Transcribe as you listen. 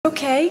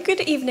Okay,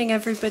 good evening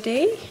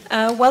everybody.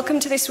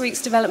 Welcome to this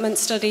week's Development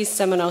Studies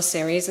seminar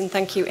series, and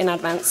thank you in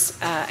advance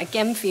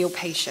again for your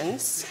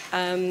patience.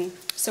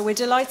 So we're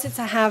delighted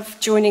to have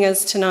joining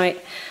us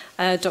tonight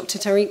Dr.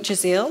 Tariq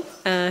Jazeel,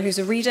 who's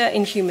a reader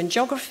in human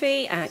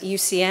geography at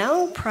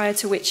UCL, prior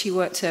to which he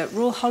worked at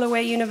Royal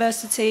Holloway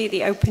University,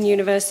 the Open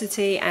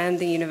University, and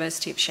the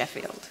University of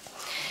Sheffield.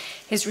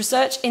 His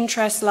research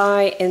interests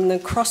lie in the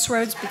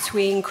crossroads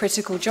between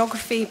critical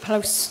geography,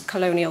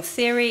 post-colonial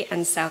theory,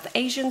 and South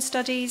Asian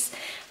studies,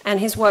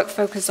 and his work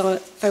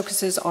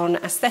focuses on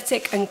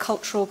aesthetic and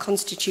cultural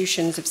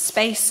constitutions of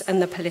space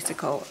and the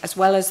political, as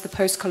well as the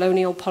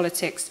post-colonial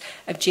politics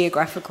of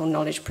geographical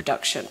knowledge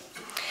production.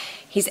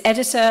 He's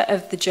editor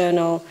of the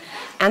journal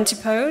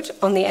Antipode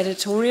on the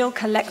editorial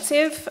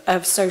collective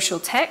of social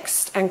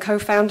text, and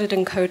co-founded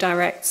and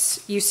co-directs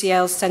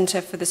UCL's Center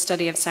for the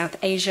Study of South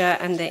Asia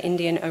and the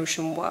Indian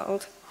Ocean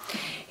World.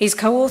 He's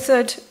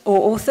co-authored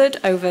or authored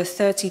over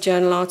 30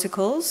 journal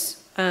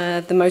articles,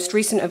 the most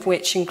recent of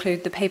which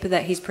include the paper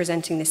that he's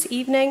presenting this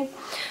evening,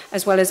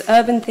 as well as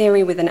Urban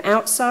Theory with an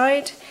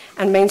Outside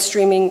and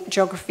Mainstreaming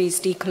Geography's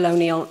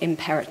De-colonial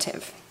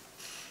Imperative.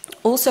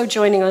 Also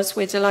joining us,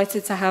 we're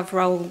delighted to have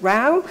Rahul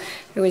Rao,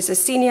 who is a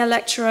senior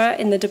lecturer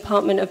in the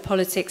Department of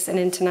Politics and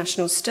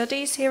International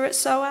Studies here at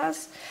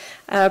SOAS.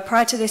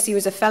 Prior to this, he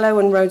was a fellow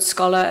and Rhodes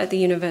Scholar at the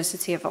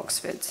University of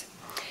Oxford.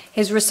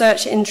 His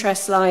research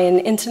interests lie in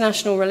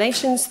international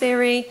relations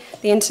theory,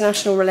 the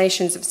international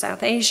relations of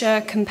South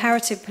Asia,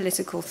 comparative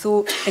political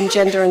thought, and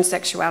gender and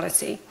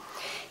sexuality.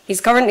 He's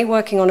currently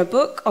working on a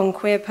book on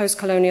queer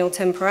post-colonial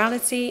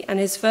temporality, and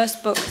his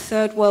first book,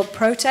 Third World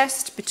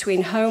Protest,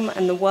 Between Home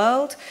and the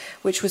World,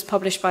 which was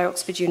published by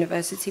Oxford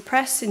University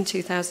Press in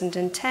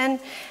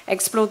 2010,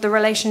 explored the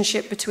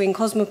relationship between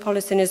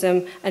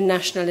cosmopolitanism and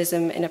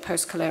nationalism in a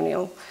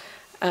post-colonial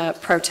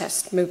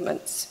protest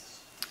movements.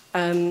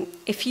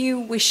 If you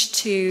wish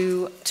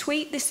to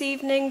tweet this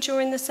evening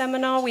during the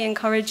seminar, we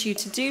encourage you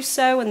to do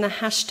so, and the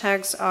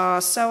hashtags are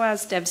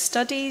SOAS Dev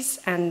Studies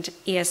and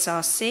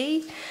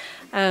ESRC.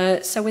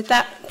 So with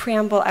that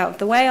preamble out of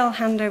the way, I'll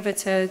hand over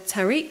to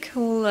Tariq,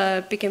 who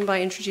will begin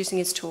by introducing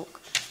his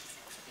talk.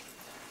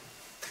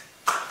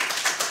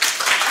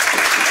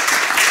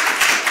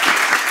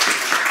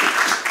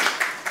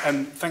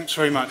 Thanks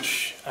very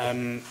much.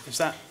 Can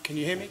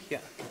you hear me? Yeah,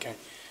 okay.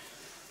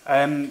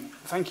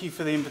 Thank you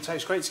for the invitation.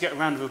 It's great to get a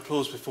round of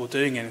applause before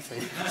doing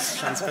anything. That's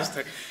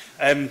fantastic.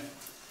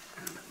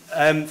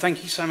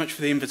 Thank you so much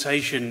for the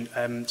invitation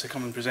to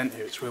come and present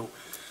here. It's a real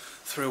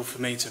thrill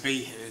for me to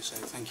be here, so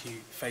thank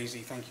you,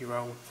 Faizi, thank you,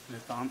 Rahul, in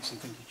advance,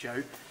 and thank you,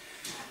 Joe.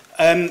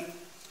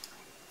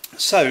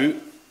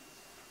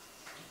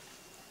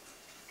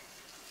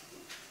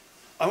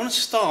 I want to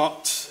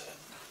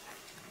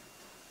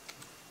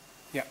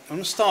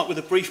start with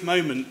a brief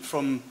moment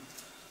from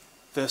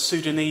the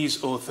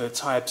Sudanese author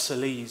Taib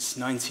Salih's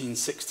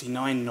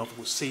 1969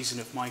 novel,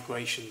 Season of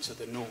Migration to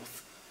the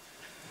North.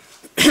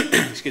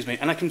 Excuse me,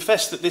 and I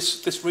confess that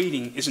this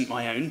reading isn't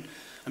my own.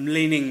 I'm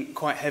leaning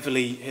quite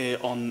heavily here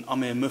on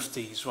Amir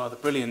Mufti's rather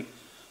brilliant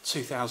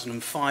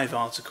 2005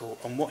 article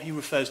on what he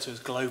refers to as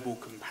global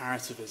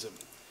comparativism.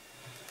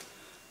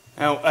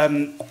 Now,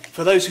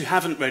 for those who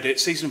haven't read it,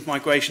 Season of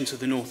Migration to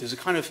the North is a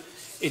kind of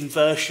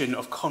inversion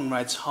of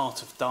Conrad's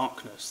Heart of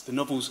Darkness. The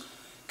novel's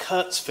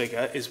Kurtz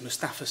figure is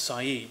Mustafa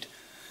Saeed,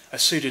 a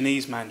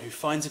Sudanese man who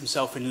finds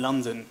himself in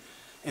London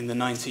in the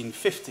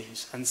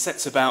 1950s and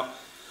sets about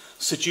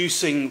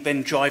seducing,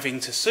 then driving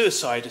to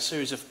suicide, a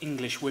series of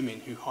English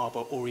women who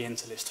harbour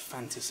Orientalist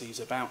fantasies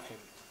about him.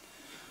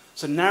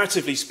 So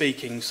narratively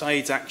speaking,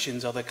 Saeed's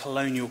actions are the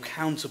colonial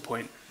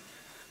counterpoint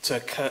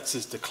to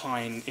Kurtz's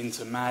decline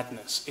into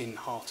madness in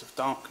Heart of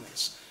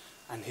Darkness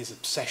and his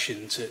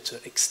obsession to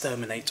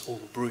exterminate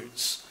all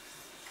brutes.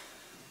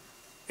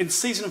 In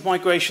Season of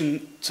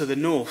Migration to the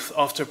North,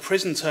 after a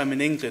prison term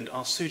in England,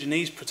 our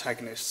Sudanese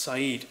protagonist,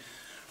 Saeed,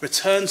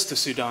 returns to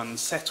Sudan and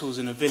settles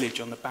in a village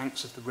on the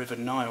banks of the River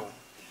Nile,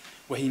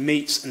 where he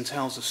meets and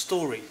tells his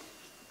story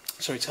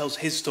to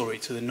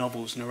the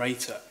novel's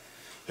narrator,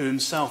 who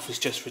himself has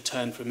just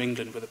returned from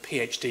England with a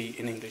PhD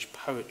in English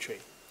poetry.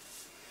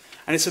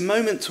 And it's a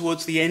moment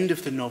towards the end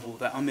of the novel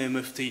that Amir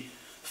Mufti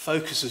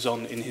focuses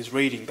on in his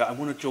reading that I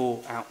want to draw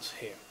out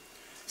here.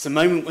 It's a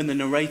moment when the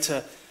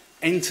narrator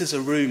enters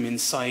a room in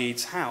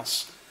Saeed's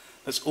house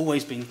that's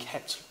always been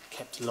kept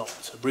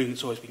locked, a room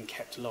that's always been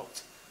kept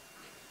locked.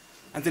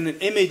 And in an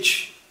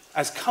image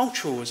as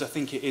cultural as I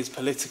think it is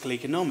political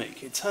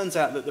economic, it turns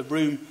out that the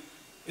room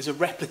is a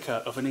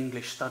replica of an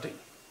English study,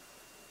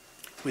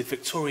 with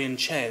Victorian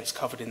chairs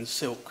covered in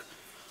silk,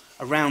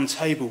 a round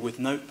table with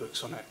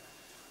notebooks on it,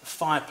 a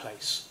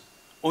fireplace,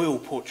 oil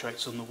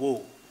portraits on the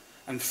wall,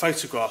 and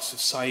photographs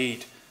of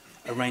Saeed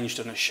arranged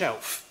on a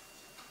shelf.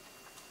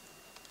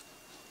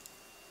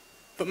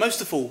 But most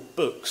of all,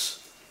 books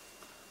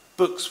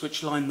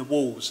which line the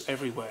walls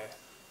everywhere.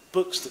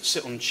 Books that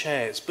sit on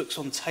chairs, books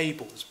on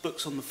tables,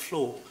 books on the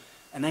floor,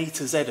 an A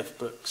to Z of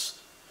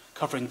books,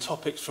 covering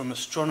topics from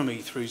astronomy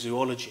through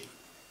zoology.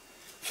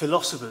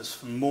 philosophers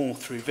from Moore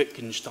through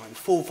Wittgenstein,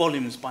 4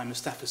 volumes by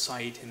Mustafa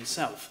Said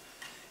himself,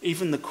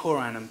 even the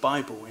Quran and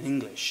Bible in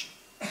English.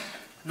 I'm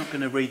not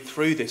going to read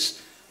through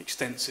this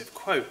extensive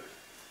quote,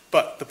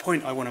 but the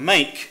point I want to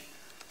make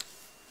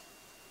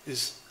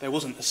is there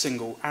wasn't a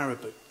single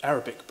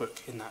Arabic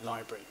book in that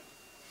library.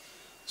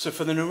 So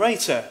for the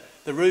narrator,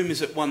 the room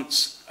is at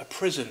once a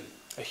prison,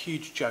 a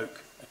huge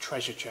joke, a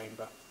treasure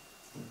chamber.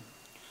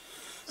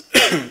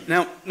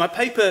 Now, my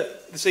paper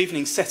this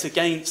evening set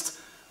against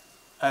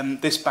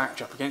this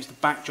backdrop, against the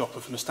backdrop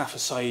of Mustafa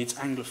Said's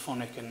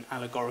anglophonic and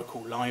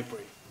allegorical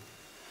library.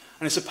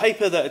 And it's a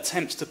paper that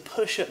attempts to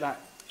push at that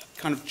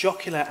kind of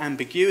jocular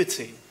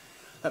ambiguity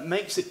that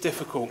makes it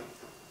difficult,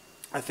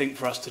 I think,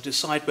 for us to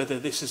decide whether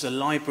this is a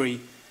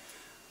library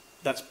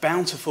that's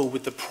bountiful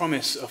with the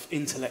promise of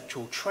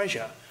intellectual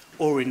treasure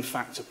or in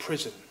fact a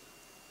prison.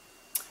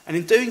 And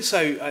in doing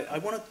so, I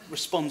want to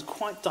respond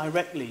quite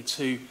directly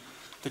to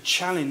the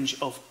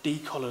challenge of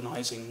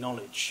decolonising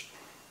knowledge,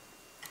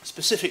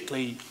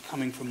 specifically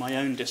coming from my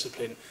own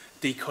discipline,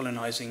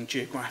 decolonising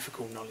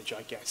geographical knowledge,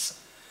 I guess.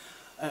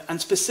 And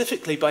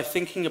specifically by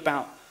thinking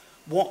about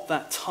what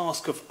that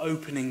task of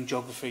opening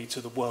geography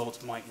to the world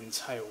might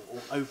entail,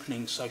 or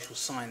opening social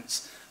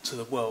science to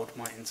the world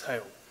might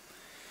entail.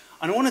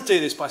 And I want to do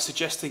this by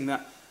suggesting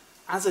that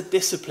as a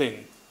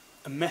discipline,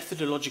 a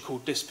methodological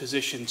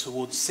disposition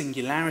towards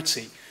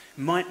singularity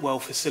might well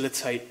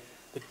facilitate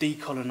the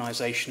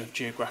decolonisation of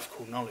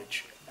geographical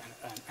knowledge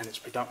and its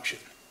production.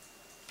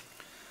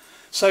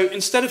 So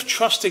instead of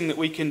trusting that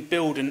we can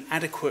build an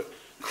adequate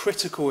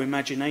critical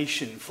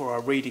imagination for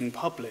our reading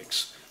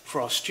publics,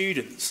 for our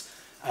students,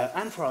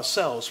 and for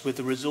ourselves with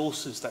the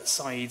resources that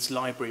Said's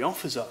library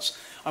offers us,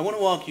 I want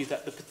to argue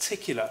that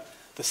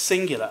the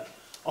singular,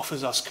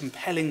 offers us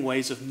compelling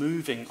ways of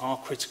moving our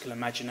critical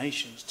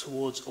imaginations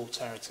towards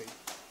alterity.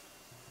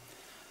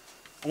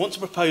 I want to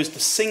propose the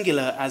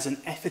singular as an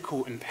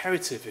ethical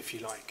imperative, if you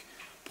like,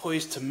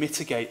 poised to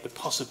mitigate the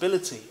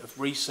possibility of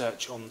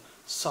research on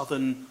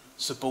southern,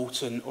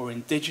 subaltern or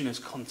indigenous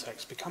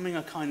contexts becoming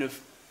a kind of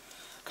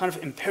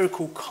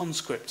empirical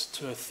conscript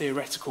to a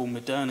theoretical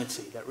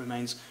modernity that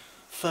remains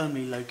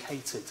firmly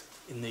located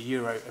in the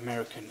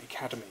Euro-American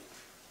academy.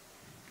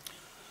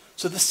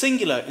 So the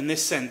singular, in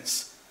this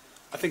sense,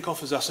 I think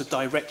offers us a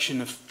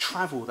direction of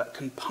travel that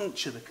can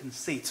puncture the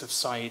conceit of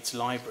Said's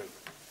library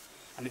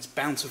and its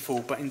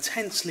bountiful but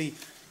intensely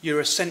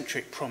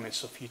Eurocentric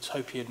promise of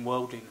utopian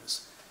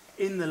worldliness,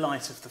 in the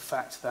light of the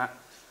fact that,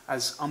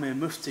 as Amir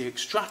Mufti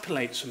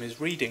extrapolates from his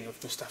reading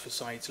of Mustafa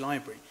Said's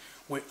library,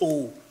 we're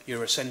all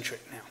Eurocentric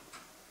now.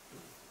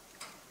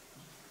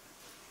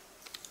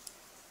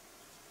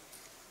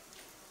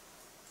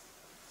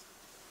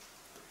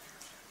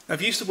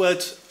 I've used the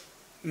word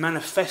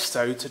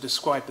manifesto to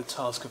describe the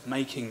task of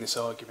making this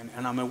argument,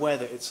 and I'm aware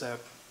that it's a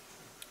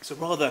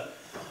rather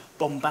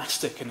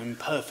bombastic and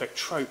imperfect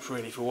trope,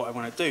 really, for what I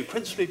want to do,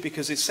 principally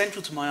because it's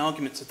central to my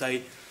argument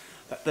today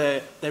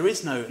that there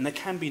is no, and there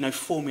can be no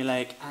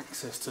formulaic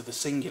access to the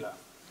singular.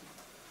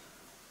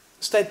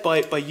 Instead,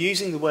 by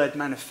using the word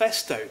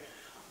manifesto,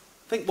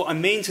 I think what I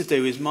mean to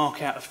do is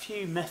mark out a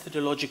few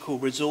methodological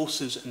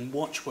resources and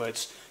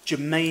watchwords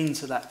germane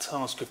to that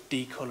task of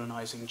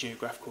decolonising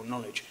geographical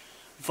knowledge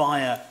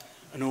via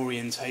an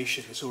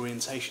orientation, this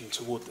orientation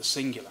toward the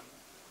singular.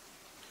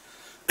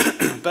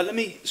 But let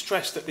me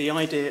stress that the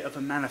idea of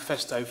a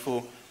manifesto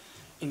for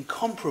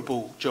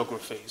incomparable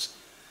geographies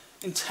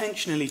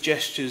intentionally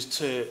gestures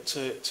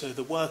to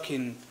the work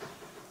in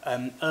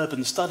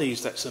urban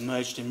studies that's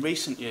emerged in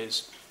recent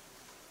years,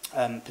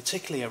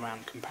 particularly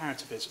around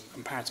comparativism,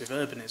 comparative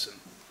urbanism.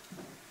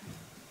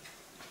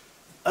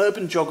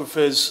 Urban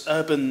geographers,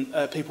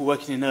 people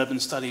working in urban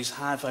studies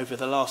have, over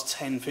the last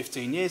 10,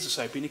 15 years or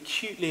so, been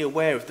acutely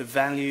aware of the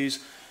values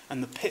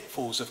and the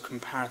pitfalls of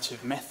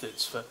comparative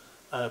methods for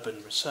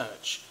urban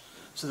research.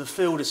 So the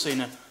field has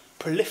seen a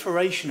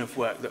proliferation of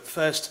work that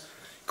first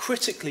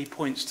critically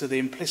points to the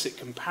implicit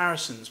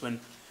comparisons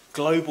when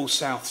global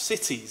south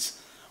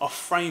cities are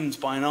framed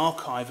by an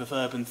archive of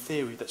urban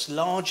theory that's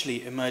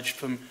largely emerged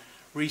from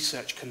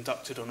research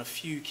conducted on a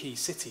few key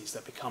cities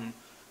that become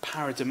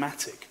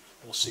paradigmatic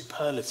or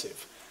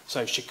superlative.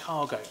 So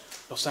Chicago,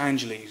 Los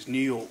Angeles, New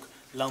York,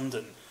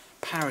 London,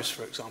 Paris,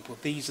 for example,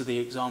 these are the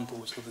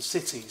examples of the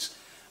cities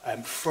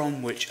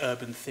from which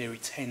urban theory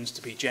tends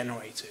to be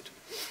generated.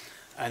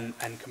 And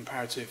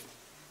comparative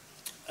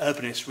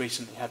urbanists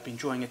recently have been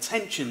drawing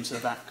attention to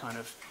that kind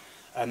of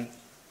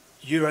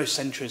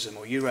Eurocentrism,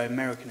 or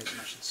Euro-Americanism,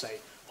 I should say,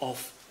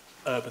 of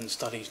urban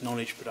studies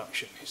knowledge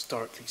production,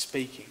 historically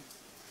speaking.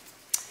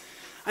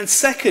 And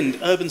second,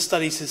 urban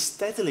studies has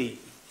steadily,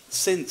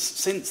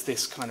 since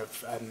this kind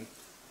of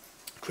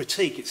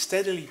critique, it's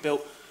steadily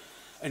built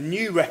a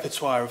new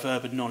repertoire of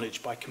urban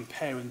knowledge by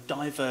comparing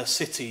diverse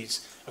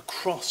cities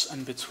across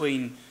and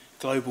between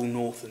global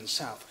north and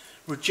south,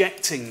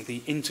 rejecting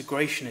the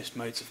integrationist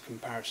modes of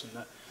comparison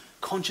that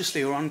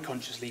consciously or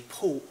unconsciously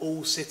pull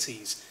all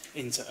cities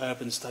into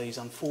urban studies'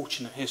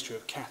 unfortunate history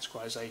of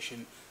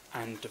categorization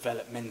and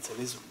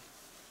developmentalism.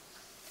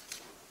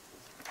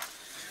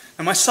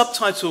 And my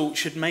subtitle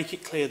should make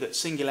it clear that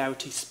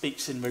Singularity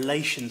speaks in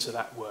relation to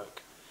that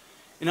work.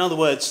 In other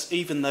words,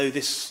 even though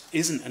this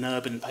isn't an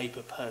urban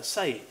paper per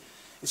se,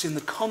 it's in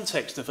the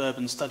context of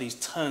urban studies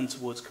turned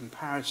towards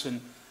comparison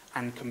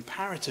and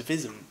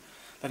comparativism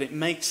that it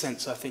makes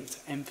sense, I think, to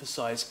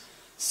emphasise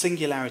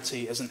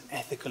singularity as an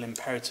ethical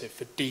imperative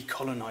for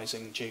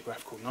decolonising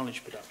geographical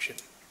knowledge production.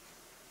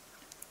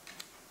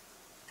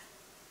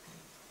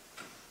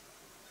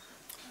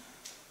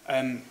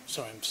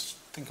 Sorry,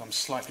 I think I'm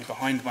slightly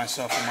behind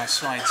myself on my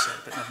slides here,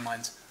 but never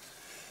mind.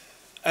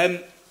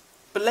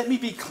 But let me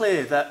be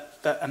clear that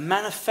a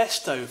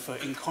manifesto for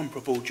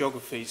Incomparable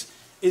Geographies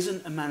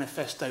isn't a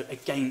manifesto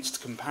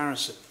against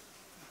comparison.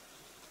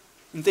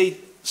 Indeed,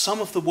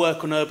 some of the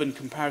work on urban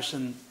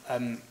comparison,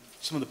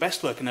 some of the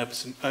best work in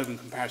urban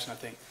comparison, I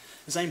think,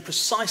 is aimed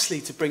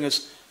precisely to bring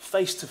us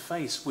face to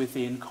face with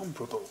the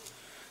incomparable.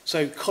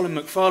 So Colin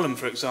McFarlane,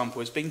 for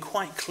example, has been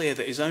quite clear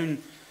that his own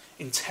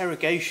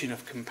interrogation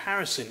of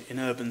comparison in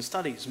urban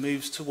studies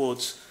moves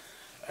towards,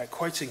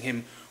 quoting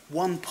him,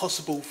 one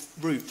possible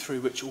route through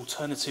which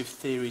alternative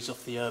theories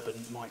of the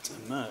urban might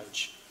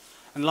emerge.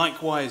 And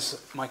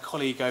likewise, my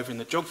colleague over in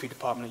the geography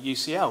department at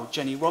UCL,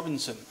 Jenny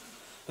Robinson,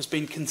 has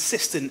been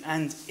consistent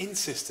and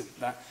insistent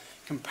that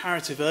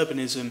comparative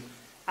urbanism,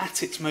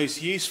 at its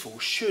most useful,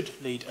 should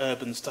lead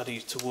urban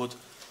studies toward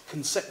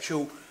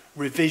conceptual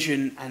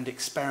revision and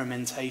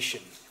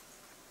experimentation.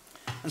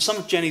 And some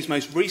of Jenny's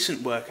most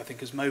recent work, I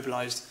think, has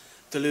mobilised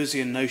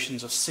Deleuzian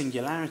notions of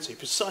singularity,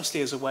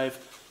 precisely as a way of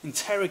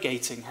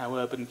interrogating how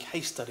urban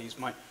case studies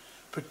might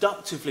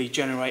productively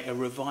generate a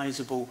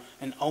revisable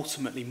and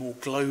ultimately more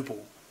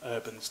global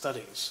urban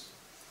studies.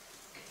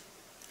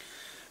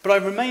 But I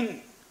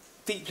remain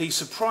deeply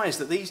surprised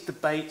that these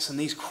debates and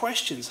these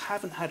questions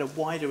haven't had a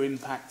wider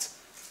impact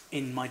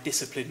in my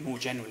discipline more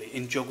generally,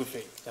 in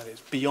geography, that is,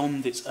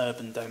 beyond its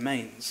urban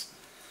domains.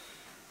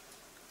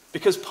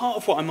 Because part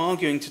of what I'm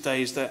arguing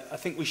today is that I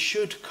think we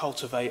should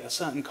cultivate a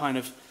certain kind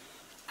of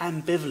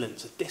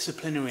ambivalence, a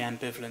disciplinary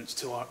ambivalence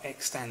to our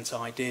extant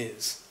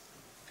ideas.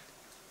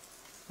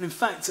 And in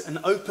fact, an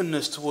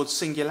openness towards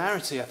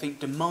singularity, I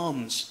think,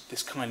 demands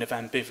this kind of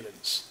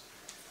ambivalence.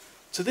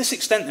 To this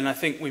extent, then, I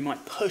think we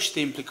might push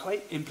the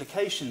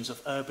implications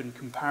of urban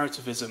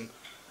comparativism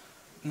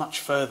much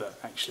further,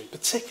 actually,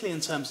 particularly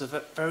in terms of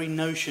that very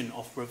notion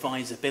of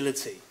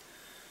revisability.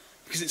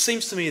 Because it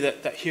seems to me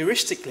that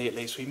heuristically, at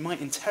least, we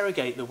might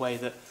interrogate the way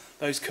that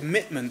those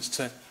commitments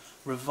to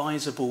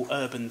revisable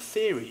urban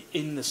theory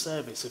in the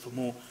service of a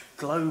more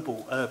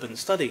global urban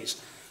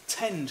studies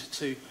tend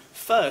to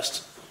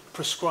first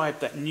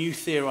prescribe that new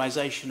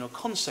theorization or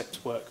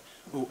concept work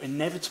will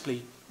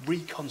inevitably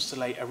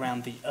reconstellate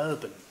around the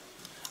urban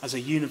as a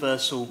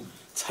universal,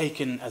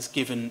 taken as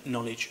given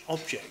knowledge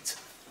object.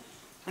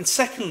 And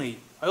secondly,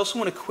 I also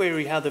want to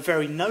query how the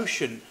very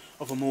notion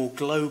of a more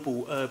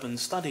global urban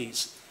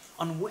studies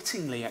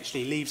unwittingly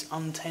actually leaves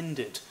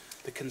untended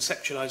the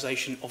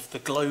conceptualization of the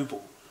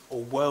global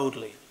or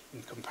worldly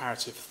in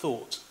comparative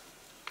thought,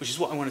 which is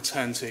what I want to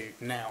turn to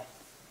now.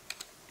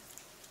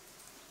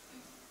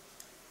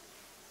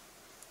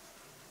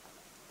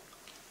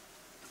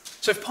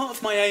 So if part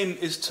of my aim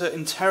is to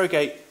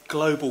interrogate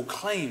global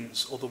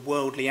claims or the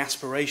worldly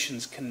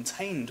aspirations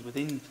contained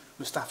within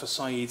Mustafa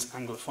Sayeed's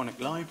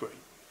Anglophonic library,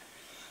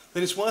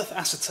 then it's worth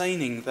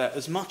ascertaining that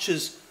as much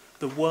as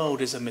the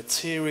world is a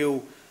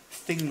material,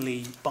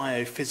 thingly,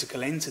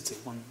 biophysical entity,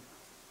 one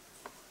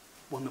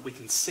that we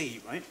can see,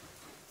 right?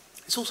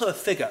 It's also a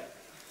figure.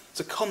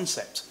 It's a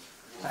concept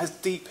that has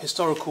deep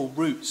historical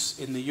roots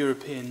in the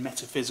European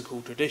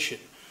metaphysical tradition,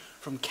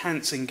 from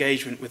Kant's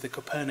engagement with the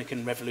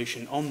Copernican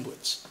revolution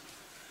onwards.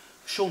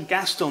 Sean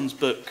Gaston's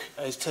book,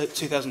 his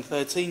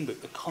 2013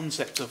 book, The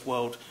Concept of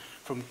World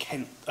from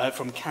Kant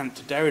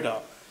to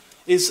Derrida,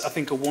 is, I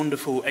think, a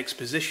wonderful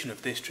exposition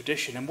of this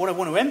tradition. And what I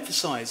want to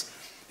emphasise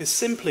is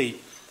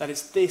simply that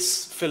it's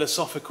this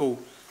philosophical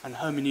and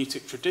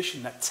hermeneutic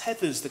tradition that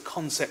tethers the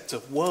concept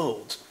of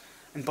world,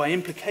 and by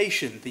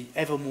implication, the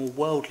ever more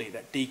worldly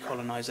that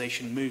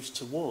decolonisation moves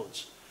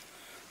towards,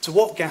 to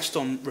what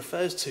Gaston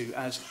refers to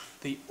as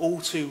the all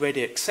too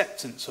ready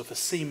acceptance of a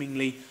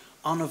seemingly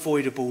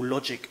unavoidable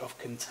logic of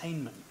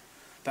containment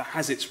that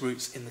has its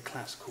roots in the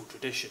classical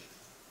tradition.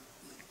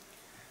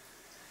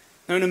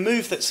 Now, in a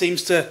move that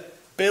seems to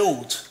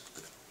build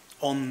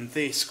on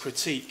this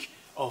critique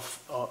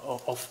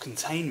of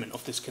containment,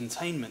 of this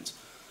containment,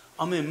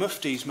 Amir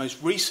Mufti's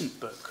most recent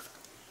book,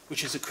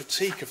 which is a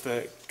critique of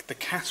the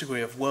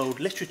category of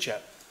world literature,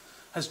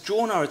 has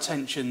drawn our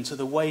attention to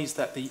the ways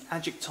that the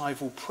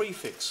adjectival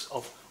prefix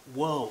of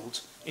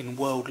world in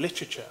world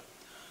literature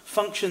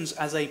functions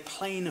as a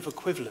plane of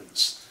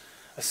equivalence,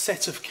 a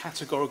set of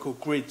categorical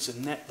grids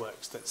and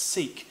networks that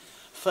seek,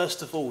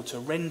 first of all, to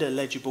render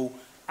legible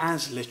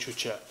as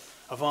literature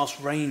a vast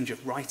range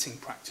of writing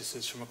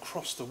practices from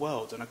across the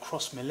world and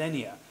across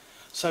millennia,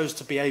 so as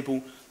to be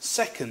able,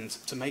 second,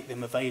 to make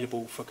them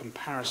available for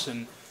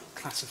comparison,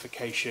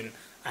 classification,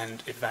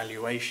 and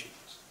evaluation.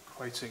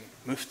 Quoting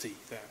Mufti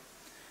there.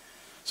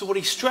 So what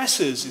he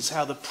stresses is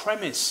how the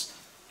premise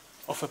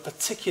of a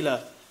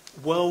particular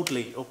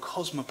worldly or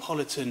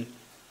cosmopolitan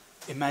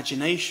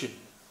imagination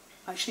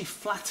actually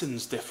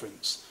flattens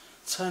difference,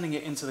 turning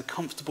it into the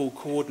comfortable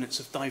coordinates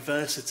of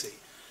diversity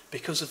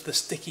because of the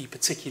sticky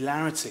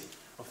particularity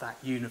of that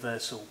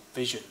universal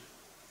vision.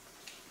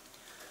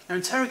 Now,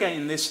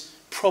 interrogating this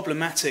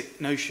problematic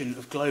notion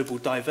of global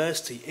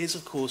diversity is,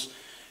 of course,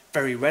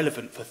 very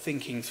relevant for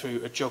thinking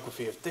through a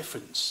geography of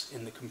difference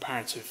in the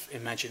comparative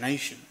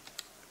imagination.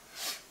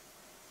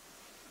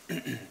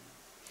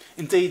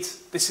 Indeed,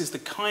 this is the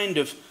kind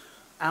of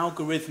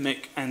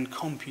algorithmic and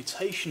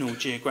computational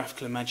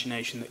geographical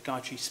imagination that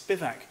Gayatri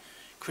Spivak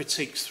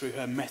critiques through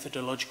her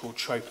methodological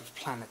trope of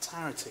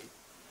planetarity,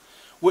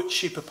 which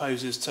she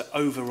proposes to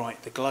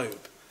overwrite the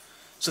globe.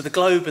 So the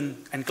globe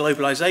and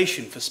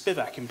globalisation for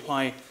Spivak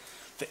imply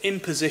the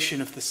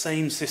imposition of the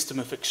same system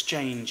of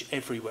exchange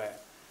everywhere.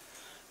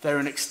 They're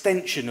an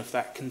extension of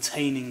that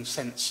containing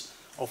sense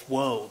of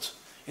world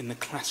in the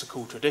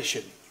classical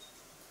tradition.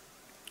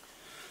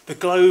 The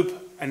globe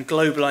and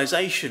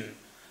globalisation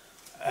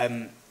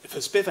for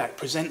Spivak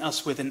present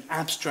us with an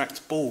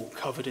abstract ball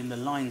covered in the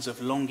lines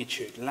of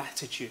longitude,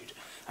 latitude,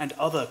 and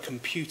other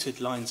computed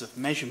lines of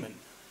measurement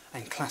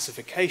and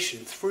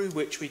classification through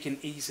which we can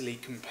easily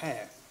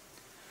compare.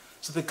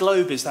 So the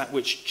globe is that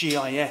which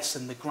GIS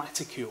and the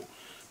graticule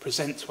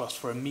present to us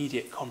for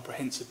immediate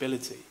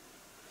comprehensibility.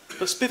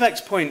 But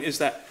Spivak's point is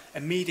that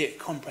immediate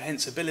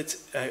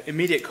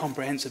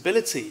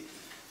comprehensibility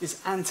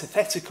is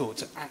antithetical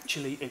to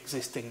actually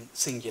existing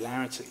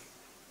singularity.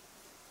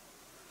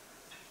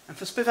 And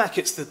for Spivak,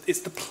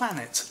 it's the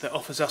planet that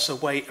offers us a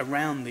way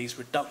around these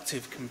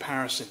reductive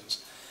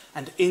comparisons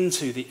and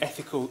into the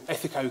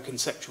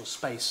ethico-conceptual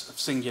space of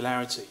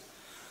singularity.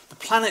 The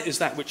planet is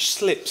that which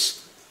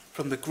slips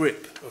from the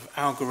grip of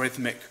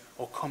algorithmic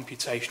or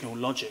computational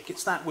logic.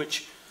 It's that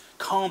which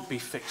can't be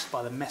fixed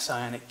by the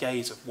messianic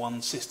gaze of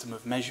one system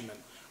of measurement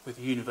with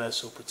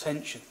universal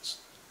pretensions.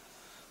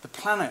 The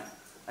planet,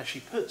 as she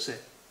puts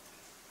it,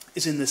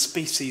 is in the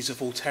species of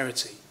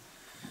alterity.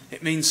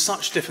 It means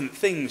such different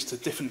things to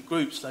different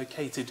groups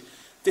located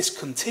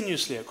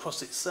discontinuously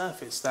across its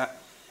surface that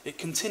it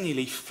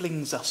continually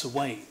flings us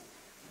away.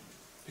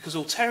 Because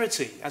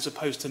alterity, as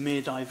opposed to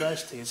mere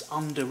diversity, is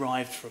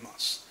underived from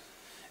us.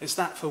 It's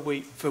that for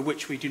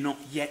which we do not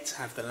yet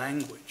have the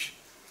language.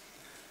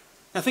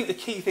 I think the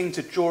key thing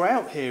to draw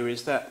out here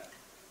is that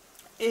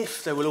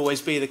if there will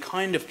always be the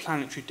kind of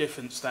planetary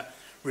difference that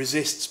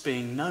resists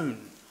being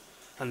known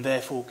and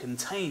therefore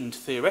contained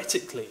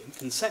theoretically and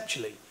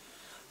conceptually,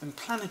 then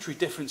planetary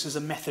difference is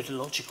a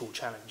methodological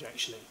challenge,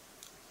 actually.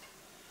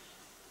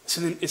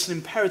 It's an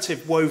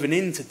imperative woven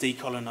into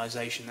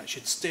decolonisation that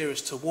should steer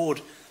us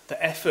toward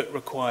the effort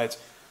required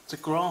to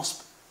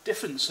grasp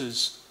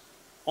differences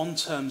on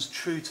terms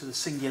true to the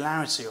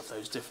singularity of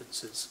those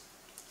differences.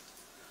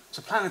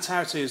 So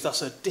planetarity is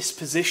thus a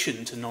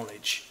disposition to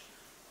knowledge.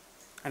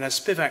 And as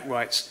Spivak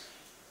writes,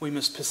 we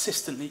must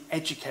persistently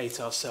educate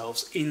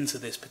ourselves into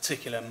this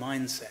particular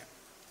mindset.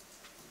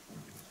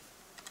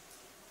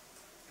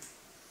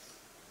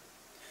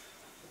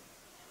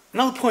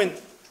 Another point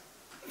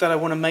that I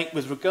want to make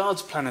with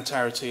regards to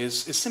planetarity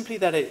is simply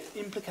that it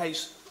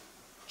implicates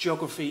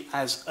geography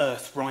as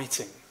earth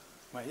writing.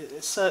 Right? It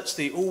asserts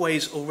the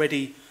always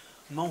already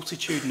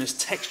multitudinous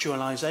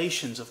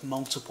textualizations of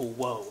multiple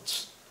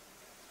worlds.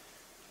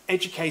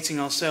 Educating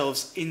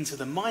ourselves into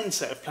the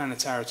mindset of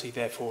planetarity,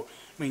 therefore,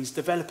 means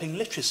developing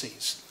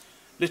literacies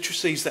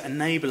that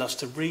enable us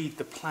to read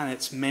the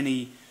planet's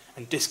many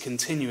and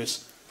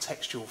discontinuous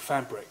textual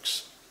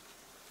fabrics.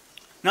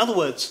 In other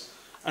words,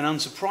 and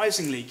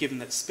unsurprisingly, given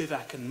that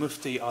Spivak and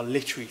Mufti are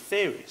literary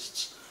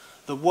theorists,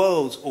 the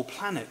world or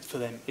planet for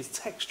them is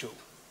textual.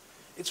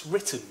 It's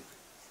written.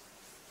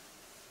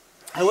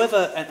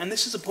 However, and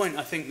this is a point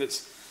I think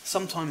that's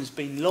sometimes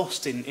been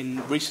lost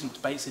in recent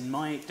debates, in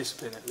my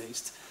discipline at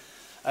least,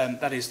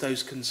 that is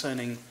those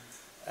concerning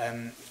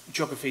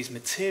geography's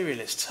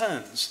materialist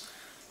terms,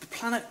 the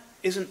planet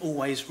isn't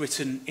always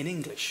written in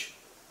English.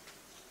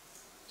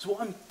 So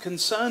what I'm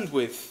concerned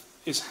with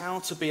is how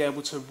to be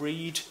able to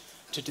read,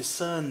 to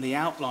discern the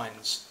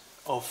outlines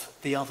of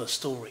the other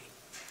story.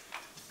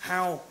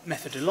 How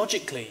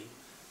methodologically,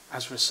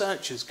 as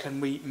researchers, can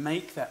we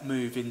make that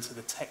move into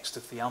the text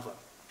of the other?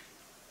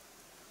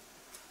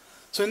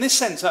 So in this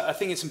sense, I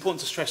think it's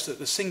important to stress that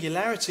the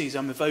singularities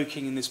I'm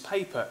evoking in this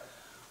paper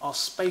are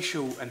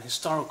spatial and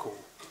historical,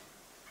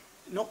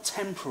 not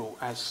temporal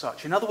as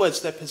such. In other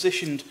words, they're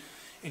positioned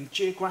in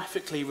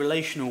geographically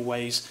relational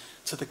ways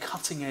to the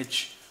cutting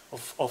edge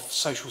of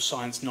social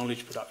science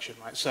knowledge production.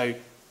 Right? So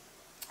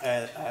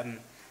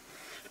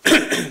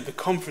the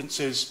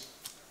conferences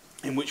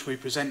in which we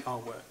present our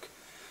work,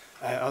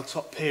 our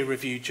top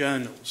peer-reviewed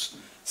journals,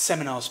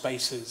 seminar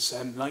spaces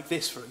like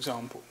this, for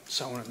example,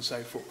 so on and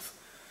so forth.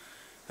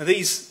 Now,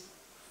 these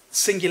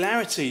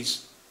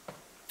singularities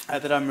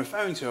that I'm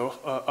referring to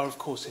are of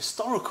course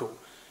historical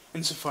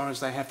insofar as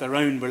they have their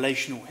own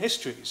relational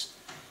histories,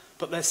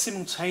 but they're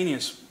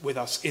simultaneous with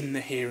us in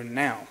the here and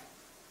now.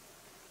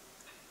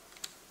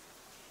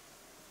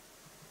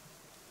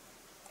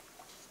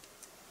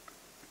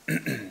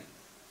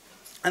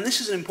 And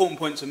this is an important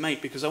point to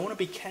make because I want to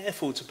be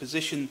careful to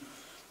position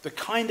the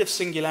kind of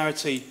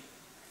singularity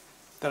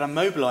that I'm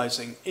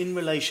mobilising in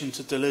relation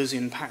to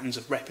Deleuzian patterns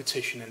of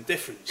repetition and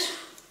difference,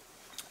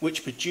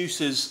 which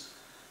produces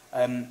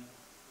a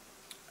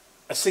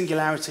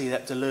singularity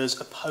that Deleuze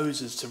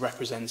opposes to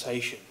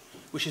representation,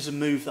 which is a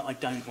move that I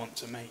don't want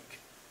to make.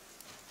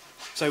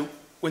 So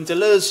when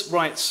Deleuze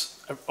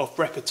writes of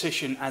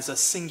repetition as a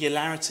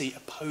singularity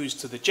opposed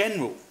to the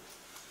general,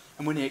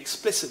 and when he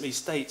explicitly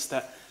states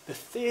that the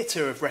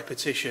theatre of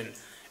repetition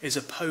is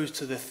opposed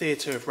to the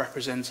theatre of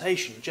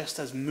representation, just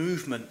as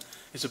movement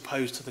is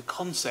opposed to the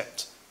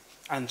concept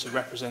and to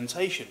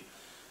representation,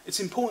 it's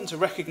important to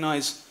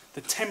recognise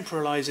the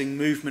temporalising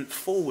movement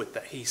forward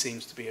that he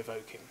seems to be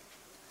evoking.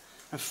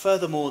 And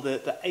furthermore,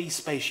 the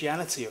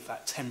aspatiality of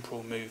that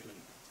temporal movement.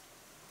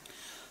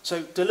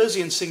 So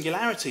Deleuzian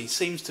singularity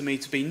seems to me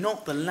to be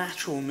not the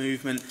lateral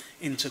movement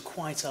into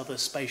quite other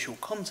spatial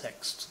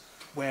contexts,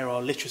 where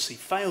our literacy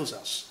fails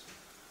us.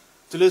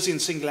 Deleuzian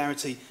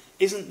singularity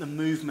isn't the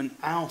movement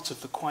out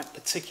of the quite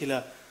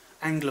particular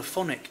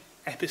Anglophonic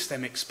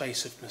epistemic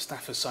space of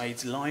Mustafa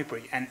Said's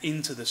library and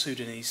into the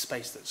Sudanese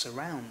space that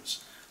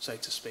surrounds, so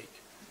to speak.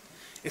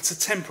 It's a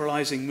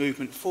temporalising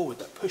movement forward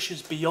that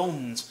pushes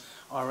beyond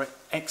our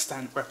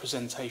extant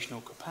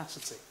representational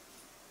capacity.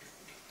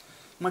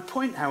 My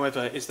point,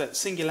 however, is that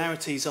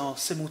singularities are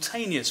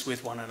simultaneous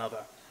with one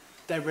another.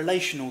 They're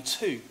relational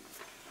too,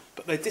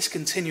 but they're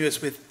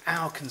discontinuous with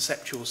our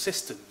conceptual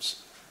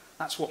systems.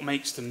 That's what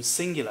makes them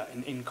singular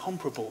and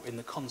incomparable in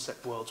the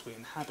concept worlds we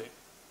inhabit.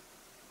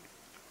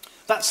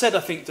 That said, I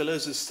think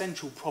Deleuze's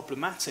central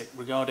problematic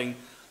regarding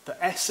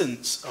the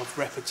essence of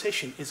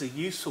repetition is a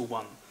useful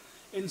one,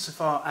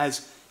 insofar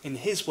as, in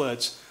his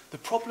words, the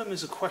problem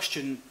is a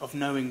question of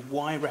knowing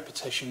why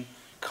repetition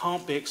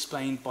can't be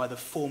explained by the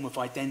form of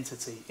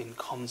identity in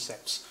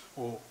concepts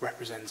or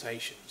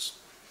representations.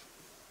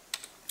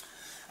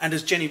 And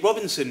as Jenny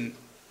Robinson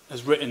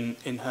has written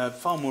in her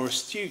far more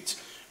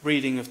astute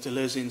reading of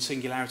Deleuzian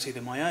singularity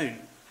than my own,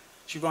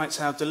 she writes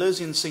how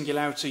Deleuzian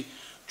singularity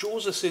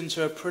draws us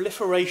into a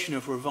proliferation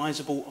of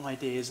revisable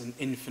ideas and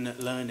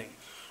infinite learning,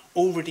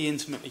 already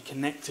intimately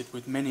connected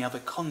with many other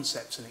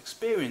concepts and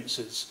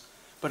experiences,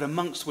 but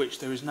amongst which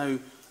there is no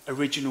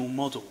original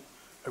model,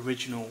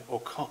 original or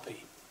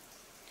copy.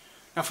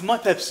 Now, for my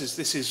purposes,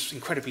 this is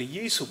incredibly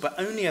useful, but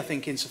only, I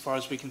think, insofar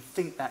as we can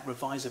think that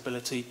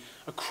revisability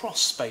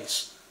across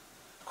space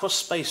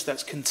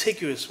that's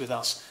contiguous with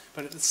us,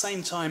 but at the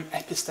same time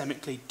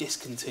epistemically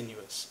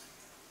discontinuous.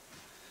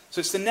 So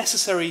it's the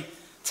necessary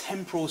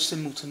temporal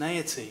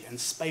simultaneity and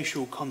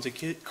spatial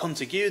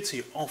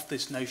contiguity of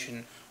this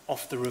notion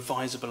of the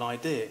revisable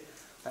idea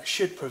that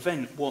should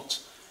prevent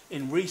what,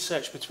 in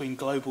research between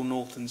global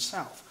north and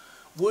south,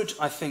 would,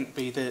 I think,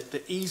 be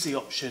the easy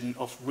option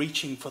of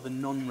reaching for the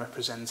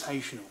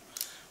non-representational,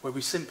 where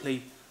we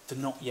simply do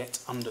not yet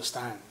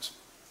understand.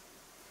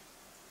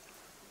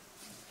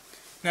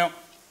 Now,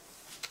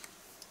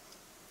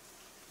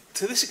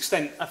 to this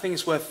extent, I think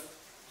it's worth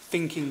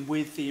thinking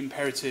with the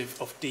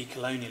imperative of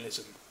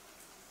decolonialism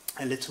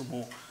a little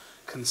more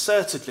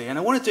concertedly. And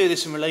I want to do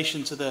this in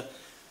relation to the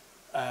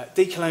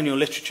decolonial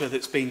literature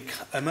that's been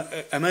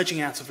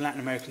emerging out of Latin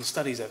American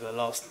studies over the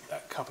last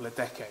couple of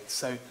decades.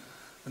 So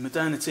the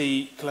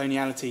Modernity,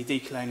 Coloniality,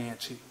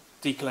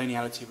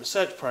 Decoloniality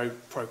Research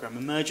Program,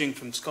 emerging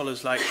from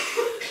scholars like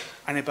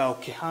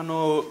Aníbal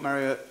Quijano,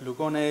 Maria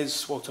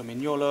Lugones, Walter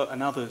Mignolo,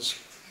 and others,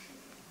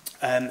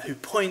 who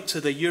point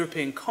to the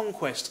European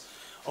conquest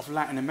of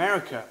Latin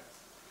America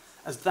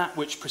as that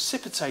which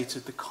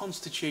precipitated the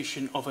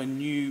constitution of a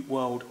new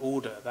world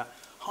order that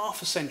half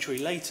a century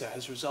later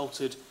has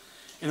resulted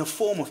in a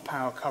form of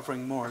power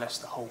covering more or less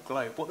the whole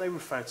globe, what they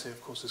refer to,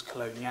 of course, as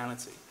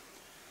coloniality.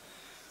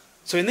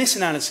 So in this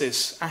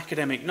analysis,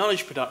 academic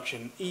knowledge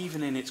production,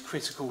 even in its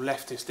critical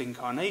leftist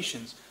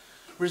incarnations,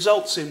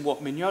 results in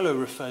what Mignolo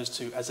refers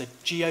to as a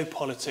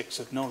geopolitics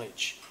of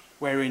knowledge,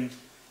 wherein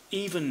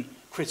even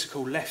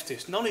critical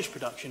leftist knowledge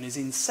production is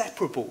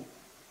inseparable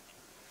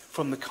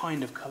from the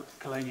kind of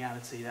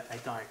coloniality that they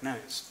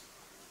diagnose.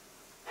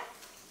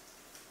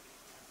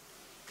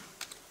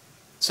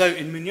 So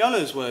in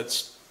Mignolo's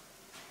words,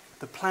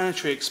 the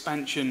planetary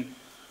expansion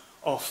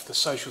of the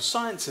social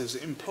sciences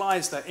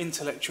implies that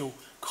intellectual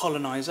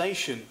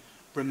colonization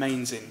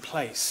remains in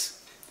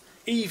place,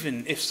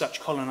 even if such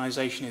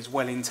colonization is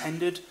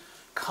well-intended,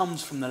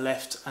 comes from the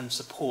left and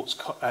supports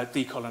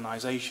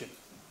decolonization.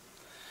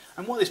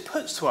 And what this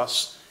puts to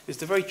us is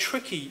the very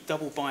tricky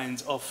double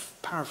bind of,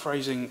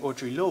 paraphrasing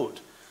Audre Lorde,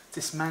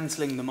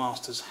 dismantling the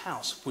master's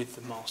house with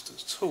the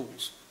master's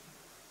tools.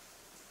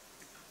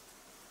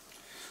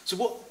 So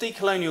what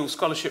decolonial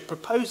scholarship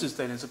proposes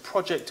then is a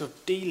project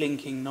of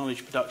delinking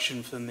knowledge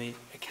production from the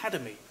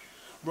academy,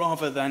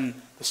 rather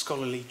than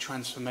scholarly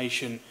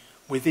transformation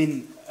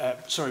within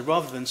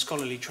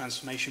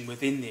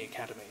the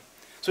academy.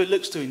 So it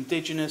looks to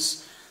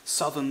indigenous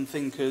southern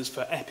thinkers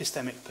for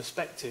epistemic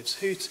perspectives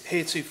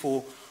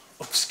heretofore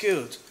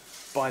obscured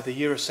by the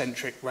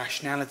Eurocentric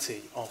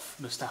rationality of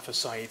Mustafa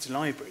Said's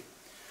library,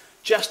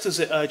 just as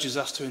it urges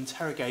us to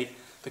interrogate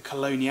the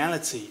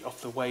coloniality of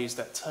the ways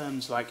that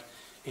terms like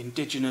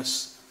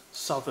indigenous,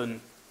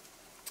 southern,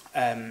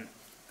 and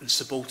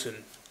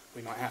subaltern,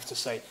 we might have to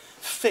say,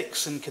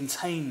 fix and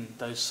contain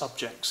those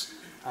subjects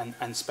and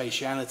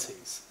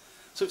spatialities.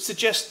 So it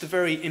suggests the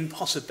very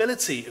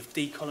impossibility of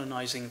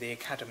decolonising the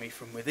academy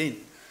from within,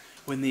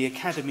 when the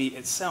academy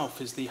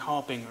itself is the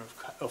harbinger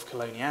of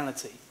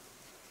coloniality.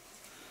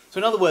 So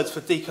in other words,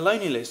 for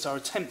decolonialists, our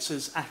attempts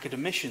as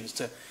academicians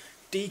to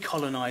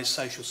decolonise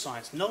social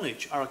science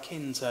knowledge are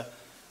akin to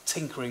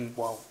tinkering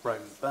while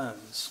Rome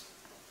burns.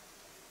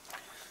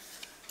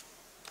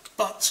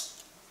 But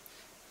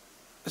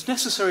as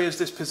necessary as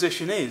this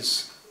position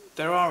is,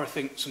 there are, I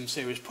think, some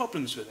serious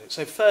problems with it.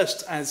 So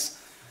first, as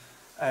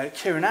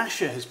Kieran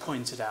Asher has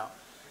pointed out,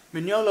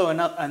 Mignolo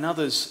and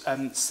others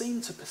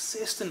seem to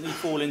persistently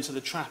fall into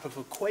the trap of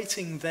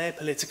equating their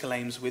political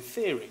aims with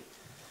theory.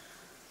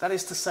 That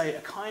is to say,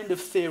 a kind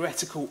of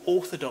theoretical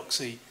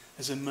orthodoxy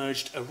has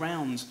emerged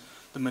around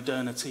the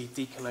modernity,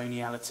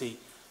 decoloniality,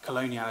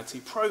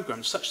 coloniality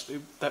programme, such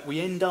that we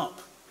end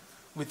up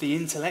with the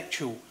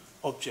intellectual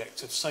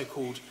object of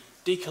so-called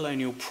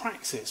decolonial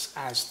praxis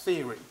as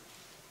theory.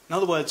 In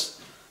other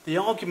words, the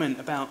argument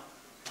about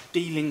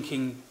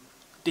delinking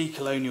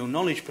decolonial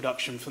knowledge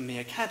production from the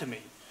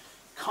academy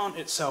can't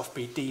itself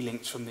be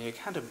delinked from the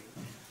academy,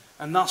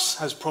 and thus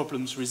has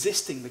problems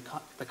resisting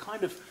the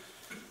kind of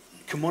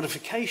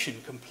commodification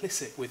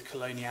complicit with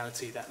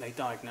coloniality that they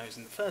diagnose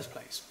in the first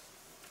place.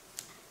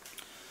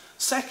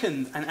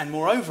 Second, and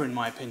moreover in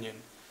my opinion,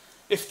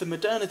 if the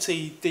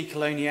modernity,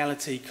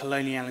 decoloniality,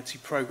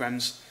 coloniality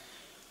programmes'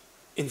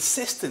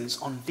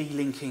 insistence on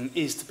delinking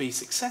is to be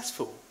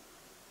successful,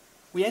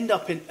 we end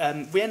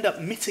up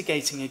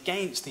mitigating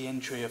against the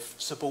entry of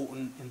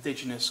subaltern,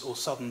 indigenous or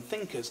southern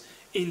thinkers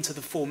into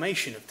the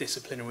formation of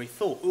disciplinary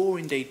thought, or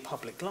indeed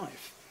public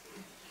life.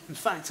 In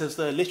fact, as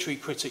the literary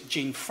critic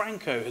Jean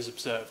Franco has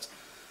observed,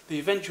 the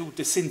eventual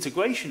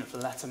disintegration of the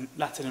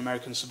Latin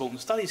American Subaltern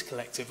Studies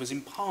Collective was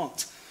in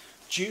part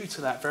due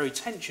to that very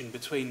tension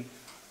between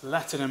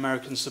Latin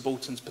American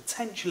subalterns'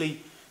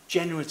 potentially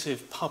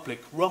generative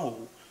public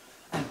role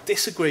and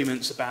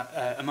disagreements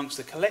amongst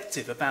the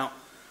collective about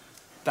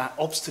that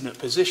obstinate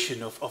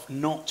position of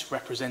not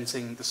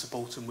representing the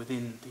subaltern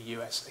within the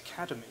US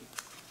Academy.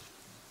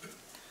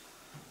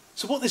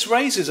 So what this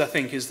raises, I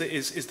think, is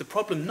the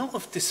problem not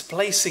of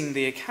displacing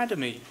the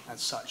academy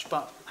as such,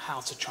 but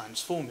how to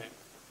transform it.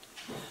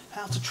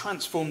 How to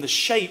transform the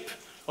shape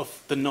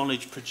of the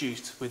knowledge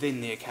produced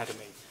within the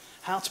academy.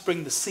 How to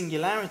bring the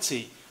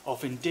singularity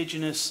of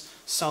indigenous,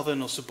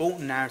 southern or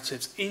subaltern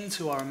narratives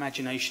into our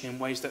imagination in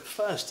ways that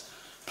first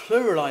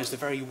pluralise the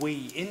very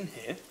we in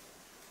here,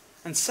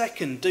 and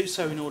second, do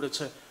so in order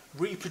to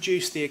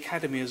reproduce the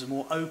academy as a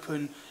more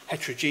open,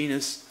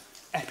 heterogeneous,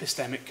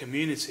 epistemic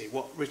community,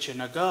 what Richard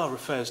Nagar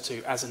refers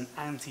to as an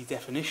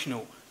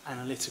anti-definitional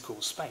analytical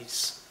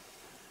space.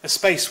 A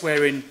space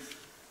wherein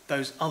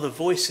those other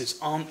voices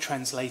aren't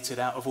translated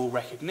out of all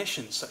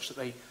recognition, such that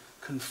they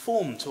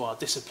conform to our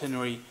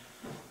disciplinary,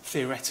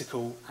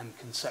 theoretical and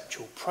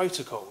conceptual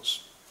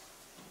protocols.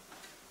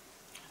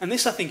 And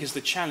this, I think, is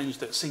the challenge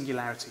that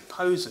Singularity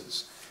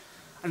poses.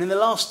 And in the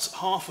last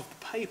half of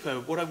the paper,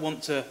 what I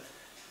want to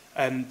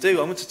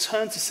do, I want to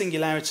turn to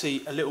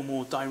Singularity a little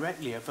more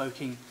directly,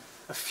 evoking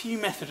a few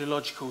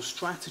methodological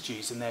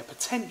strategies and their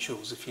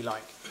potentials, if you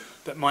like,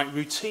 that might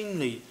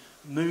routinely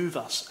move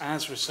us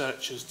as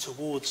researchers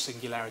towards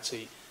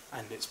Singularity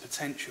and its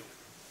potential.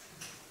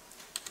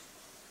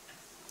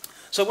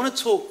 So I want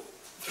to talk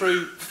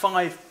through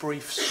 5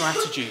 brief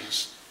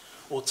strategies,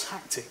 or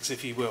tactics,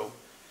 if you will,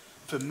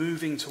 for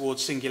moving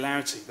towards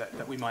Singularity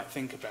that we might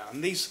think about.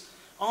 And these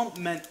aren't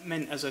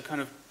meant as a kind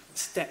of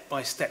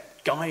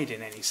step-by-step guide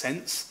in any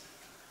sense.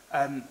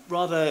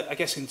 Rather, I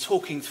guess in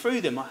talking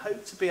through them, I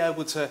hope to be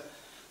able to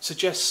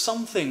suggest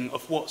something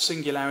of what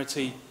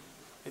Singularity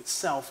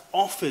itself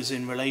offers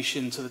in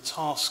relation to the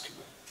task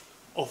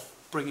of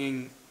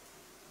bringing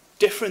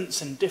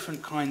difference and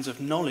different kinds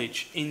of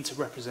knowledge into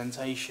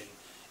representation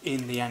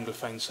in the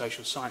Anglophone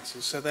social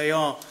sciences. So they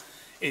are,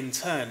 in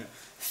turn,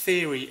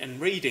 theory and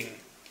reading,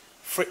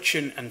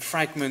 friction and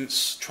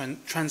fragments,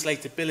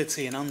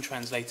 translatability and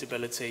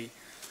untranslatability,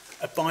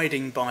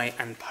 abiding by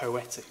and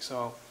poetics. So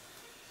I'll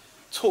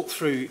talk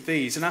through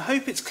these, and I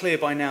hope it's clear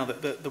by now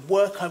that the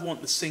work I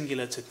want the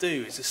Singular to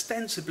do is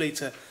ostensibly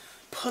to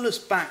pull us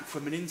back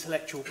from an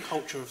intellectual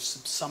culture of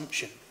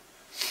subsumption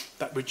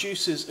that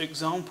reduces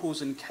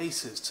examples and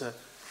cases to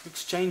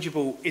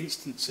exchangeable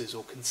instances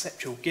or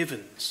conceptual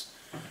givens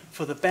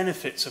for the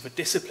benefits of a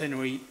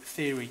disciplinary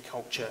theory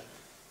culture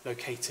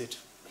located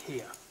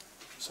here,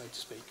 so to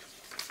speak.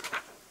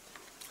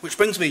 Which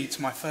brings me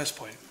to my first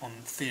point on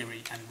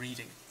theory and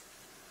reading.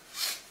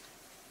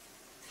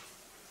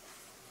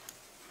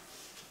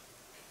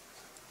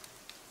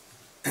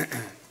 The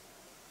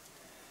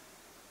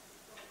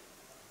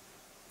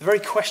very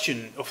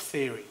question of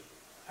theory,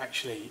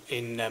 actually,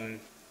 in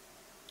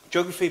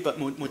geography, but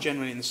more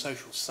generally in the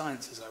social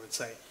sciences, I would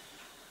say,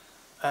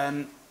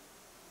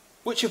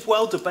 which have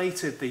well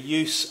debated the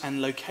use and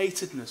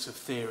locatedness of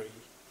theory,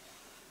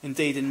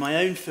 Indeed, in my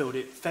own field,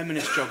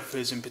 feminist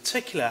geographers in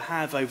particular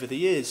have over the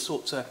years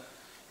sought to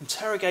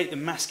interrogate the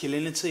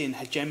masculinity and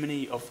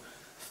hegemony of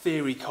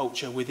theory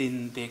culture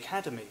within the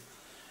academy,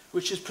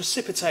 which has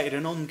precipitated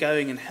an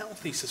ongoing and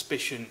healthy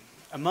suspicion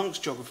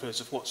amongst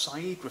geographers of what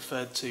Said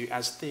referred to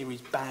as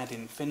theory's bad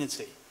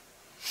infinity.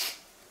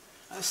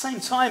 At the same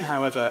time,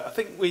 however, I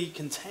think we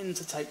can tend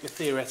to take the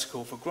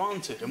theoretical for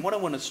granted, and what I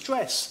want to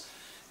stress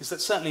is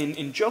that certainly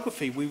in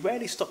geography we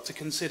rarely stop to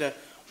consider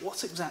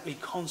what exactly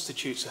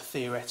constitutes a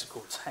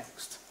theoretical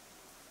text.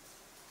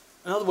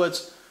 In other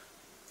words,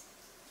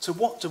 to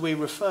what do we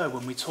refer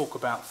when we talk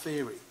about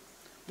theory?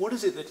 What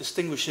is it that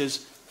distinguishes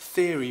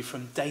theory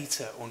from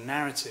data or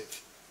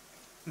narrative?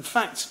 In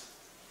fact,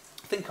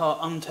 I think our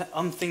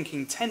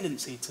unthinking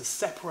tendency to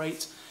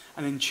separate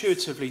and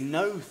intuitively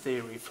know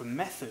theory from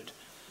method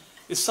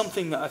is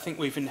something that I think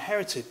we've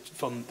inherited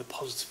from the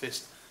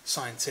positivist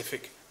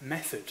scientific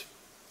method.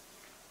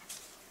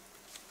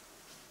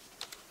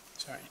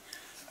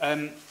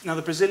 Now,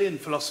 the Brazilian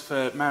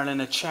philosopher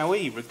Marilena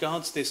Chauí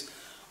regards this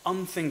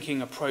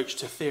unthinking approach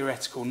to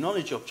theoretical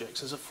knowledge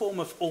objects as a form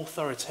of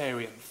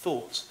authoritarian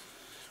thought,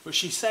 which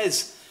she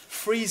says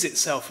frees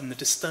itself from the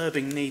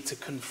disturbing need to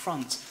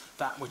confront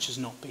that which has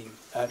not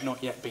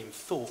yet been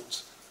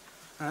thought.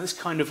 Now, this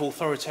kind of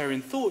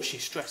authoritarian thought, she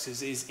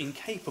stresses, is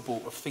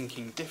incapable of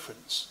thinking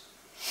difference.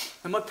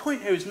 And my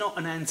point here is not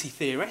an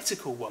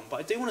anti-theoretical one,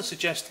 but I do want to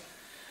suggest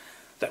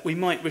that we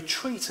might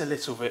retreat a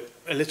little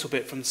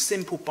bit from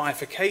simple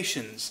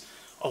bifurcations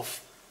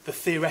of the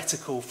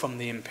theoretical from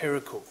the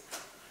empirical,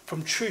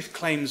 from truth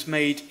claims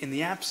made in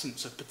the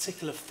absence of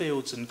particular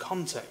fields and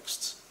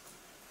contexts.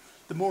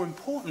 The more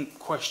important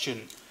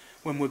question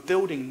when we're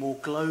building more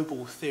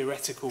global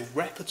theoretical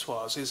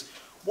repertoires is,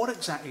 what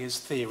exactly is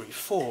theory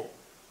for?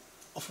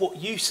 Of what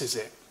use is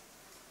it?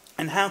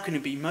 And how can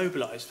it be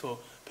mobilised for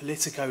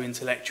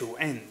politico-intellectual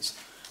ends?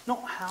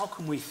 Not how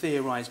can we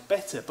theorise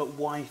better, but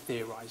why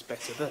theorise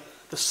better,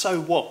 the so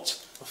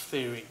what of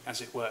theory, as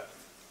it were.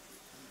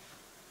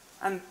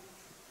 And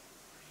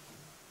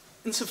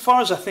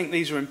insofar as I think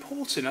these are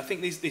important, I think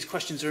these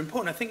questions are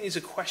important, I think these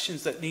are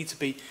questions that need to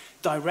be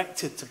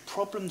directed to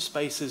problem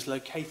spaces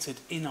located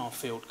in our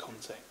field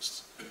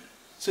contexts.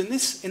 So in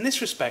this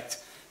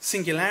respect,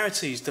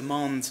 singularities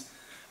demand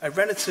a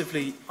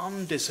relatively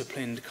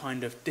undisciplined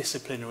kind of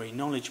disciplinary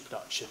knowledge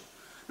production,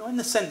 not in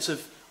the sense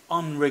of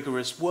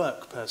unrigorous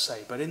work per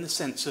se, but in the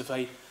sense of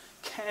a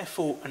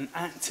careful and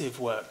active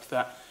work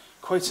that,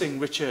 quoting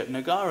Richard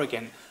Nagar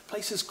again,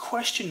 places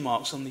question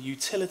marks on the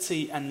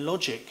utility and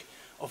logic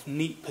of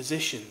neat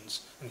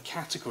positions and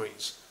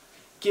categories,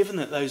 given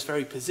that those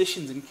very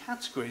positions and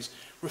categories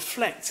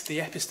reflect the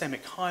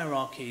epistemic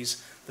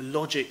hierarchies, the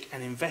logic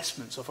and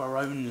investments of our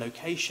own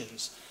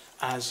locations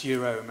as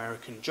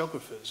Euro-American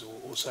geographers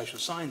or social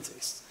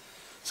scientists.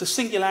 So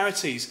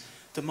singularities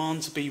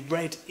demand to be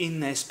read in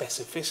their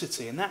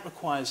specificity, and that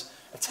requires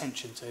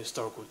attention to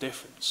historical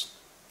difference.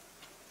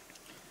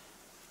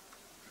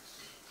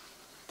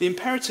 The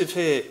imperative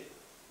here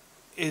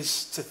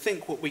is to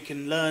think what we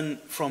can learn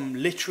from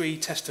literary,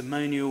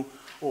 testimonial,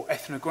 or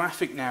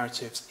ethnographic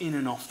narratives in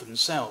and of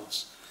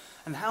themselves,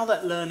 and how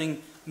that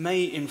learning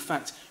may, in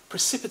fact,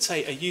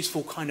 precipitate a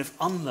useful kind of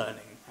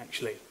unlearning,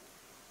 actually.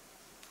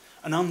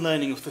 An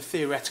unlearning of the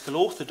theoretical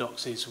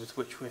orthodoxies with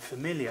which we're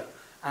familiar,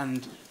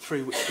 and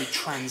through which we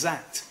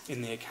transact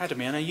in the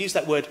academy. And I use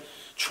that word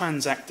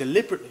transact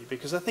deliberately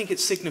because I think it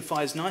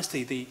signifies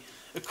nicely the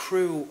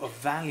accrual of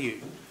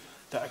value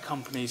that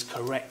accompanies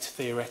correct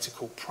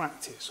theoretical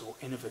practice or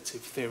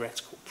innovative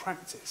theoretical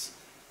practice.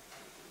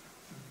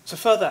 So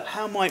further,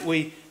 how might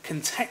we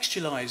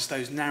contextualise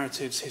those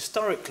narratives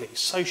historically,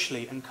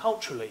 socially and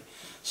culturally,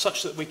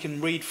 such that we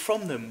can read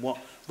from them what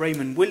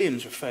Raymond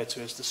Williams referred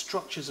to as the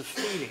structures of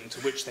feeling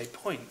to which they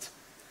point?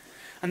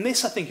 And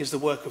this, I think, is the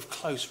work of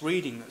close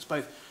reading that's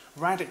both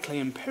radically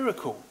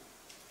empirical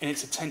in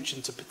its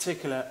attention to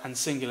particular and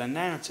singular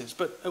narratives,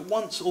 but at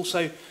once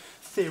also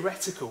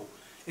theoretical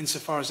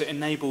insofar as it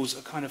enables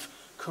a kind of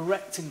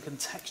correct and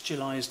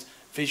contextualised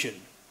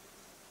vision.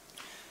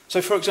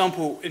 So, for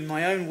example, in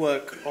my own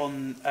work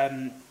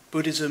on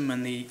Buddhism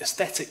and the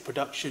aesthetic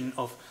production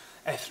of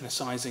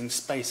ethnicising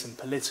space and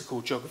political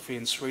geography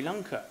in Sri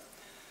Lanka,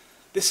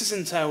 this has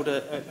entailed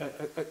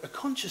a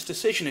conscious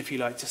decision, if you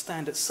like, to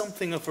stand at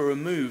something of a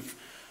remove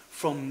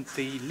from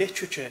the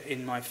literature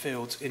in my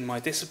field, in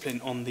my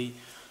discipline, on the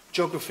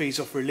geographies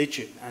of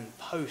religion and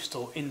post-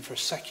 or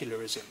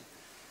infra-secularism,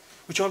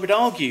 which I would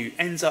argue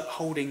ends up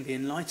holding the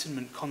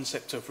Enlightenment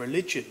concept of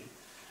religion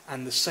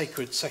and the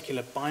sacred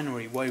secular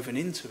binary woven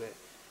into it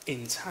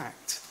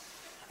intact.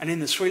 And in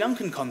the Sri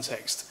Lankan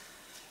context,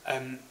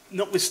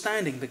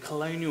 notwithstanding the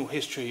colonial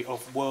history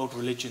of world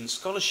religion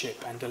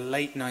scholarship and a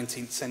late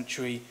 19th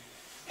century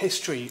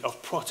history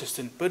of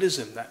Protestant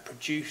Buddhism that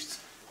produced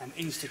and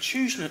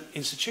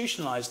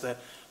institutionalized the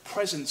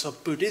presence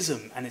of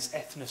Buddhism and its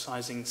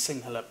ethnicizing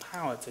Sinhala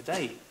power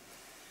today,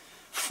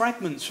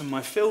 fragments from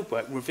my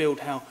fieldwork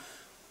revealed how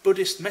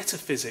Buddhist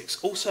metaphysics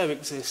also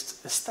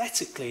exist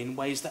aesthetically in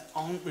ways that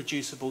aren't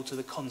reducible to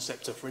the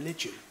concept of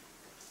religion.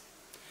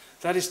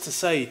 That is to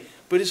say,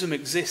 Buddhism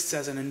exists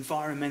as an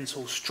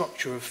environmental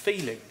structure of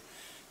feeling,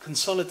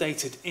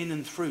 consolidated in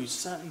and through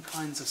certain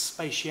kinds of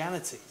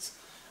spatialities,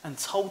 and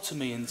told to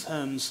me in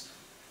terms,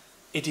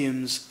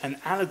 idioms, and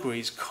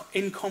allegories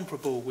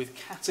incomparable with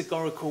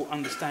categorical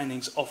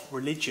understandings of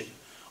religion,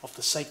 of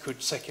the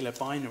sacred secular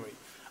binary,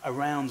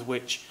 around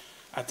which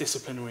our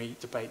disciplinary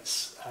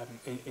debates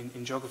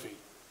in geography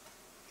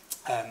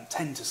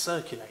tend to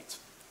circulate.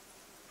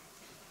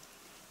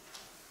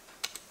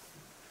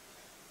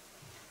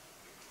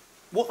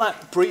 What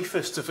that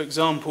briefest of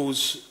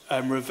examples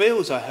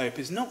reveals, I hope,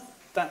 is not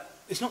that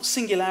it's not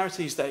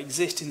singularities that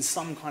exist in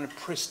some kind of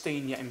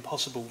pristine yet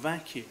impossible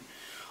vacuum.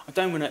 I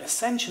don't want to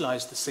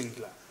essentialise the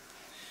singular.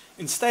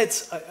 Instead,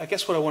 I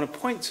guess what I want to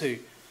point to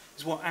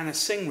is what Anna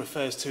Singh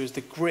refers to as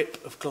the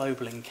grip of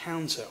global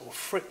encounter, or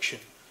friction,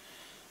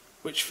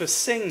 which for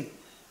Singh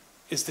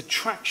is the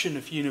traction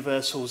of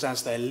universals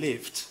as they're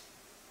lived.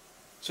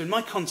 So in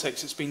my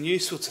context, it's been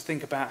useful to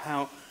think about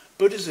how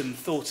Buddhism,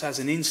 thought as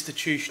an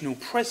institutional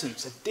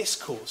presence, a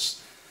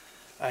discourse,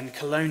 and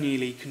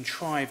colonially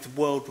contrived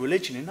world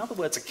religion, in other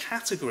words, a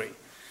category,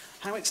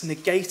 how it's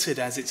negated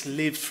as it's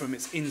lived from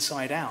its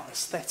inside out,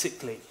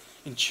 aesthetically,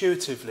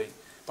 intuitively,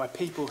 by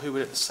people who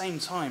would at the same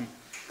time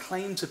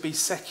claim to be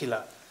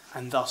secular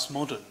and thus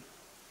modern.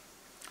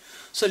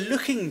 So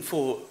looking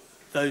for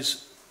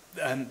those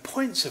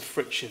points of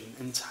friction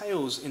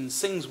entails, in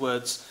Singh's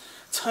words,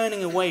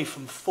 turning away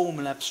from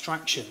formal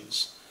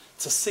abstractions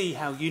to see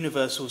how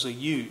universals are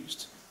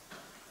used.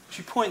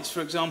 She points,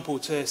 for example,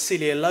 to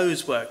Celia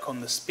Lowe's work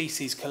on the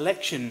species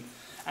collection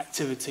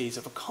activities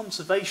of a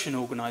conservation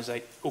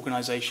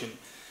organisation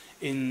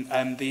in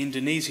the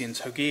Indonesian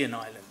Togian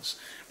Islands,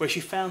 where she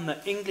found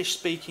that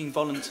English-speaking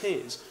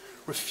volunteers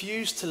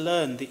refused to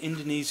learn the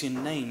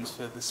Indonesian names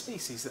for the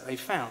species that they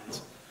found.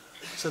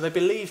 So they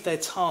believed their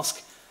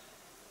task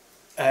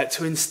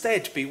to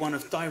instead be one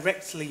of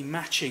directly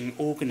matching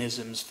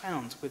organisms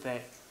found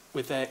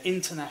with their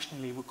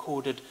internationally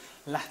recorded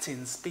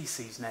Latin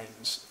species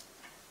names.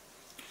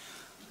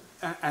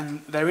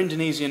 And their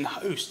Indonesian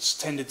hosts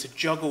tended to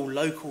juggle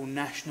local,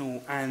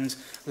 national and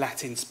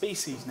Latin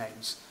species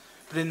names.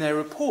 But in their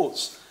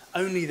reports,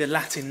 only the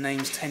Latin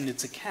names tended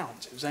to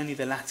count. It was only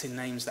the Latin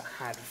names that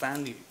had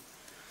value.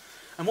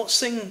 And what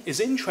Singh is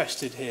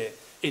interested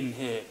in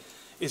here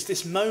is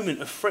this moment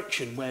of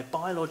friction where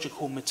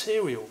biological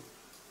material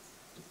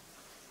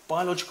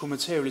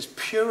is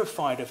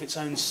purified of its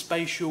own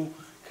spatial,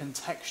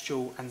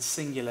 contextual and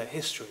singular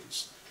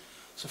histories.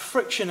 So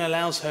friction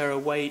allows her a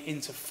way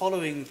into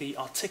following the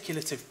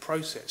articulative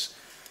process,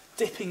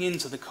 dipping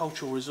into the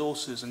cultural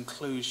resources and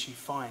clues she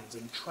finds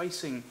and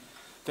tracing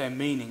their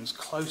meanings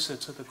closer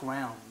to the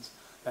ground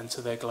than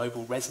to their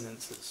global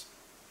resonances.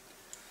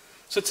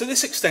 So to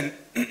this extent,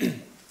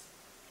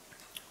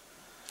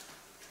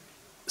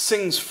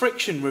 Singh's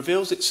friction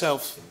reveals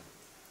itself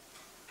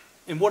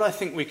in what I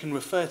think we can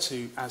refer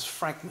to as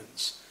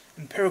fragments,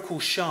 empirical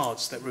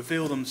shards that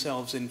reveal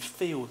themselves in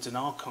fields and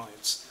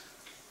archives,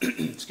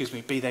 excuse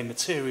me, be they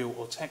material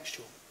or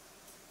textual.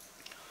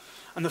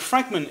 And the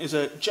fragment is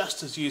a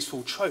just as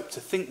useful trope to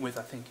think with,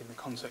 I think, in the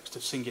context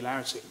of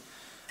singularity.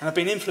 And I've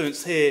been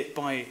influenced here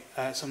by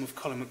some of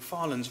Colin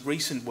McFarlane's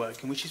recent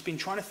work, in which he's been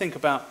trying to think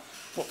about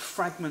what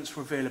fragments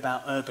reveal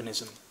about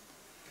urbanism.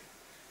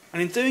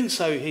 And in doing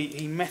so,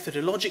 he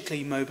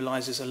methodologically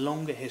mobilises a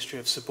longer history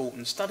of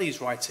subaltern studies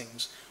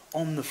writings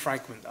on the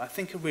fragment that I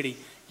think are really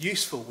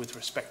useful with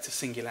respect to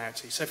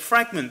singularity. So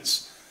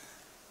fragments,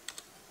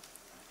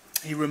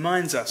 he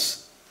reminds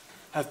us,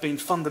 have been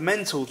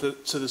fundamental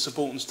to the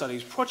subaltern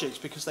studies projects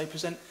because they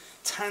present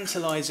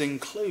tantalising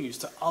clues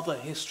to other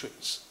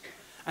histories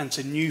and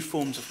to new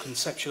forms of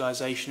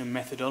conceptualisation and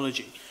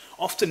methodology,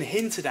 often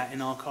hinted at in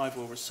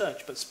archival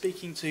research, but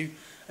speaking to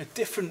a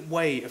different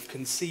way of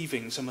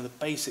conceiving some of the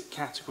basic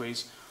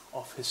categories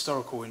of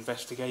historical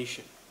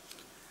investigation.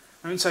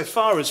 Now,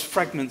 insofar as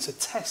fragments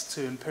attest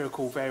to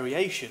empirical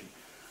variation,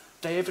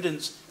 they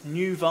evidence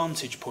new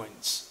vantage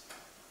points.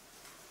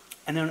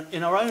 And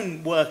in our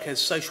own work as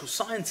social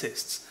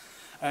scientists,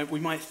 we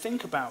might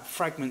think about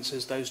fragments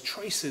as those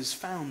traces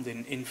found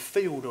in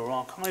field or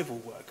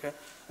archival work,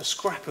 a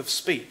scrap of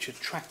speech, a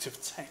tract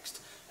of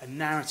text, a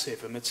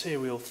narrative, a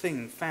material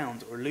thing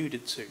found or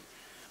alluded to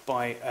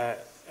by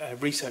a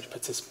research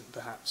participant,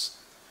 perhaps.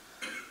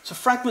 So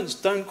fragments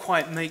don't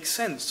quite make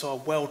sense to our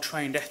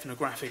well-trained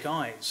ethnographic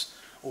eyes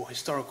or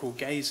historical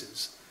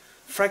gazes.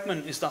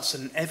 Fragment is thus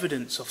an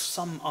evidence of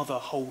some other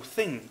whole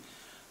thing,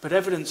 but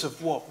evidence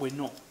of what we're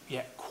not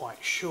yet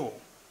quite sure.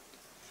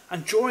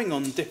 And drawing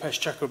on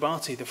Dipesh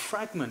Chakrabarty, the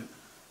fragment,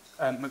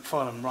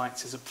 McFarlane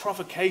writes, is a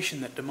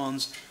provocation that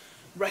demands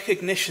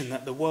recognition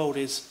that the world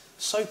is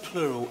so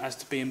plural as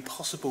to be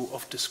impossible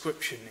of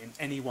description in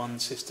any one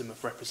system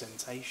of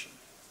representation.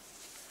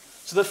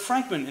 So the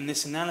fragment in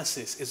this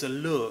analysis is a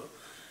lure,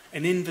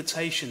 an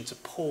invitation to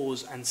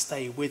pause and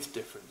stay with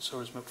difference,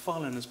 or as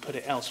McFarlane has put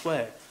it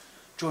elsewhere,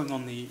 drawing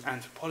on the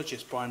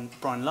anthropologist Brian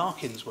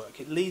Larkin's work,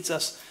 it leads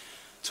us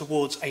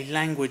towards a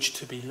language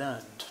to be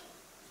learned.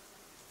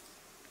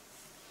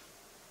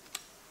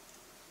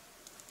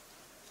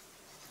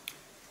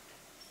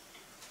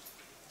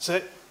 So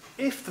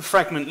if the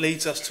fragment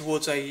leads us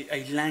towards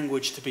a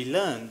language to be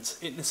learned,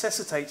 it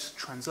necessitates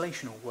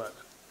translational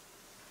work.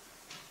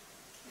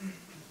 And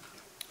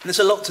there's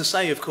a lot to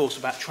say, of course,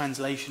 about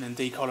translation and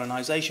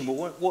decolonisation,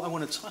 but what I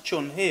want to touch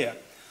on here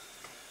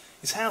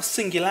is how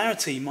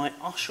singularity might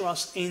usher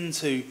us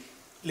into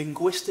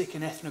linguistic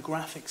and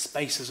ethnographic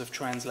spaces of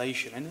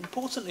translation, and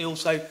importantly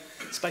also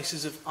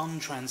spaces of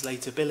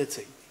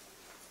untranslatability.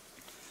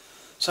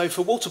 So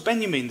for Walter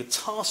Benjamin, the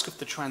task of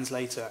the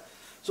translator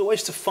is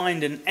always to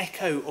find an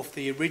echo of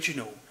the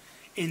original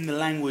in the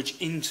language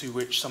into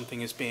which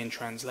something is being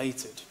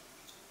translated.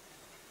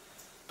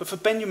 But for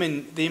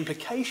Benjamin, the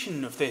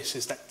implication of this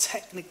is that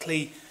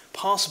technically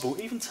passable,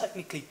 even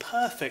technically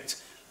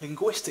perfect,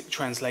 linguistic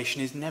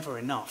translation is never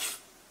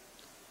enough.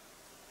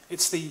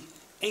 It's the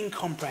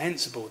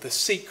incomprehensible, the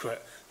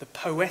secret, the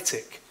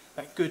poetic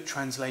that good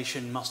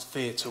translation must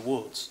veer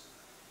towards.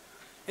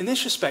 In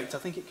this respect, I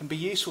think it can be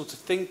useful to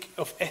think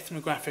of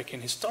ethnographic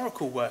and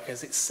historical work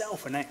as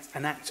itself an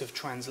act of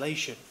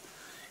translation,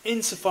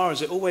 insofar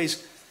as it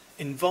always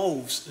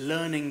involves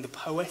learning the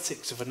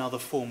poetics of another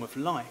form of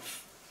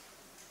life.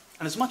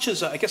 And as much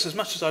as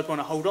I'd want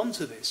to hold on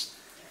to this,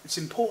 it's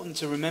important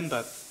to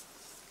remember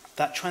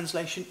that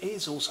translation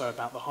is also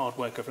about the hard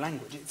work of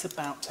language. It's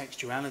about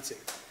textuality.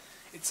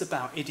 It's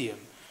about idiom.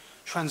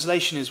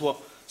 Translation is what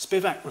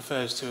Spivak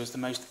refers to as the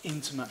most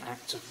intimate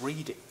act of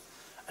reading,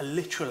 a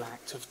literal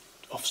act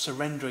of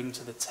surrendering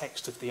to the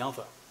text of the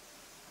other.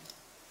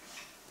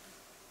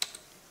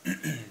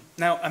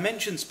 Now, I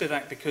mentioned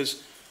Spivak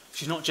because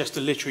she's not just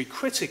a literary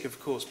critic, of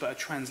course, but a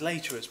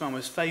translator as well,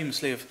 most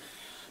famously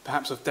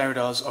perhaps of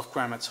Derrida's Of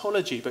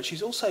Grammatology, but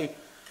she's also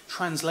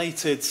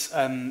translated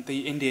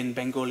the Indian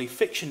Bengali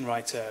fiction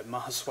writer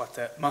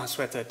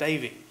Mahasweta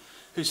Devi,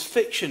 whose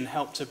fiction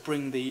helped to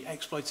bring the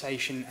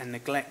exploitation and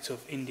neglect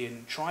of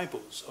Indian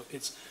tribals, of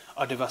its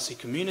Adivasi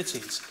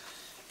communities,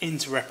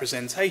 into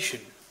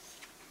representation.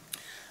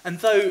 And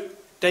though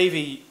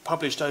Devi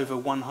published over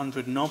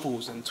 100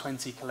 novels and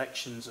 20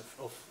 collections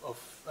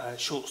of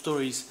short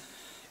stories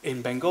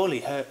in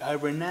Bengali, her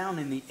renown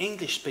in the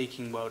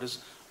English-speaking world has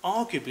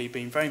arguably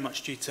been very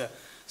much due to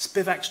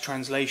Spivak's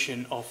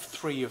translation of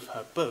 3 of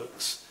her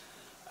books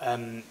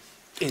in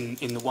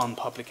the one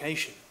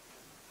publication.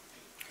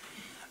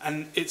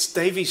 And it's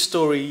Devi's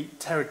story,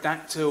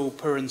 Pterodactyl,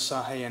 Puran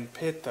Sahe and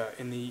Pirtha,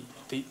 in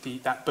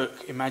that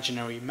book,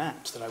 Imaginary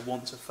Maps, that I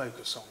want to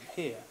focus on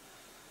here.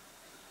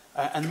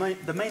 And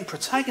the main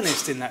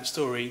protagonist in that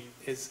story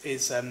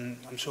is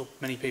I'm sure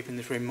many people in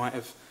this room might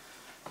have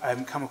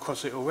come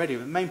across it already,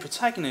 but the main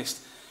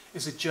protagonist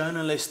is a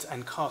journalist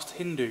and caste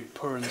Hindu,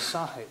 Puran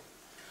Sahe,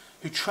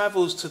 who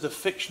travels to the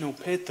fictional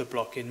Pirtha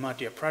block in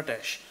Madhya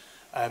Pradesh,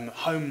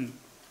 home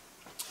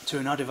to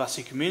an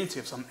Adivasi community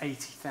of some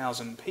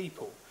 80,000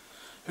 people,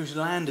 whose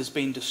land has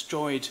been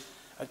destroyed,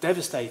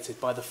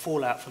 devastated by the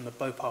fallout from the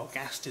Bhopal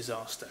gas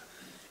disaster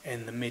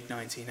in the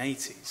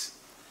mid-1980s.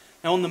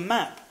 Now on the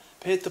map,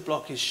 Pirtha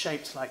block is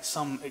shaped like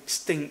some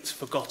extinct,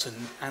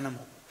 forgotten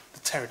animal,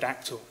 the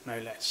pterodactyl, no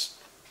less.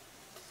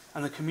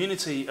 And the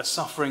community are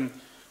suffering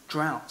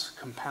drought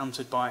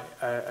compounded by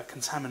a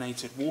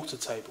contaminated water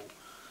table,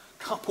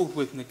 coupled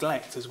with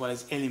neglect as well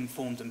as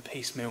ill-informed and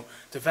piecemeal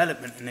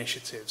development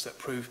initiatives that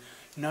prove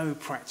no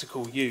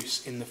practical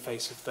use in the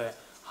face of their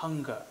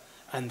hunger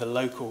and the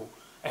local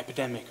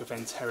epidemic of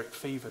enteric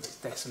fever that's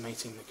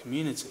decimating the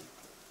community.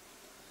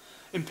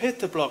 In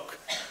Pirtha block,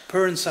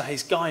 Puran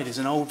Sahe's guide is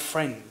an old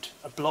friend,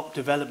 a block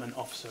development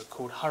officer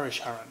called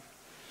Harisharan,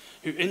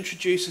 who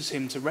introduces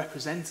him to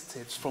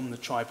representatives from the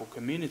tribal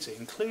community,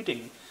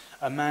 including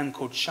a man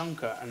called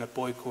Shankar and a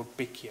boy called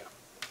Bikya.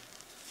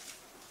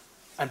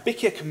 And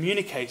Bikya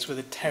communicates with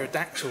a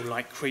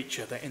pterodactyl-like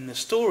creature that in the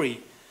story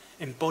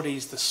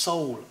embodies the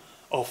soul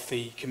of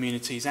the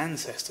community's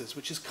ancestors,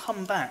 which has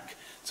come back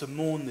to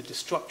mourn the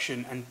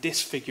destruction and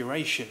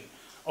disfiguration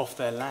of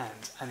their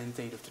land and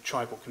indeed of the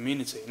tribal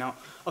community. Now,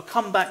 I'll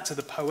come back to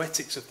the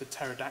poetics of the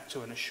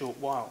pterodactyl in a short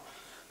while,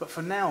 but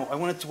for now I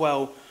want to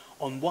dwell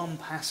on one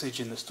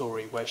passage in the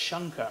story where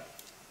Shankar,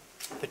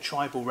 the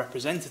tribal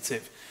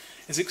representative,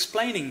 is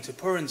explaining to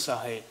Puran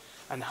Sahe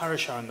and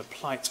Harisharan the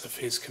plight of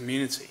his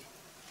community.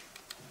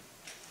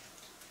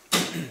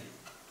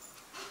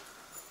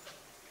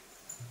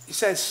 He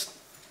says,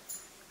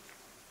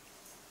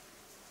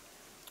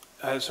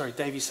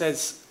 Devi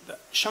says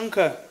that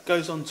Shankar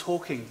goes on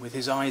talking with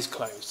his eyes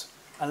closed.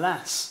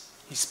 Alas,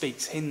 he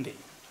speaks Hindi.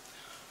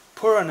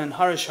 Puran and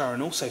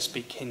Harisharan also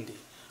speak Hindi,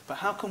 but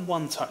how can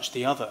one touch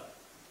the other?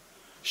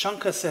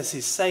 Shankar says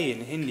his say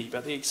in Hindi,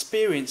 but the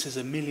experience is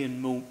a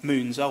million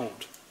moons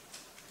old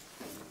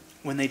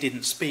when they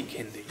didn't speak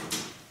Hindi.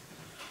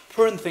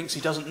 Puran thinks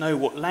he doesn't know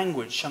what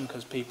language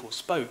Shankar's people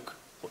spoke,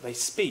 what they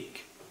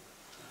speak.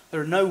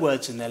 There are no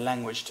words in their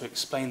language to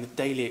explain the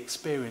daily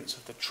experience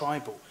of the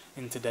tribal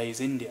in today's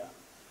India.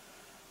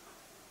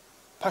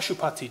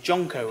 Pashupati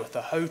Jonko of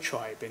the Ho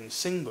tribe in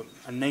Singhbhum,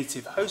 a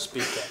native Ho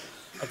speaker,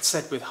 had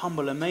said with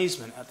humble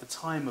amazement at the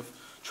time of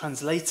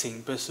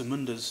translating Birsa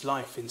Munda's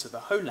life into the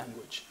Ho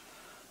language,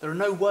 There are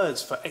no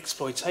words for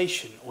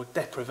exploitation or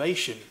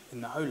deprivation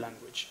in the Ho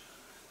language.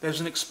 There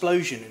was an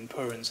explosion in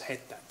Puran's head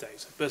that day.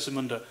 So Birsa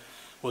Munda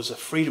was a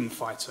freedom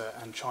fighter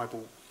and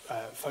tribal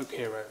folk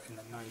hero in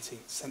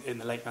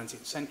the late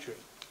 19th century.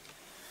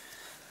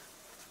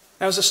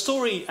 Now, as a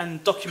story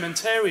and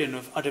documentarian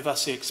of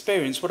Adivasi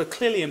experience, what are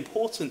clearly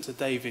important to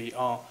Davy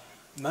are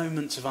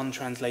moments of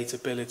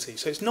untranslatability.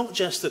 So it's not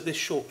just that this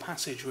short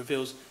passage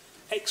reveals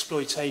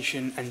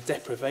exploitation and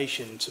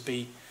deprivation to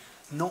be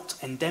not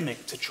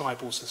endemic to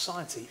tribal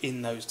society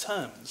in those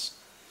terms.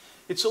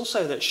 It's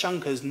also that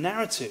Shankar's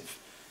narrative,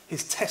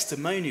 his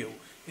testimonial,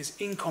 is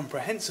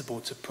incomprehensible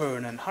to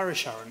Puran and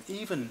Harisharan,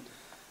 even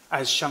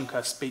as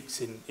Shankar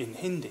speaks in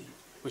Hindi,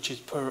 which is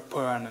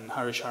Puran and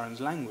Harisharan's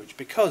language,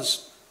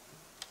 because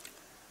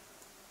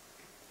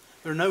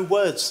there are no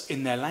words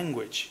in their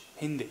language,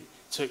 Hindi,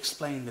 to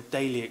explain the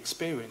daily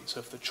experience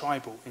of the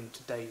tribal in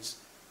today's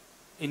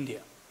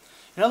India.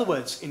 In other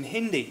words, in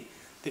Hindi,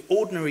 the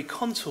ordinary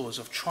contours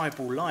of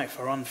tribal life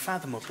are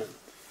unfathomable.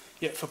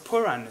 Yet for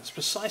Puran, it's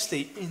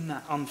precisely in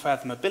that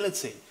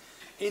unfathomability,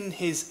 in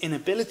his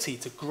inability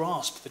to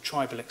grasp the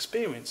tribal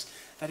experience,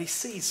 that he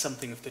sees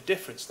something of the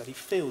difference, that he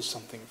feels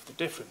something of the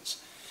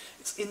difference.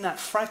 It's in that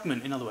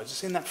fragment, in other words,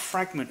 it's in that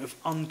fragment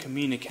of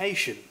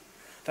uncommunication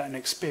that an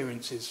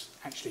experience is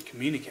actually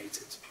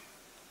communicated.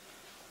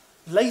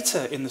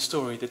 Later in the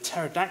story, the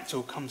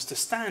pterodactyl comes to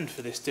stand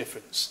for this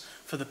difference,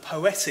 for the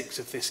poetics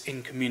of this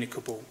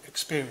incommunicable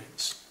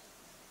experience.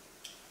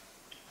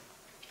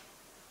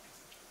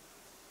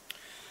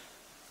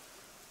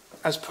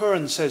 As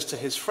Puran says to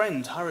his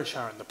friend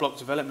Harisharan, the block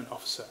development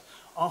officer,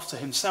 after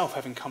himself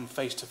having come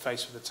face to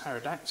face with the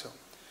pterodactyl,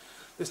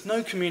 there's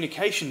no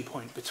communication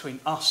point between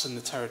us and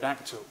the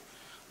pterodactyl.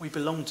 We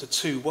belong to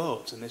two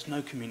worlds, and there's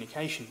no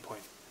communication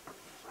point.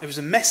 There was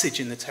a message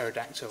in the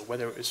pterodactyl,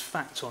 whether it was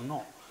fact or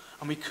not,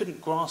 and we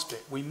couldn't grasp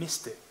it, we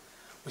missed it.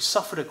 We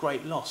suffered a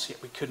great loss,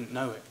 yet we couldn't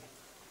know it.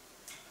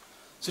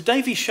 So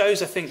Davy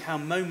shows, I think, how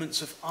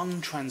moments of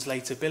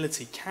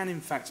untranslatability can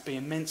in fact be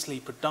immensely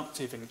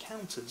productive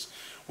encounters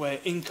where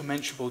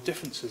incommensurable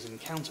differences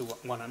encounter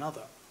one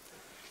another.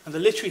 And the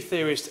literary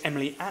theorist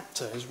Emily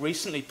Apter has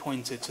recently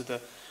pointed to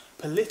the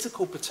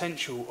political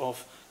potential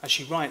of, as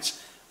she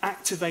writes,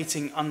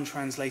 activating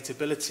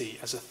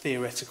untranslatability as a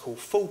theoretical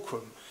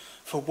fulcrum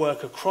for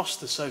work across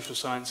the social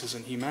sciences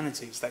and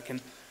humanities that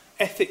can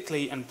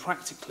ethically and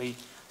practically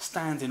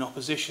stand in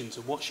opposition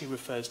to what she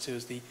refers to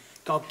as the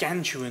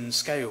gargantuan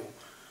scale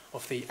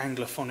of the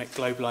Anglophonic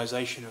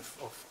globalisation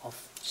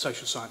of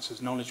social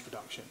sciences knowledge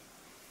production.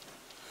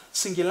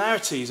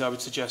 Singularities, I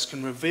would suggest,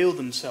 can reveal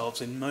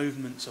themselves in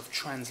moments of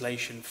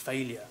translation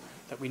failure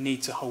that we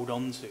need to hold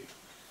on to,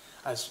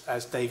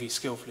 as Davy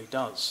skillfully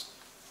does.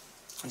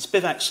 And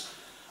Spivak's,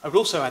 I would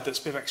also add that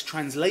Spivak's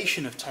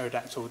translation of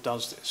pterodactyl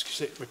does this,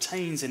 because it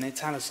retains in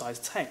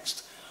italicised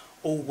text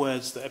all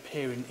words that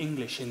appear in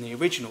English in the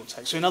original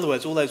text. So in other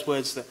words, all those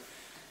words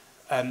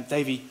that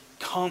Davy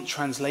can't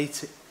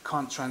translate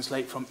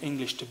from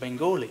English to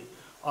Bengali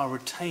are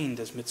retained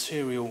as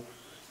material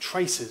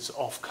traces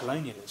of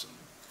colonialism.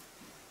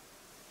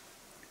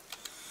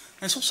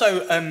 There's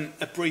also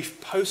a brief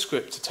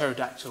postscript to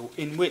Pterodactyl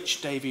in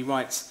which Davy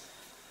writes,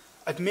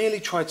 "I'd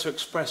merely tried to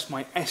express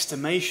my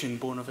estimation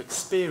born of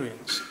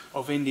experience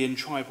of Indian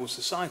tribal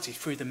society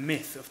through the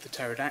myth of the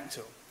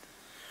pterodactyl."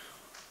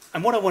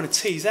 And what I want to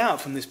tease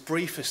out from this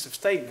briefest of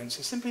statements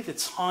is simply the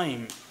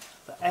time,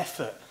 the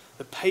effort,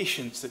 the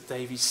patience that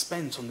Davy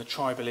spent on the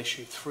tribal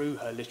issue through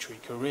her literary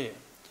career.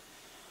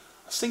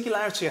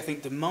 Singularity, I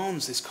think,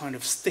 demands this kind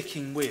of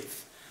sticking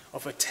with,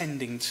 of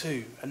attending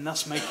to, and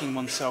thus making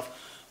oneself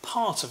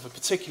part of a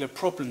particular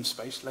problem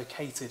space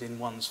located in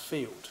one's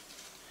field.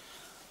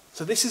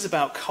 So this is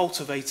about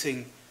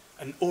cultivating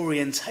an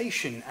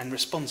orientation and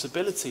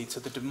responsibility to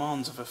the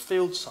demands of a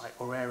field site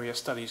or area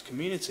studies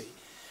community,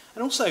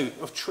 and also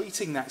of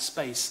treating that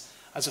space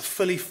as a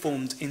fully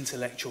formed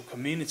intellectual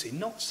community,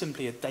 not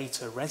simply a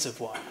data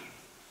reservoir.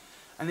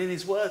 And in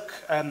his work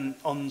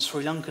on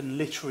Sri Lankan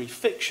literary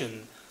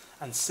fiction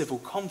and civil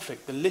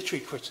conflict, the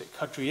literary critic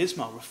Kadri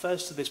Ismail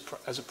refers to this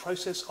as a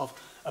process of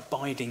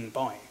abiding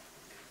by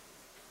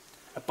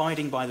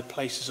the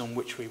places on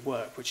which we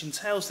work, which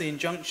entails the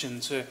injunction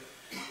to,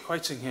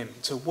 quoting him,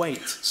 to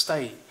wait,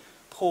 stay,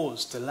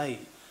 pause, delay,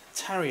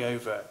 tarry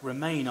over,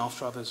 remain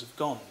after others have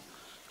gone,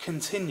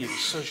 continue,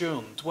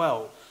 sojourn,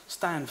 dwell,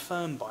 stand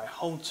firm by,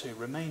 hold to,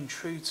 remain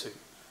true to,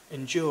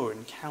 endure,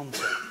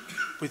 encounter,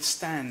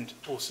 withstand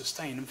or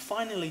sustain, and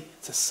finally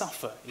to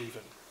suffer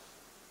even.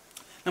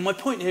 Now my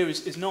point here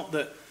is not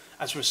that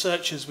as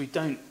researchers we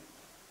don't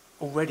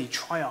already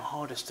try our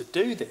hardest to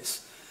do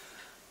this,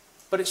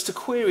 but it's to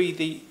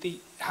query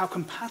how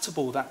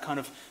compatible that kind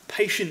of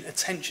patient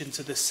attention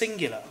to the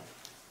singular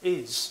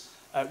is,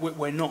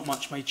 where not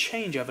much may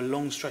change over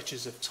long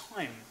stretches of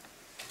time.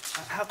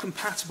 How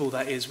compatible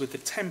that is with the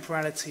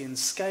temporality and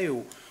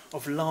scale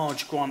of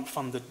large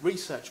grant-funded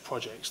research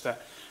projects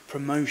that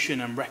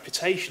promotion and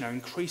reputation are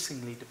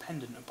increasingly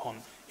dependent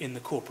upon in the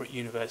corporate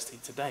university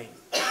today.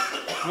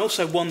 I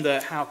also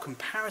wonder how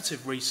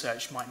comparative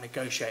research might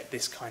negotiate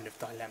this kind of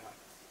dilemma.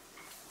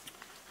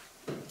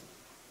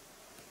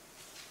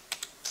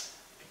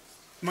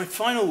 My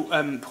final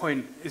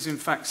point is in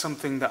fact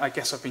something that I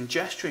guess I've been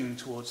gesturing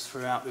towards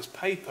throughout this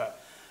paper,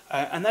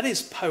 and that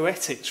is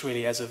poetics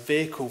really as a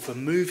vehicle for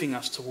moving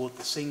us toward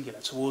the singular,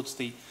 towards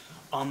the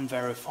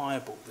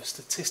unverifiable, the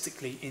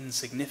statistically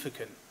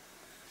insignificant.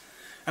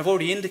 I've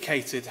already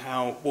indicated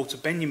how Walter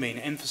Benjamin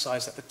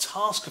emphasised that the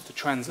task of the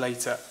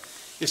translator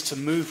is to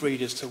move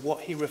readers to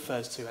what he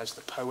refers to as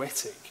the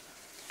poetic.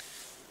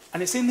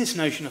 And it's in this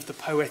notion of the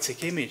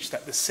poetic image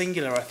that the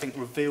singular, I think,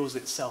 reveals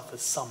itself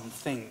as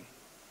something.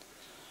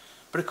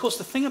 But of course,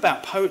 the thing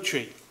about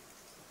poetry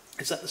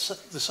is that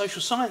the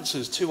social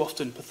sciences too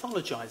often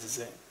pathologizes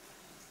it.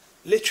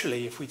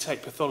 Literally, if we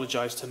take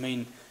pathologise to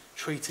mean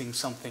treating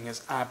something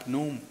as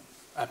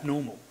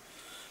abnormal.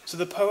 So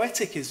the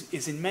poetic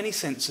is in many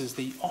senses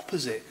the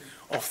opposite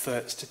of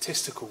the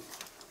statistical,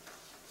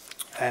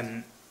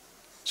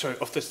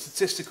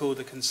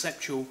 the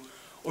conceptual,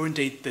 or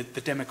indeed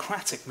the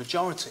democratic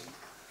majority.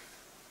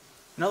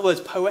 In other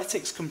words,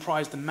 poetics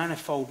comprise the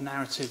manifold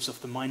narratives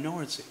of the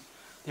minority,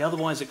 the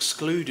otherwise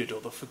excluded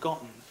or the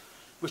forgotten,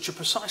 which are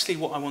precisely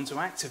what I want to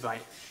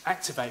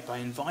activate by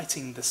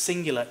inviting the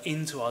singular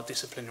into our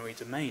disciplinary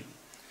domain,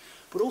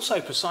 but also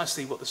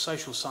precisely what the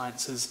social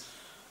sciences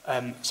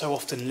so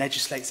often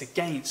legislates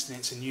against in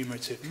its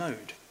enumerative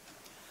mode.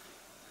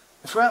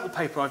 Throughout the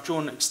paper, I've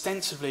drawn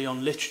extensively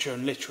on literature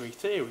and literary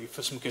theory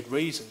for some good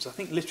reasons. I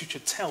think literature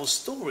tells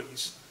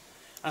stories,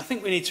 and I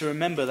think we need to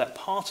remember that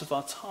part of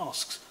our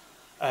tasks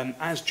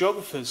as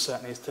geographers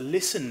certainly is to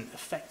listen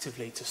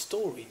effectively to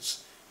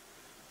stories.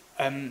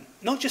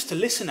 Not just to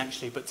listen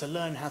actually, but to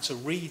learn how to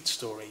read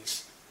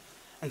stories.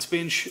 And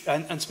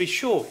to be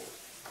sure,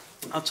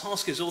 our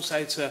task is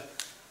also to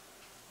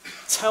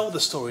tell the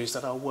stories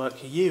that our work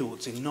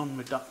yields in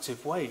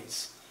non-reductive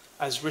ways.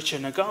 As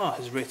Richard Nagar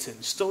has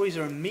written, stories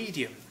are a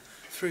medium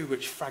through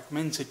which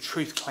fragmented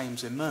truth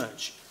claims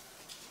emerge,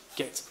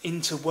 get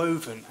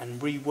interwoven and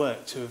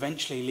reworked to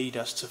eventually lead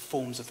us to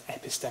forms of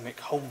epistemic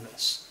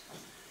wholeness.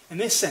 In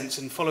this sense,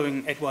 and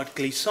following Edouard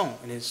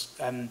Glissant in his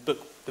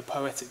book The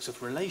Poetics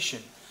of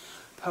Relation,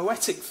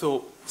 poetic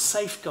thought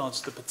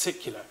safeguards the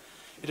particular.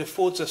 It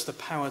affords us the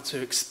power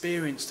to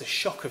experience the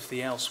shock of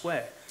the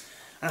elsewhere.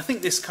 And I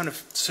think this kind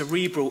of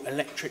cerebral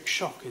electric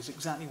shock is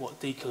exactly what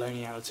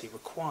decoloniality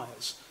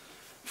requires.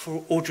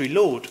 For Audre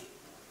Lorde,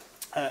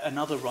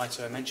 another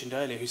writer I mentioned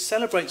earlier, who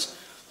celebrates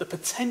the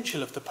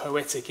potential of the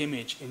poetic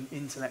image in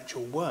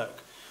intellectual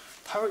work,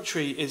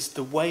 poetry is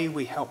the way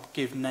we help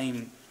give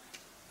name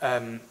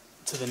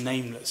to the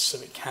nameless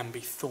so it can be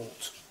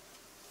thought.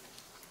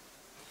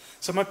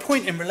 So my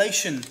point in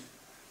relation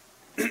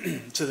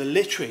to the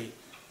literary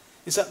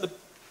is that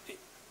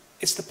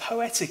it's the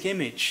poetic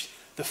image,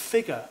 the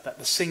figure that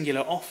the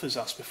singular offers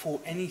us before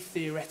any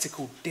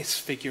theoretical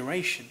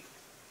disfiguration.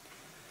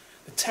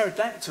 The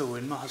pterodactyl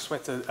in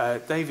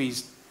Mahasweta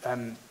Davies'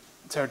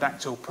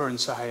 pterodactyl Puran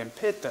Sahayan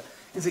Pirta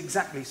is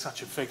exactly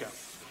such a figure.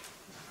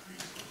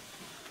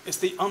 It's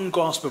the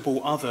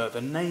ungraspable other,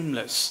 the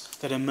nameless,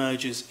 that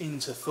emerges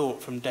into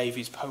thought from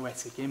Davies'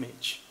 poetic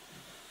image.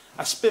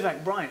 As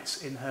Spivak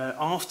writes in her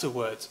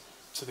afterword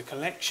to the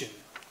collection,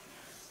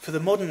 for the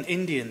modern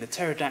Indian, the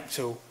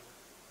pterodactyl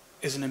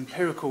is an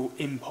empirical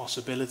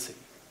impossibility.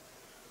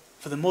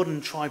 For the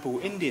modern tribal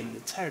Indian, the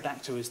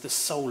pterodactyl is the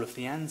soul of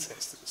the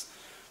ancestors.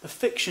 The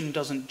fiction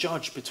doesn't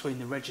judge between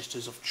the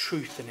registers of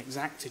truth and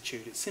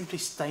exactitude. It simply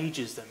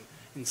stages them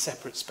in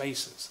separate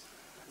spaces.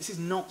 This is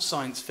not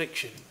science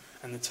fiction,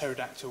 and the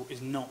pterodactyl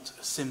is not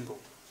a symbol.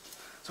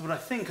 So what I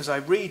think as I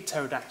read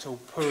pterodactyl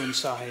Puran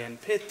Sahayan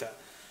Pirta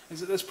is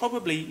that there's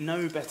probably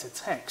no better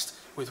text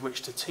with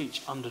which to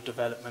teach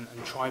underdevelopment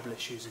and tribal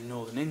issues in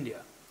northern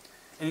India.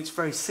 In its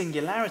very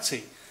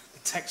singularity, the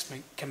text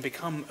can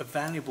become a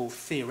valuable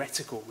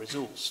theoretical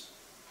resource.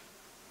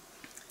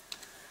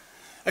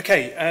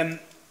 Okay,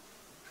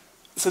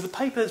 so the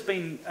paper has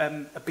been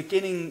a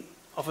beginning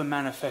of a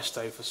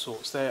manifesto of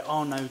sorts. There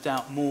are no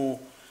doubt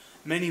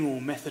many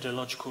more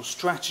methodological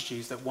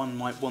strategies that one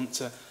might want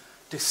to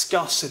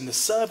discuss in the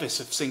service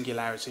of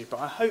singularity, but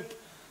I hope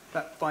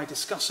that by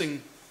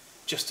discussing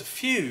just a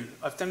few,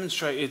 I've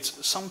demonstrated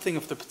something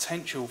of the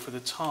potential for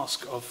the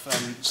task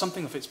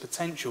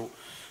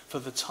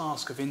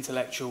of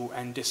intellectual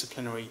and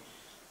disciplinary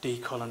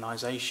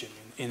decolonisation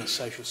in a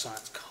social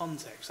science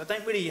context. I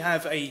don't really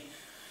have a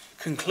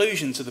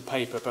conclusion to the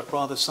paper, but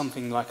rather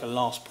something like a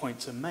last point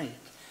to make.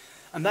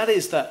 And that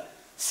is that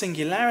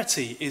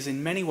singularity is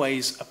in many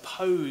ways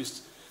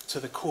opposed to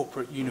the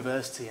corporate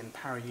university and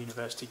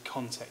para-university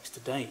context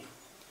today.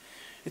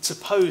 It's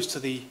opposed to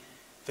the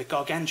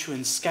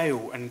gargantuan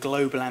scale and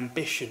global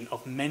ambition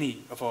of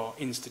many of our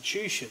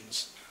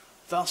institutions.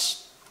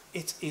 Thus,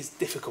 it is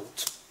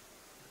difficult.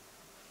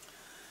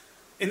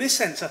 In this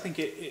sense, I think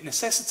it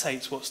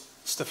necessitates what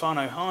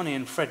Stefano Hani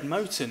and Fred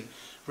Moten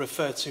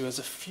refer to as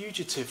a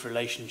fugitive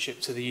relationship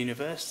to the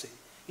university.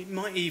 It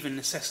might even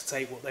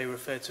necessitate what they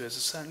refer to as a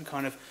certain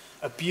kind of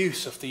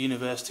abuse of the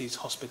university's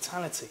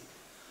hospitality,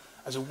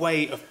 as a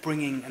way of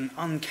bringing an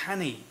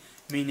uncanny,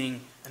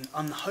 meaning an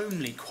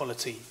unhomely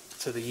quality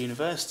to the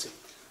university,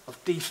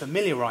 of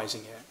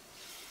defamiliarising it.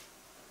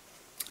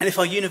 And if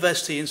our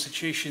university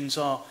institutions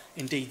are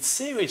indeed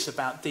serious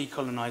about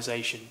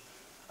decolonisation,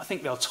 I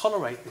think they'll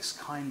tolerate this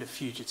kind of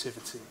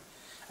fugitivity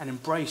and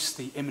embrace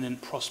the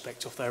imminent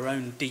prospect of their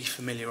own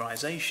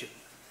defamiliarisation.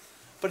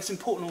 But it's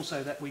important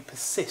also that we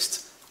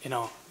persist in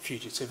our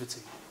fugitivity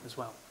as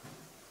well.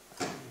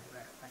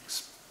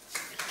 Thanks.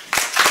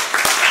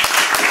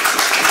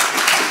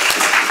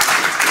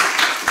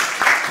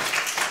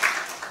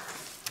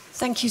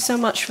 Thank you so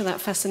much for that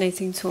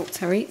fascinating talk,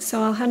 Terry.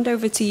 So I'll hand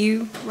over to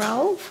you,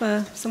 Raoul,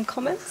 for some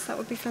comments. That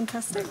would be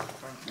fantastic.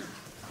 Thank you.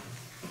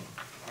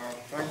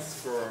 Thanks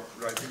for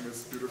writing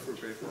this beautiful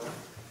paper.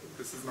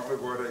 This is not a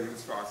word I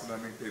use for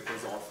academic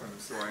papers often,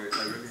 so I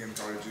really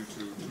encourage you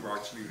to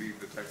actually read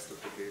the text of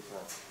the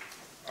paper.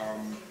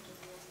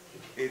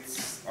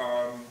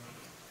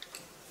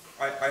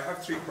 I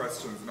have 3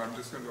 questions, and I'm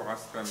just going to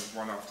ask them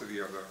one after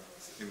the other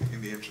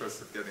in the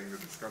interest of getting the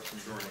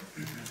discussion going.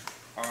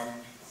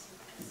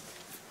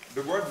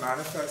 The word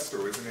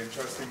manifesto is an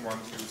interesting one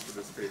to use for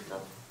this paper,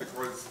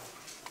 because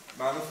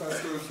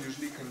manifestos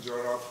usually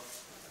conjure up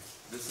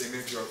this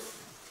image of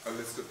a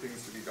list of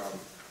things to be done,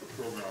 a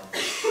program,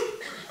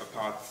 a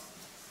path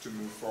to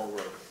move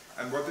forward.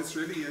 And what this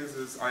really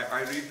is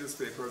I read this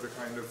paper as a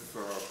kind of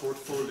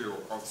portfolio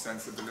of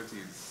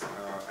sensibilities,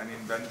 an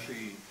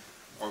inventory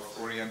of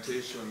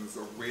orientations,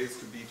 of ways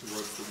to be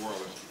towards the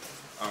world,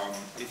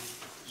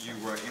 if you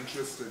were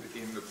interested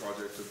in the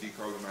project of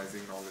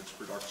decolonising knowledge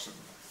production.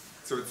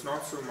 So it's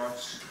not so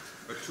much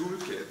a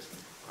toolkit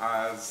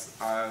as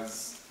a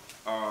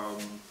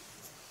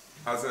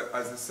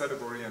set of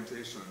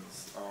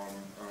orientations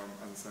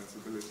and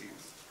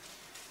sensibilities.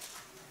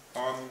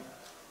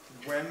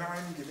 When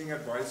I'm giving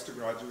advice to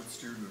graduate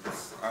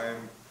students, I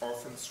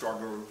often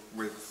struggle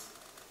with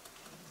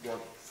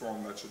what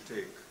form that should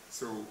take.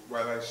 So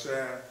while I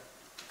share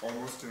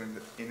almost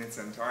in its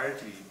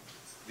entirety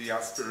the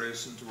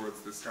aspiration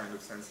towards this kind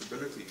of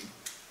sensibility,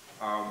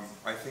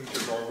 I think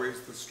there's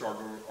always the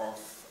struggle of,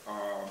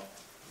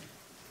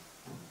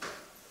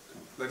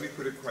 let me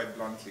put it quite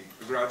bluntly,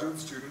 the graduate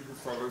student who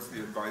follows the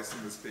advice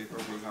in this paper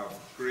will have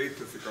great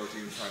difficulty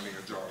in finding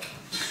a job.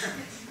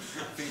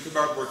 Think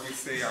about what you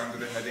say under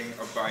the heading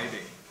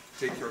abiding.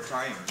 Take your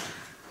time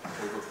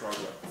over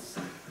projects.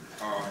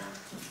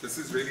 This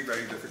is really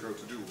very difficult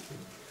to do.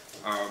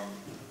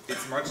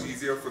 It's much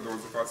easier for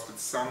those of us with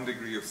some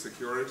degree of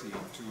security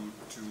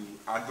to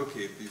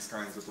advocate these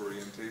kinds of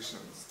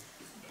orientations.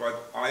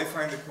 But I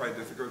find it quite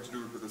difficult to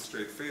do it with a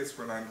straight face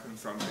when I'm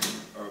confronting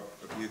a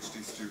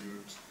PhD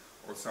student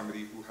or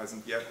somebody who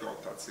hasn't yet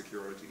got that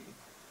security.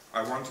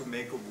 I want to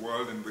make a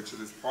world in which it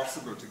is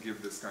possible to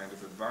give this kind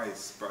of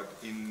advice, but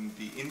in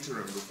the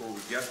interim, before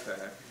we get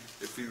there,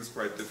 it feels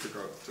quite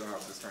difficult to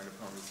have this kind of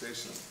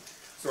conversation.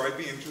 So I'd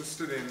be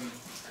interested in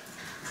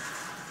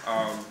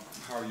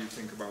how you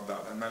think about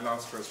that. And my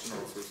last question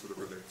also sort of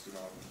relates to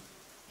that.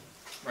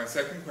 My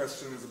second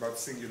question is about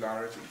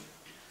singularity,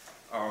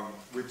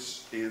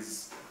 which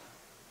is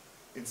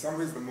in some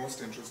ways the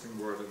most interesting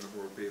word in the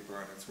whole paper,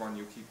 and it's one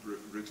you keep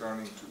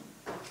returning to.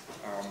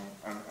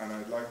 And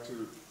I'd like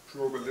to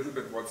probe a little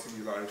bit what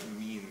singularity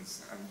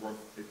means and what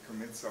it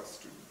commits us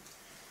to.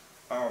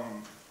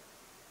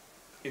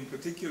 In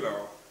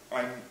particular,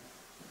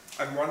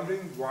 I'm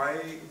wondering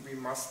why we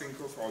must think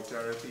of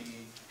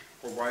alterity,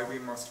 or why we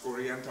must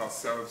orient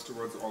ourselves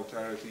towards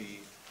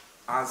alterity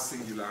as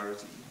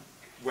singularity,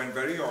 when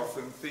very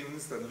often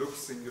things that look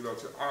singular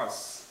to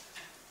us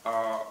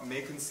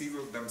may conceive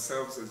of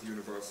themselves as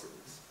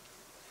universals.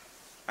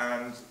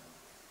 And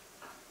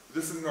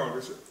this is not,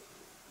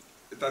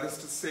 that is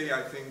to say,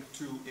 I think,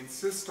 to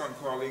insist on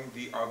calling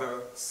the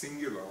other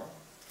singular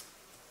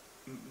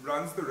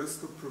runs the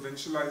risk of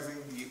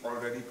provincializing the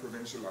already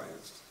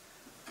provincialized,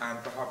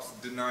 and perhaps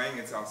denying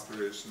its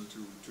aspiration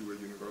to a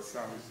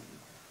universality.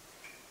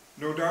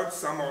 No doubt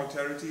some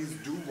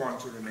alterities do want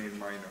to remain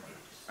minor,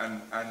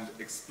 and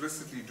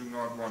explicitly do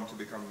not want to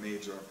become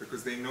major,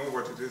 because they know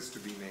what it is to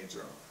be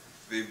major.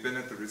 They've been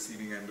at the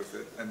receiving end of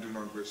it and do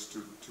not wish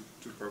to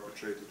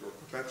perpetrate it or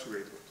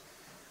perpetuate it.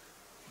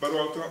 But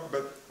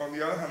on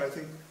the other hand, I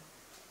think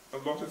a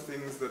lot of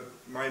things that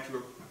might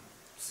look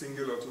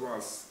singular to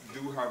us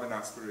do have an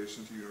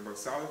aspiration to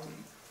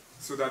universality,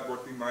 so that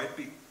what we might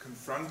be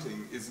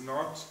confronting is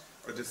not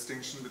a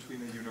distinction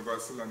between a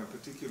universal and a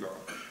particular,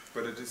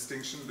 but a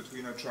distinction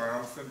between a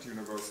triumphant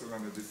universal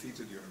and a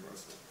defeated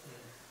universal.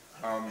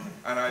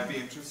 And I'd be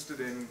interested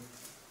in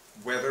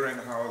whether and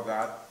how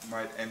that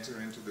might enter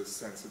into this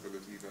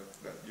sensibility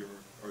that you're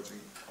urging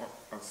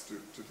us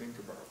to think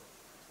about.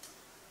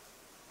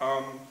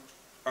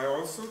 I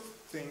also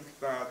think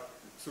that,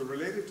 so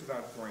related to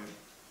that point,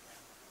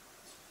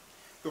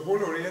 the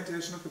whole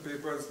orientation of the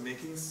paper is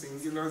making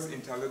singulars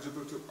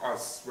intelligible to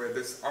us, where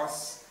this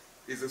us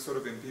is a sort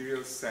of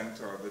imperial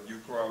center that you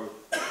call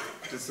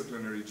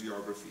disciplinary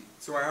geography.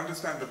 So I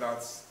understand that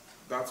that's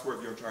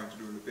what you're trying to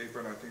do in the paper,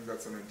 and I think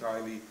that's an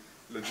entirely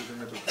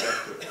legitimate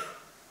objective.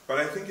 But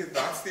I think if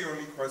that's the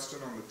only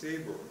question on the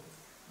table,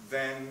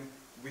 then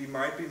we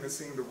might be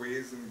missing the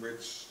ways in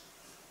which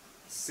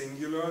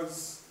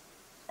singulars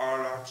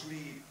are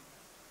actually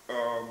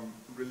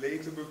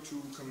relatable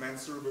to,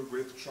 commensurable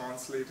with,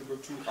 translatable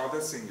to other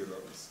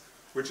singulars,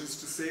 which is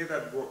to say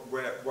that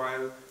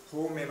while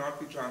ho may not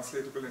be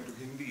translatable into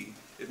Hindi,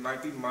 it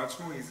might be much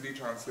more easily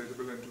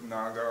translatable into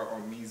Naga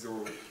or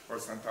Mizo or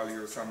Santali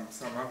or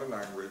some other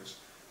language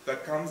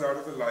that comes out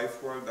of a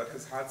life world that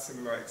has had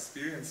similar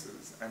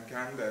experiences and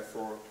can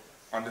therefore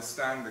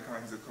understand the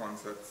kinds of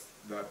concepts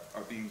that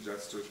are being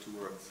gestured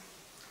towards.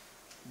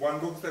 One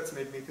book that's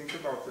made me think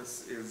about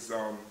this is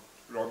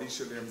Robbie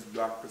Shilliam's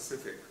Black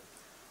Pacific,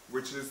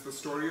 which is the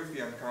story of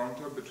the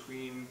encounter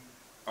between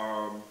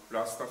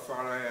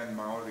Rastafari and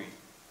Maori.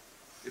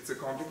 It's a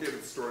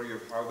complicated story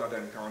of how that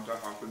encounter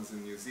happens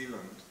in New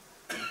Zealand.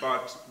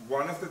 But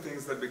one of the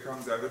things that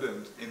becomes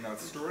evident in that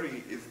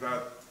story is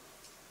that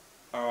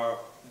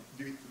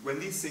when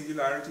these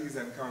singularities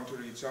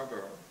encounter each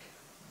other,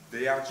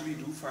 they actually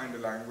do find a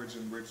language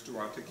in which to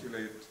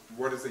articulate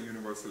what is a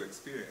universal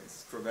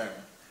experience for them.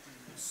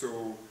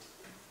 So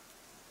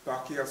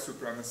Pakya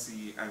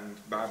supremacy and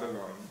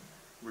Babylon,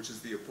 which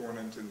is the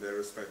opponent in their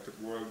respective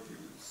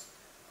worldviews,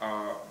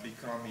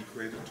 become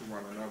equated to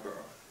one another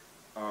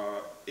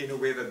in a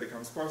way that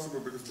becomes possible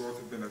because both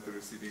have been at the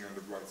receiving end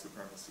of white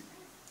supremacy.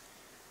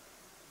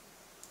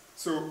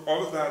 So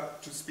all of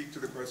that to speak to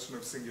the question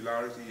of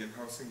singularity and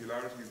how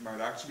singularities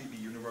might actually be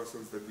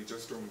universals that we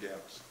just don't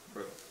get.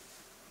 But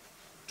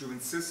to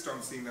insist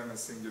on seeing them as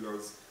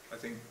singulars, I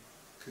think,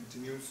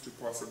 continues to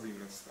possibly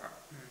miss that.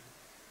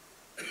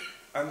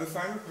 And the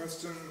final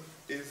question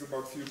is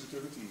about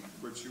fugitivity,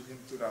 which you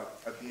hinted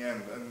at the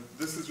end. And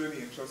this is really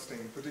interesting,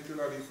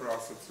 particularly for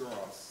us at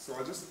SOAS. So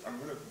I'm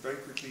going to very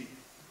quickly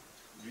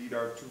read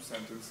out 2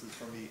 sentences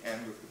from the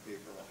end of the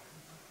paper,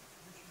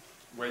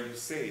 where you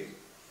say,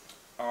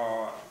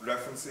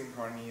 referencing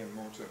Harney and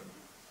Moten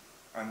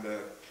and the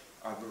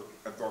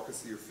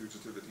advocacy of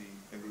fugitivity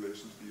in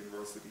relation to the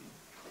university.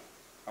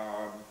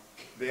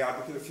 They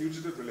advocate a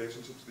fugitive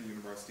relationship to the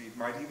university. It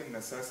might even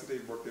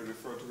necessitate what they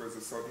refer to as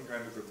a certain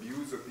kind of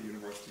abuse of the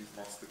university's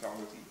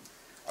hospitality,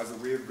 as a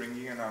way of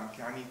bringing an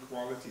uncanny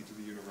quality to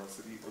the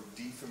university or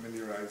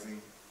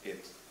defamiliarizing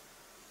it.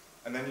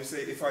 And then you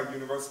say, if our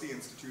university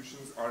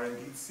institutions are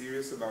indeed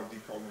serious about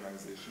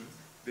decolonization,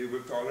 they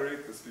will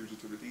tolerate this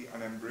fugitivity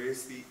and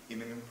embrace the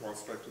imminent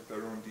prospect of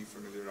their own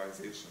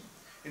defamiliarization.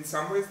 In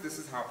some ways, this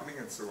is happening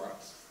at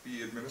SOAS.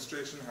 The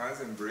administration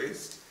has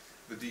embraced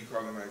the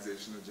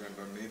decolonization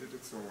agenda, made it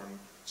its own,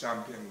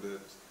 championed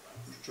it,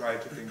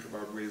 tried to think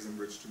about ways in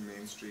which to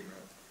mainstream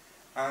it.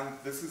 And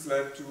this has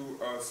led to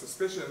a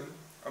suspicion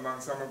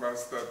among some of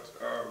us that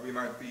we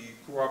might be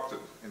co-opted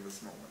in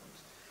this moment.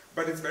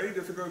 But it's very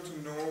difficult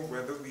to know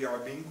whether we are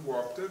being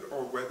co-opted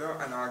or whether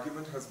an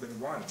argument has been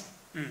won.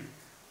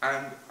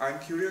 And I'm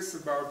curious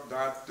about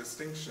that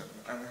distinction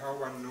and how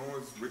one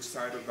knows which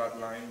side of that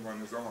line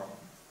one is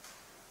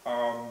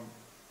on.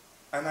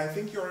 And I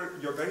think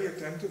you're very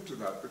attentive to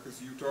that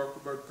because you talk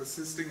about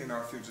persisting in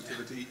our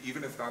fugitivity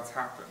even if that's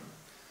happened.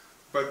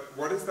 But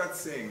what is that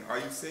saying? Are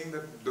you saying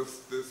that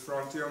the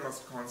frontier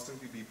must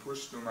constantly be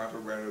pushed no matter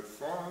where it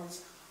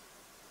falls?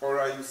 Or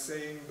are you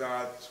saying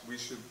that we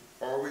should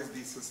always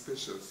be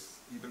suspicious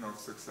even of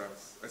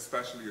success,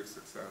 especially of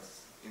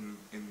success in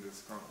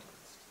this context?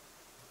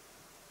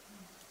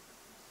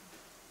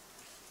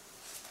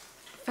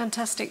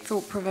 Fantastic,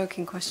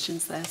 thought-provoking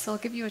questions there. So I'll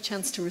give you a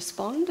chance to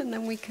respond, and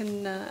then we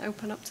can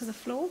open up to the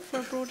floor for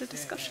a broader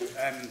discussion.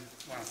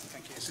 Wow,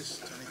 thank you. Do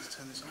I need to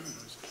turn this on?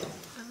 Or is it...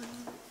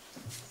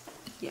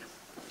 Yeah,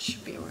 it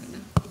should be all right now.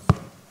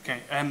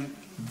 Okay,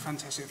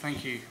 fantastic.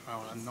 Thank you.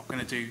 Well, I'm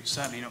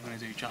certainly not going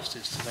to do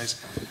justice to those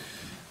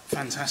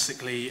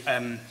fantastically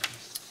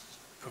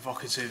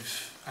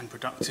provocative and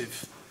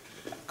productive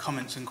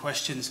comments and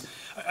questions.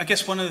 I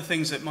guess one of the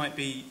things that might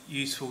be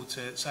useful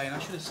to say, and I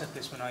should have said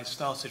this when I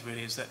started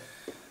really, is that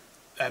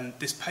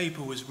this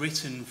paper was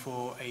written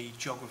for a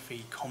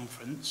geography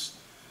conference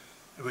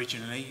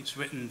originally. It's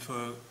written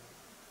for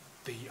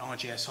the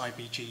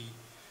RGS-IBG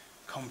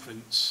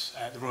conference,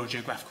 the Royal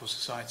Geographical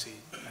Society,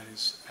 that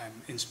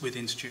is, with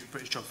Institute of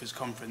British Geographers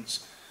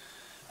Conference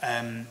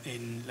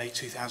in late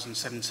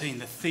 2017,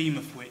 the theme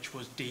of which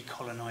was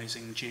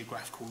decolonising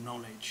geographical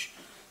knowledge.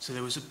 So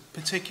there was a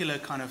particular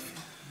kind of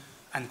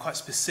and quite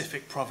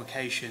specific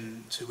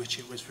provocation to which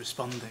it was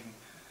responding.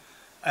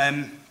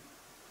 And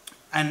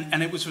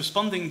it was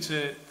responding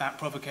to that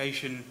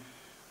provocation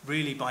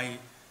really by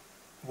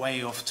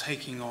way of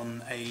taking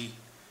on a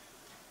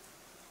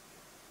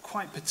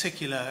quite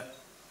particular,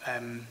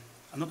 I'm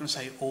not going to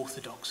say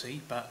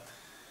orthodoxy, but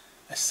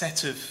a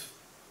set of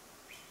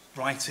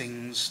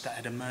writings that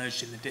had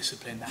emerged in the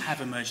discipline, that have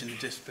emerged in the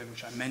discipline,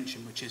 which I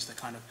mentioned, which is the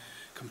kind of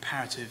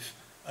comparative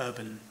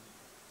urban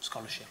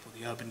scholarship, or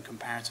the urban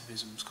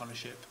comparativism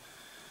scholarship,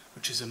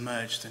 which has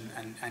emerged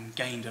and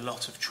gained a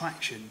lot of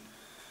traction.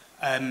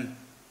 And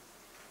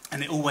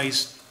it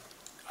always,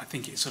 I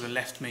think it sort of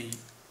left me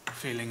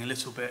feeling a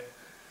little bit,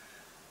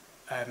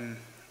 I've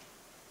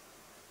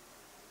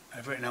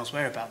written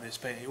elsewhere about this,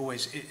 but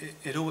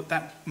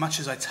that much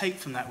as I take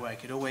from that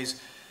work, it always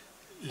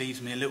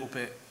leaves me a little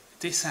bit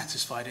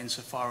dissatisfied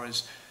insofar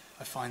as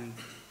I find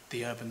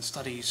the urban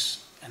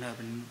studies an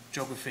urban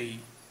geography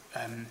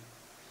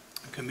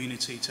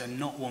community to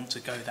not want to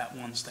go that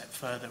one step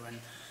further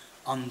and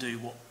undo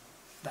what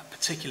that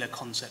particular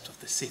concept of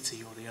the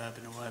city or the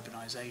urban or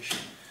urbanisation.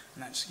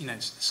 And that's, you know,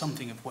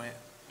 something of where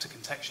to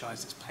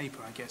contextualise this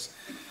paper, I guess.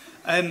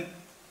 I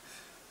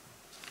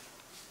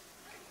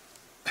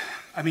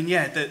mean,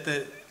 yeah,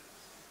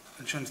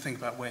 I'm trying to think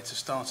about where to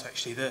start,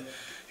 actually.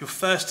 Your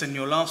first and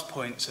your last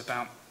points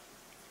about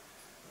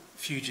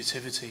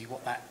fugitivity,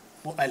 what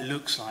that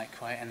looks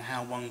like, right, and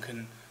how one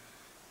can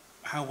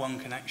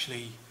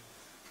actually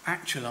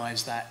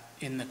actualise that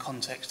in the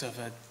context of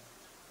a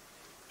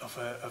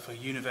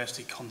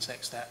university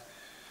context that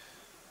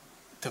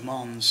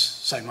demands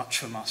so much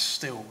from us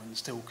still, and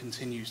still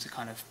continues to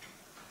kind of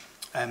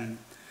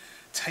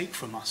take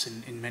from us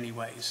in many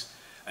ways.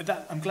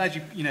 I'm glad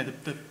you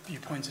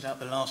pointed out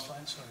the last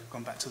line. Sorry, I've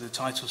gone back to the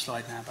title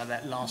slide now, but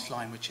that last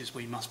line, which is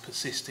we must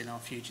persist in our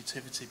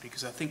fugitivity,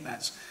 because I think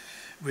that's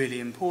really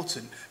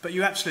important. But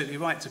you're absolutely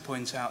right to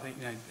point out that,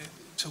 you know,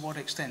 to what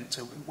extent,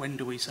 to when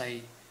do we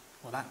say,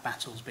 well, that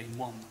battle's been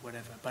won, or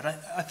whatever. But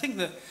I think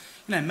that,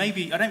 you know,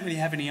 maybe I don't really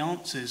have any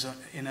answers I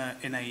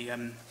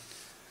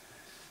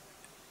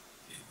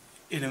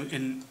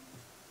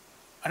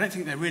don't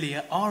think there really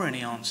are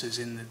any answers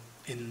in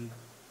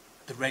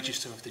the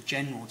register of the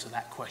general to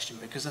that question,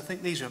 because I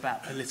think these are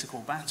about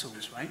political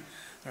battles, right?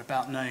 They're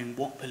about knowing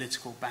what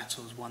political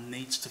battles one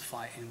needs to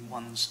fight in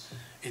one's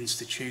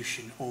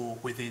institution or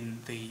within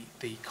the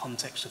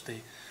context of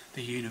the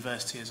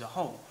university as a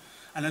whole.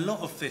 And a lot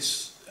of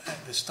this,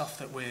 the stuff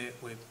that we're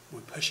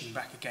pushing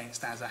back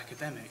against as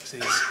academics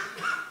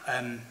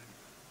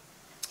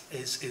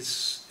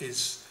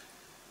is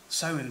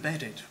so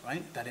embedded,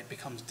 right, that it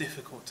becomes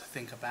difficult to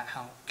think about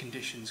how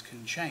conditions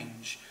can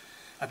change.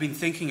 I've been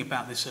thinking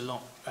about this a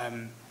lot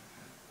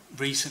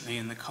recently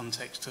in the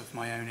context of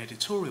my own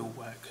editorial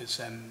work, because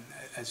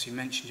as you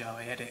mentioned, Joe,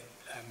 I edit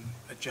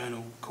a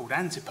journal called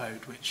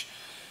Antipode, which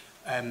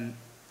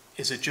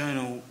is a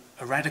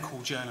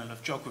radical journal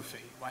of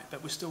geography, right,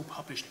 that was still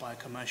published by a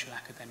commercial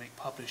academic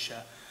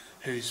publisher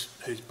whose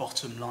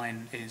bottom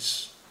line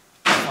is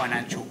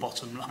financial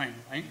bottom line,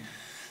 right?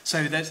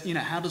 So there's, you know,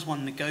 how does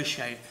one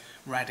negotiate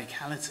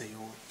radicality,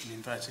 or in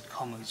inverted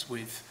commas,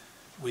 with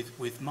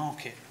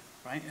market?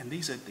 Right? And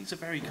these are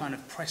very kind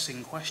of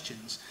pressing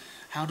questions.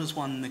 How does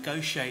one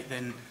negotiate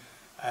then?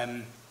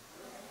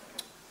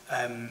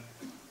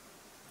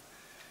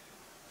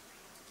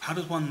 How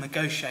does one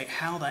negotiate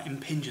how that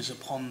impinges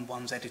upon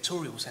one's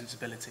editorial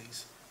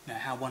sensibilities? You know,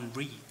 how one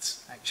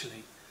reads,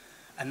 actually.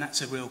 And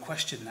that's a real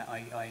question that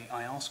I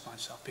ask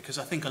myself, because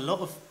I think a lot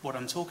of what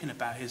I'm talking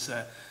about is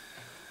a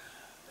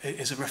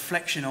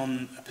reflection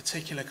on a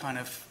particular kind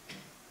of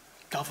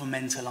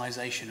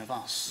governmentalisation of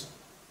us.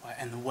 Right,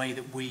 and the way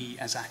that we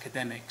as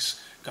academics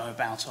go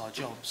about our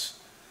jobs,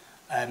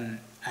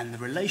 and the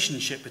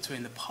relationship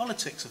between the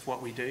politics of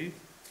what we do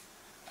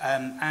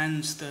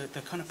and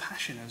the kind of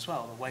passion as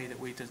well, the way that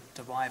we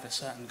derive a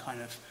certain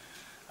kind of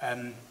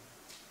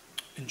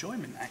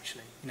enjoyment,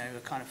 actually, you know,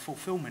 a kind of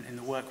fulfillment in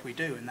the work we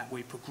do, and that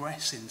we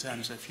progress in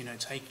terms of, you know,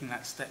 taking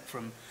that step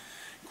from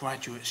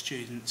graduate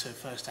student to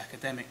first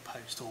academic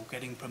post, or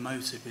getting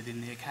promoted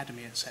within the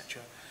academy,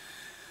 etc.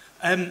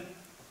 I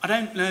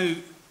don't know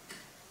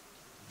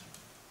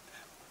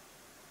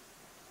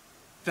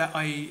that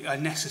I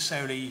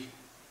necessarily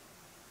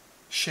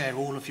share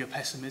all of your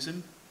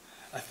pessimism.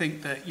 I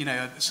think that, you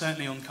know,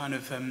 certainly on kind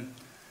of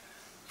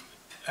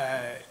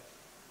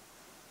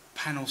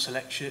panel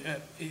selection,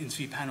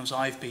 interview panels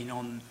I've been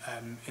on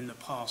in the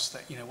past,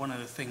 that, you know, one of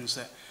the things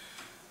that,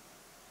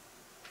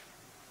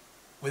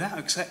 without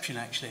exception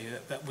actually,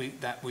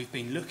 that we've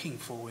been looking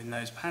for in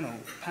those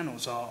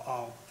panels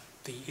are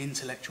the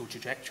intellectual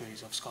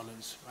trajectories of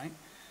scholars, right?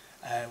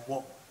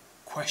 What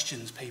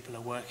questions people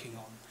are working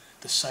on,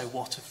 the so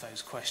what of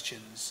those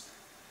questions.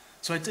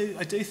 So I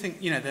do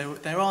think, you know,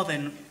 there are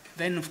then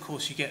of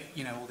course you get,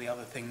 you know, all the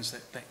other things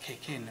that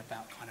kick in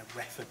about kind of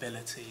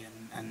refability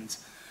and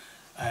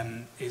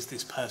is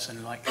this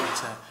person likely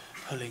to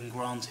pull in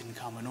grant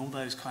income and all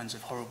those kinds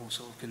of horrible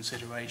sort of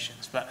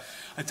considerations. But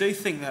I do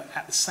think that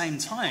at the same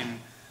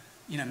time,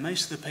 you know,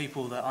 most of the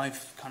people that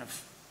I've kind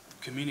of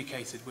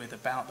communicated with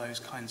about those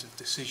kinds of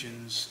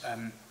decisions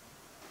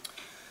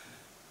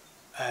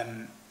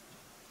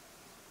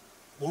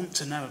want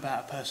to know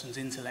about a person's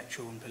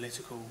intellectual and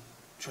political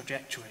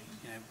trajectory,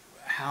 you know,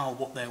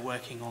 what they're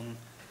working on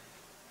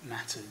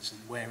matters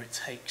and where it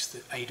takes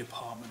a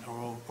department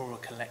or a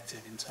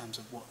collective in terms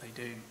of what they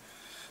do.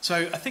 So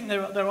I think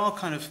there are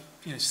kind of,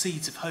 you know,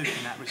 seeds of hope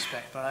in that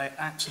respect, but I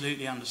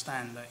absolutely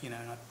understand that, you know,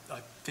 and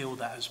I feel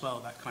that as well,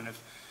 that kind of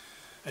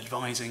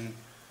advising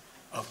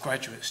of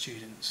graduate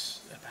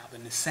students about the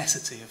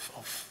necessity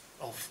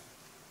of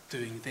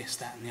doing this,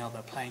 that and the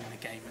other, playing the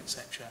game,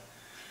 etc.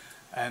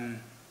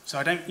 So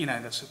I don't, you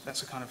know,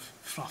 that's a kind of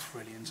fluff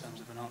really in terms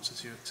of an answer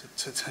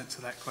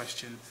to that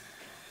question.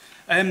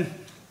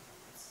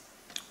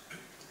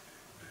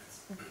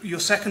 Your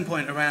second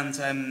point around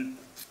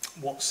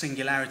what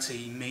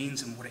singularity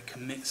means and what it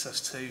commits us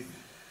to,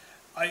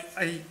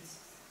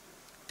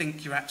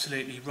 think you're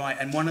absolutely right.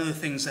 And one of the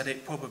things that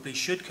it probably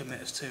should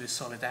commit us to is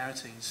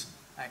solidarities,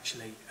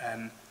 actually.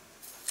 And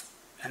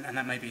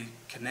that maybe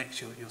connects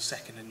your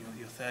second and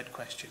your third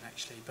question,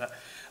 actually. But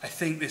I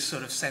think this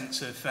sort of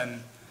sense of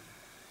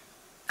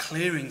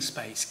clearing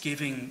space,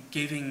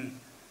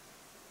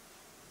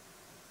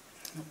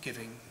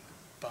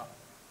 but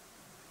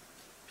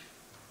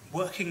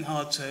working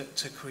hard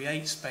to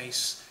create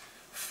space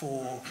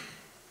for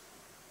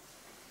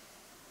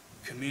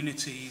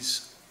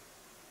communities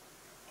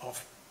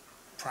of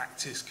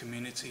practice,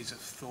 communities of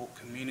thought,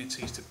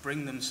 communities to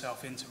bring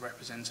themselves into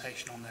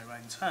representation on their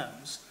own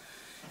terms,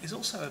 is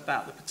also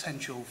about the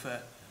potential for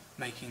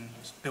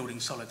building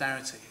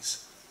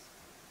solidarities.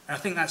 And I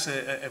think that's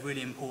a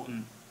really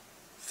important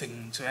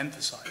thing to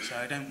emphasise. So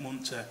I don't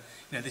want to,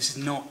 this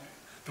is not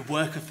the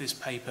work of this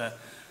paper,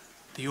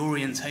 the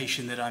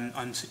orientation that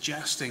I'm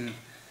suggesting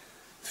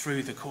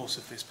through the course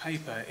of this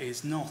paper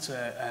is not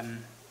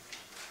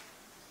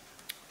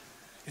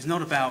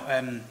about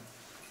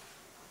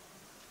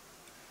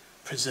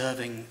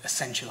preserving,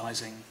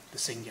 essentialising the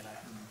singular.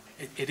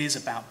 It is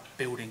about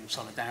building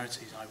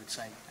solidarities, I would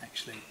say,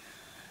 actually.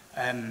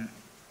 I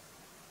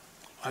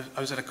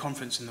was at a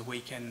conference at the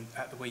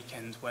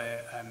weekend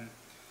where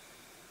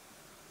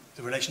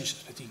the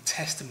relationships between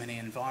testimony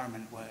and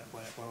environment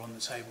were on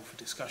the table for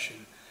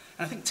discussion.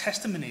 And I think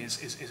testimony is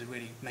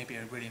maybe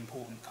a really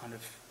important kind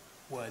of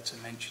word to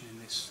mention in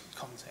this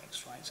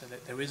context, right? So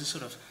that there is a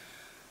sort of,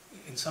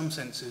 in some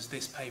senses,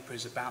 this paper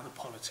is about the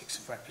politics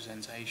of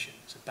representation.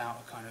 It's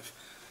about a kind of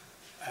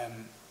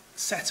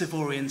set of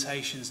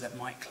orientations that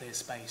might clear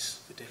space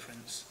for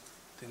difference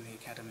within the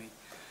academy.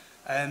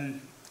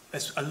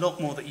 There's a lot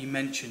more that you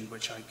mentioned,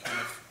 which I kind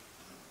of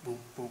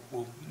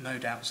will no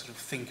doubt sort of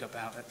think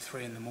about at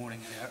 3 in the morning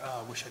and go,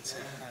 oh, I wish I'd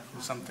said that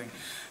or something.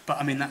 But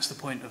I mean, that's the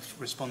point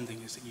of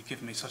responding, is that you've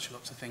given me such a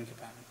lot to think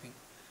about. I think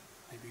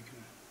maybe you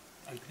can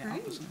open it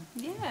up or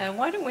something. Yeah,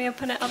 why don't we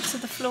open it up to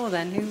the floor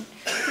then?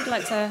 Who'd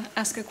like to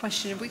ask a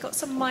question? Have we got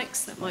some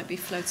mics that might be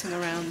floating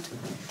around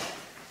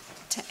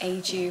to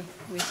aid you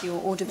with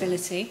your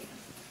audibility?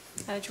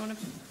 Do you want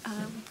to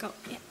go?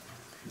 Yeah.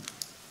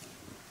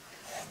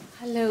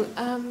 Hello.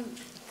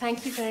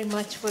 Thank you very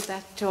much for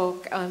that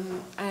talk.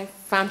 I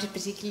found it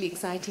particularly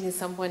exciting as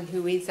someone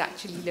who is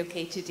actually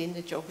located in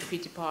the geography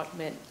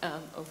department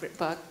over at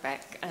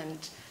Birkbeck,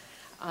 and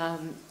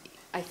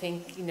I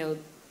think,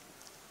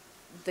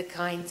 the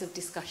kinds of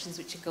discussions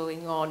which are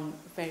going on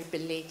very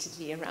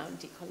belatedly around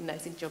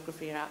decolonising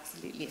geography are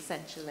absolutely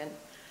essential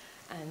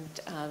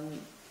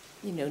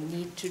and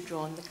need to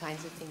draw on the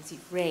kinds of things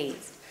you've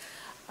raised.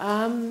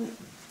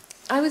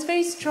 I was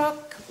very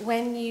struck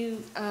when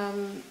you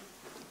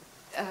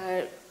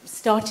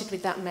started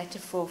with that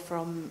metaphor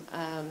from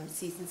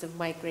Seasons of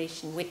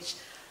Migration, which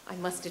I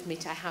must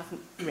admit I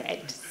haven't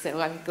read,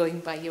 so I'm going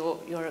by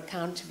your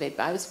account of it.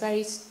 But I was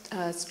very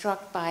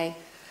struck by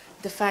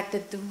the fact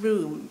that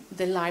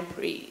the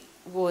library,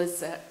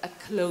 was a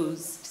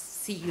closed,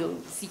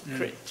 sealed,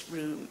 secret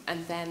room,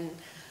 and then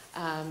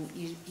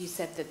you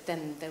said that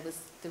then there was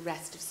the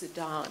rest of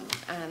Sudan,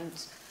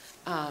 and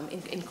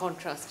in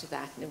contrast to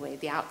that, in a way,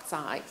 the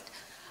outside.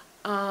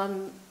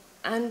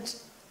 And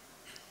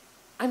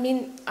I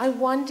mean, I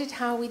wondered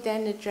how we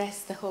then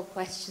address the whole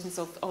questions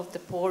of the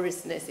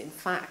porousness, in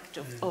fact,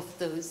 of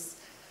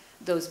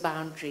those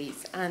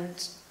boundaries.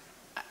 And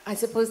I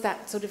suppose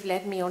that sort of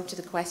led me on to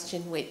the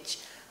question which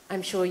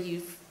I'm sure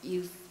you've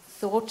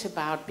thought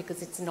about,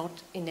 because it's not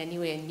in any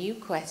way a new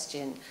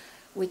question,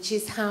 which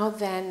is how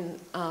then,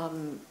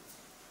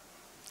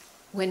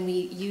 when we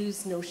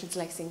use notions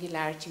like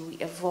singularity, we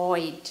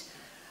avoid,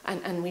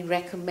 and we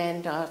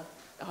recommend our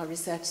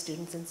research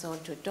students and so on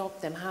to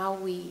adopt them, how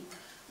we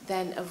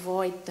then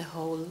avoid the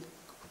whole,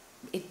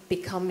 it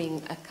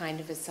becoming a kind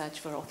of a search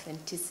for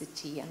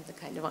authenticity and the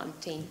kind of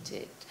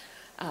untainted,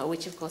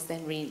 which of course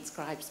then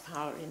reinscribes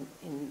power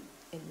in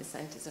the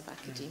centres of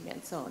academia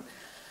and so on.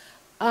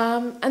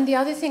 And the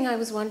other thing I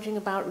was wondering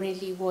about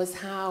really was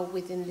how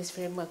within this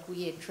framework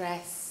we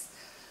address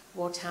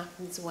what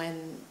happens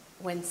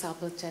when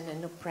subaltern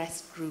and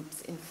oppressed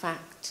groups in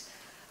fact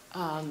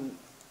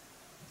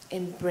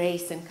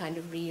embrace and kind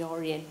of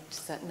reorient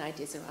certain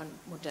ideas around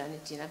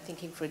modernity. And I'm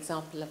thinking, for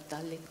example, of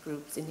Dalit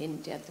groups in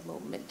India at the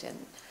moment,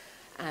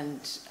 and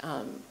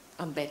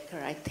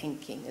Ambedkarite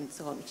thinking and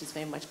so on, which is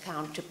very much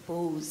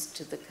counterposed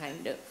to the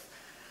kind of,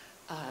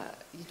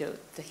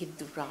 the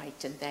Hindu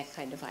right and their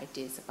kind of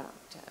ideas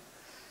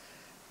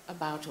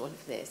about all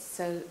of this.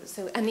 So,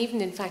 and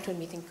even in fact, when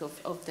we think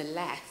of the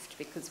left,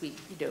 because we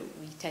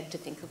tend to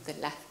think of the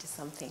left as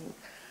something,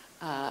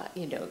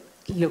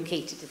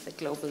 located in the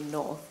global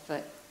north,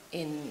 but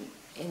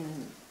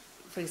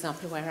for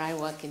example, where I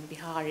work in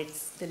Bihar,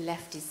 the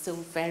left is so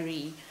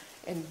very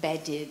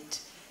embedded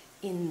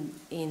in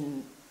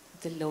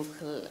the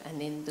local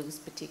and in those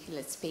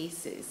particular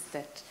spaces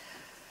that,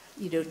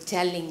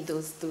 telling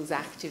those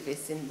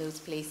activists in those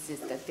places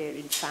that they're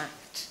in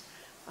fact,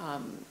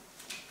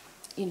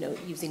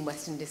 using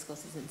Western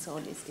discourses and so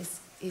on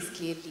is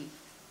clearly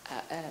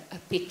a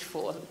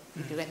pitfall.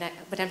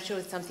 But I'm sure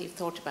it's something you've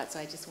thought about, so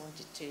I just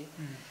wanted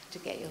to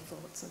get your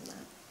thoughts on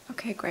that.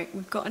 Okay, great.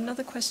 We've got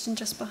another question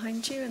just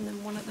behind you and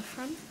then one at the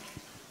front.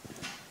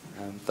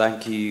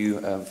 Thank you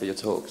for your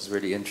talk. It's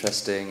really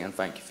interesting, and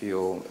thank you for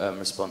your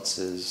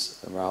responses,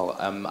 Raoul.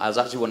 I was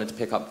actually wanted to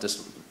pick up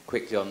just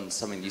quickly on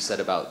something you said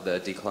about the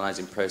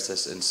decolonising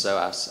process in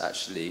SOAS,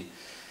 actually.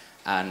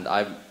 And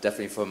I'm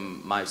definitely,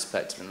 from my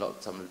perspective, and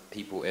some of the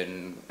people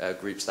in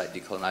groups like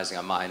Decolonising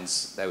Our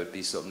Minds, there would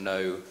be sort of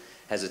no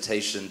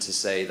hesitation to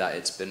say that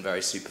it's been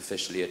very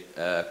superficially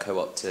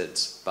co-opted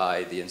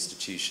by the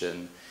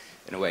institution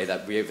in a way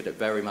that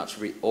very much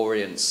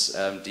reorients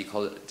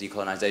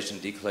decolonisation,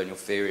 decolonial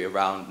theory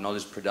around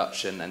knowledge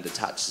production and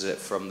detaches it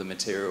from the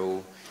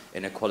material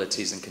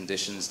inequalities and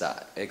conditions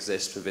that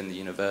exist within the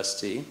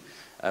university.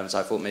 So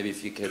I thought maybe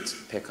if you could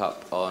pick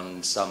up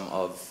on some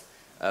of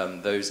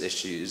those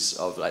issues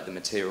of like the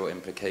material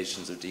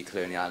implications of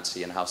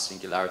decoloniality and how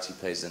singularity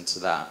plays into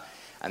that.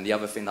 And the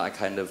other thing that I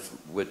kind of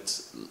would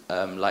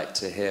like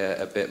to hear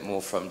a bit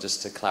more from,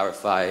 just to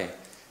clarify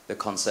the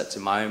concept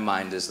in my own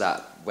mind, is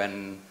that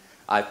when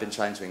I've been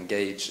trying to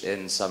engage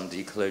in some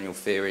decolonial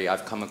theory,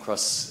 I've come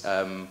across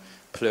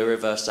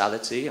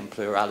pluriversality and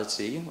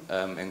plurality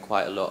in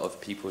quite a lot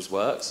of people's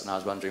works, and I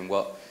was wondering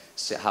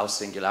how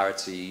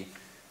singularity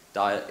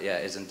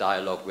is in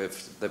dialogue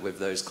with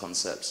those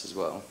concepts as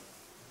well.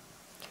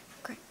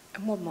 Great.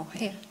 And one more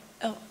here.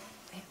 Oh,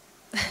 here.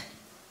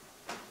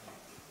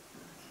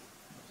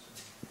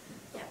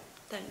 Yeah,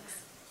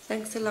 thanks.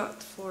 Thanks a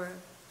lot for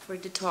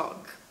the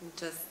talk.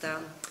 Just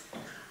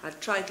I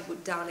tried to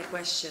put down a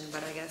question,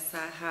 but I guess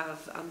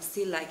I'm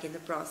still like in the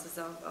process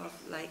of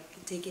like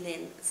taking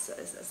in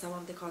some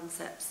of the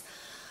concepts.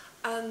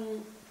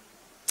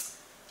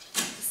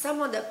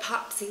 Someone that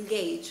perhaps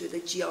engaged with a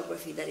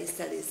geography that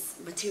instead is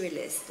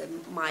materialist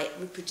might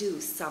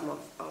reproduce some of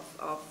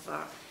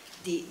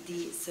the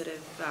sort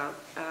of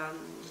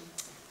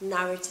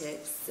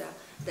narratives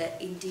that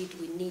indeed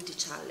we need to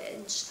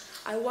challenge.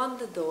 I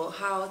wonder though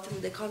how through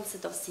the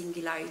concept of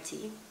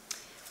singularity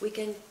we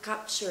can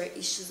capture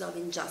issues of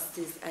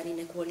injustice and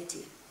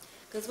inequality.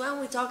 Because when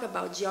we talk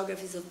about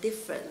geographies of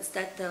difference,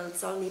 that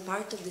tells only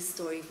part of the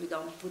story if we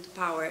don't put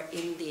power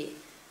in the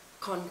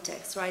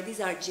context, right? These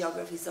are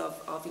geographies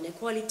of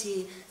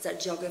inequality, these are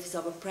geographies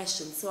of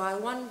oppression. So I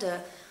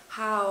wonder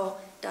how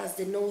does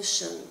the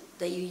notion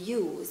that you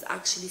use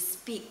actually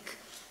speak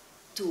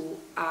to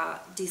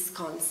these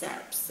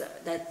concepts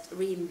that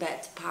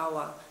re-embed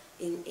power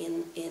in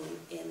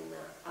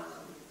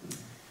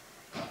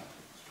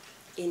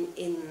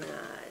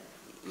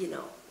you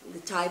know, the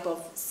type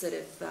of sort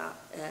of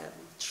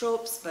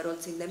tropes, but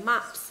also in the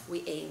maps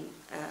we aim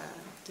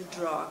to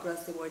draw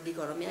across the world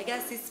economy. I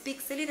guess it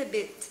speaks a little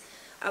bit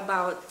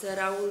about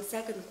Raoul's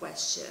second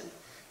question.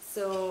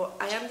 So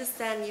I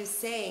understand you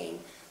saying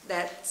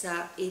that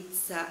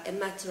it's a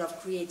matter of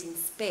creating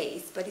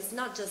space, but it's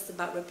not just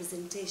about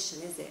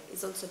representation, is it?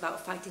 It's also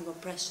about fighting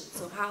oppression.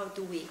 So how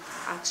do we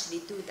actually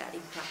do that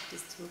in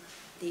practice through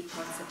the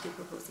concept you're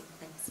proposing?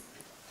 Thanks.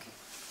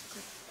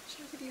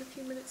 Shall I give you a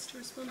few minutes to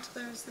respond to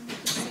those, then we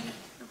can see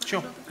about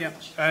Sure, another yeah.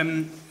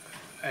 question?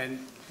 And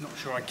not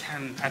sure I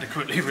can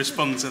adequately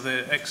respond to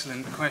the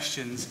excellent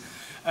questions,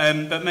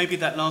 but maybe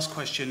that last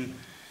question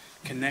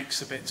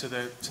connects a bit to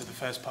the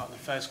first part of the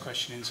first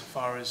question,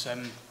 insofar as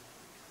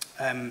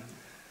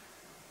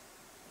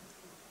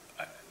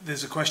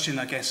there's a question,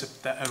 I guess,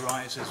 that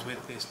arises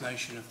with this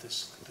notion of the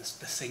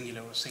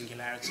singular or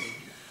singularity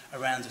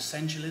around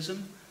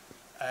essentialism,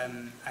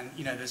 and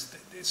you know, it's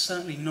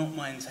certainly not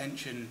my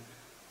intention.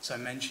 As I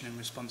mentioned in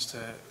response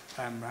to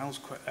Raoul's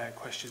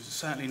questions, it's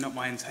certainly not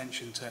my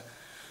intention to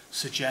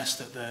suggest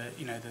that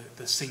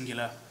the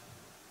singular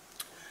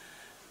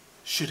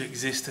should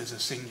exist as a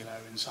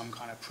singular in some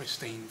kind of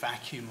pristine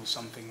vacuum or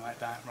something like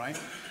that, right?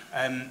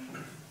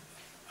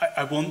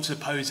 I want to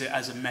pose it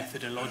as a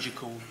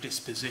methodological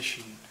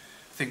disposition.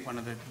 I think one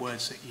of the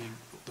words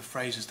the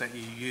phrases that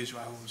you use,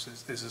 Raoul,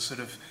 there's a sort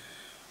of,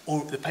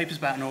 the paper's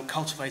about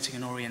cultivating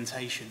an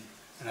orientation,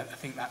 and I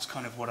think that's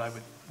kind of what I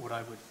would.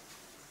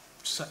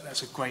 So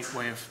that's a great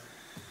way of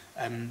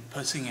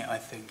putting it, I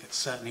think. It's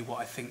certainly what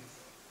I think.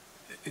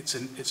 It's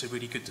a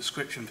really good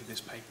description for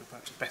this paper,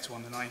 perhaps a better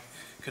one than I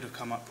could have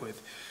come up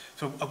with.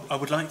 So I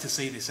would like to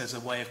see this as a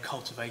way of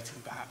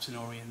cultivating perhaps an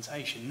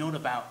orientation, not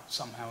about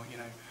somehow, you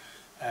know,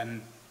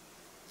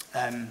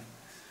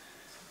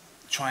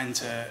 trying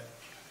to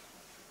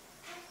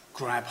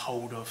grab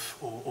hold of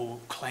or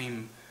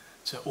claim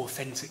to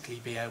authentically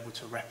be able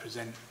to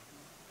represent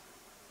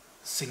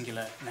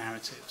singular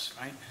narratives,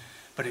 right?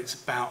 But it's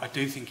about, I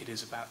do think it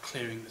is about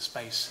clearing the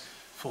space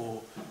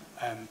for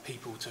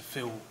people to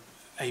feel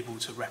able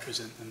to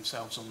represent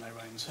themselves on their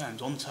own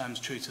terms, on terms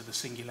true to the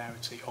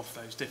singularity of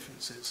those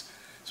differences.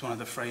 It's one of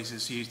the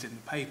phrases used in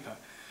the paper.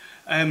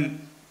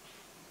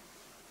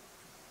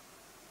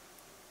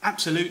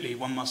 Absolutely,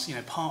 one must, you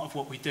know, part of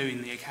what we do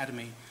in the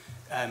academy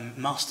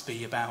must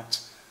be about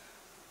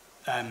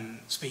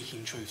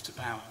speaking truth to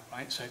power,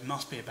 right? So it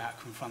must be about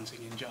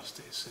confronting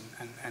injustice,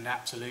 and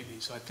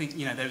absolutely. So I think,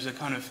 you know, there's a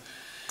kind of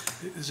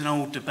there's an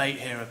old debate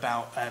here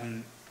about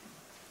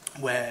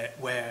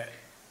where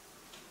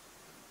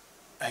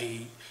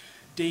a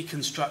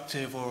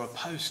deconstructive or a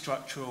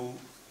post-structural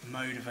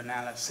mode of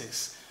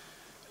analysis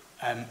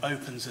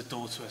opens the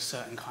door to a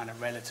certain kind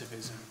of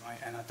relativism, right?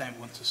 And I don't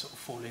want to sort of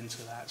fall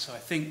into that. So I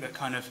think that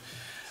kind of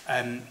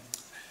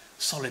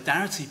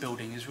solidarity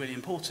building is really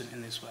important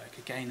in this work,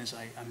 again, as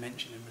I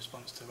mentioned in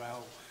response to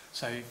Raoul.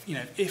 So, you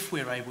know, if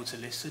we're able to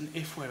listen,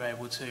 if we're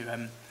able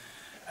to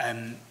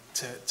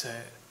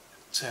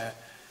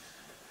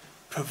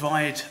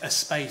provide a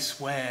space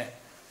where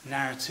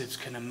narratives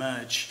can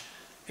emerge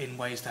in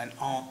ways that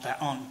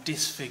aren't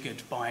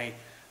disfigured by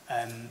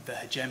the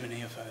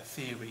hegemony of a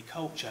theory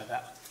culture,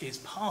 that is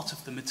part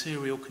of the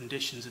material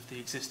conditions of the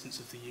existence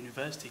of the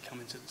university,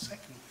 coming to the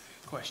second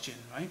question,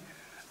 right?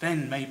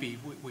 Then maybe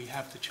we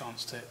have the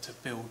chance to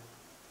build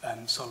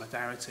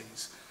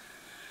solidarities.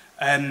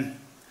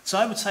 So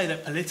I would say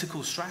that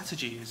political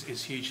strategy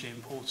is hugely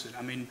important.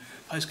 I mean,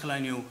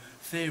 post-colonial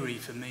theory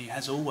for me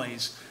has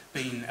always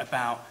been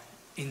about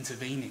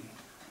intervening,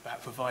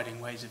 about providing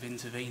ways of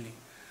intervening.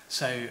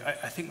 So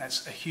I think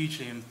that's a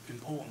hugely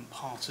important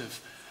part of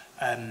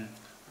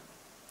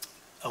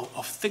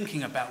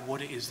thinking about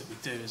what it is that we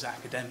do as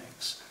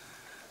academics.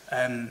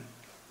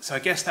 So I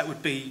guess that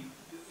would be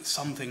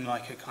something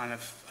like a kind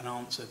of an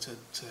answer to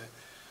the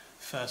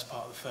first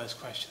part of the first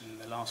question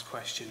and the last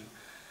question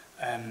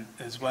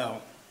as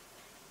well.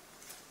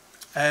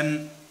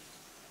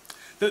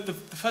 The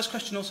first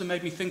question also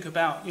made me think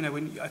about, you know,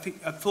 I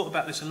think I've thought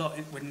about this a lot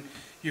when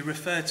you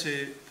refer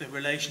to the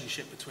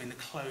relationship between the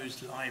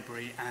closed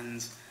library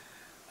and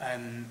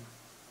the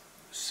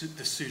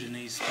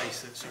Sudanese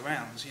space that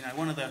surrounds. You know,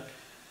 one of the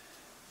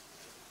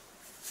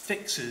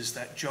fixes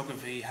that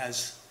geography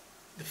has,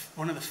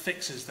 and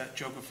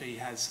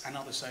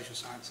other social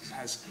sciences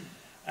has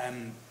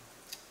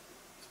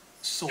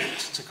sought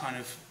to kind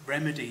of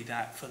remedy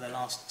that for the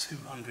last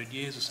 200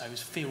 years or so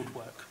is field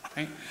work,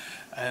 right?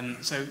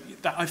 So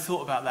that, I've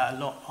thought about that a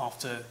lot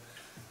after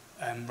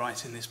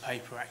writing this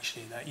paper,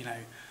 actually, that, you know,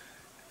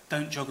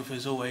 don't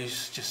geographers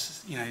always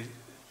just, you know,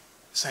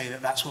 say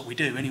that that's what we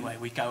do anyway?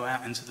 We go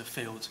out into the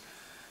field,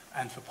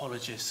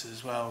 anthropologists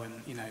as well,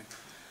 and, you know,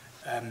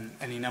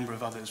 any number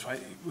of others,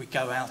 right? We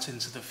go out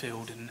into the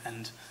field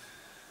and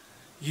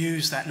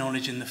use that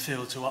knowledge in the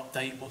field to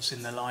update what's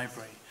in the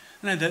library.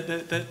 No,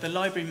 the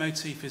library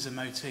motif is a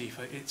motif.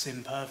 It's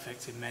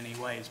imperfect in many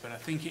ways, but I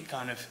think it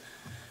kind of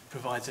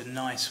provides a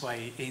nice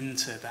way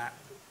into that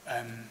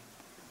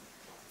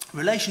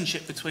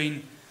relationship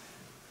between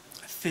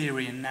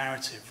theory and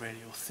narrative,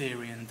 really, or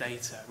theory and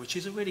data, which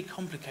is a really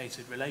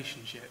complicated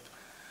relationship.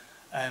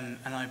 And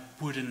I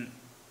wouldn't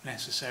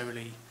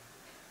necessarily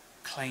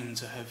claim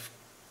to have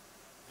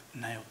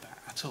nailed that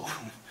at all.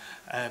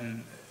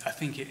 I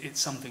think it's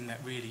something that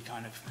really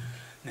kind of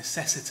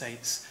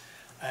necessitates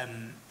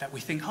that we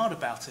think hard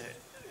about it,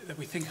 that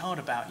we think hard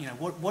about, you know,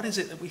 what is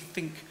it that we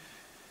think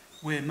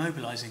we're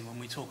mobilising when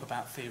we talk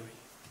about theory,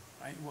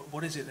 right?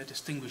 What is it that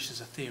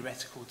distinguishes a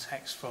theoretical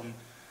text from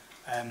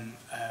an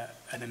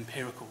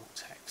empirical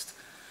text?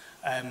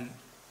 And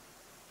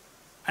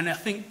I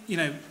think, you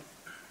know,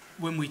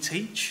 when we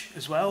teach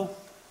as well,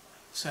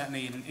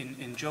 certainly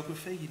in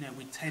geography, you know,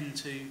 we tend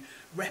to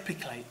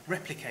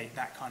replicate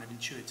that kind of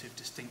intuitive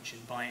distinction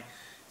by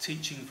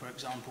teaching, for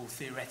example,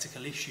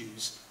 theoretical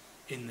issues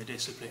in the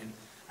discipline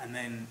and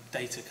then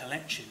data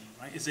collection,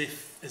 right? As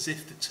if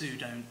the two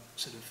don't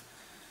sort of,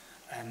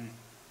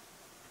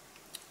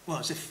 well,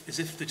 as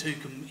if the two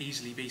can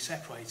easily be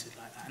separated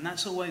like that. And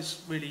that's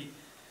always really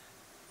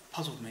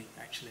puzzled me,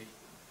 actually.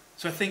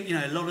 So I think, you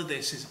know, a lot of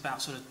this is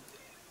about sort of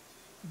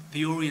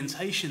the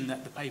orientation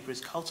that the paper is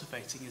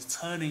cultivating is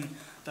turning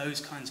those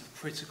kinds of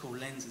critical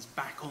lenses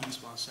back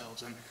onto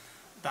ourselves, and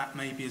that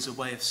maybe is a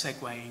way of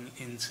segueing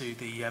into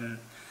the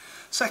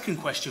second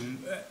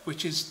question,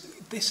 which is,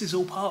 this is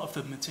all part of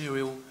the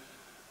material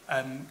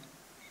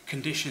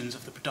conditions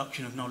of the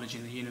production of knowledge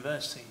in the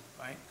university,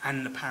 right,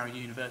 and the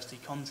para-university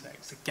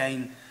context.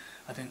 Again,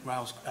 I think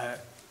Raoul's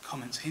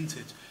comments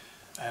hinted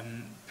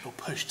or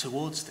pushed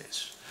towards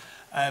this.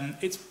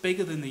 It's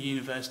bigger than the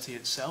university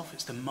itself.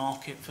 It's the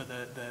market for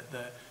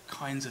the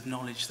kinds of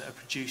knowledge that are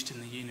produced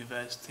in the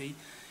university.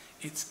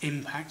 It's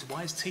impact.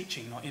 Why is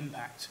teaching not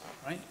impact,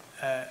 right?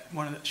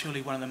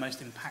 Surely one of the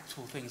most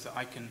impactful things that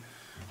I can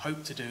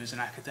hope to do as an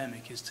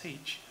academic is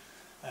teach,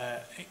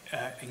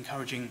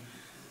 encouraging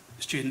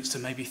students to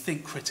maybe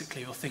think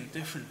critically or think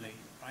differently,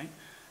 right?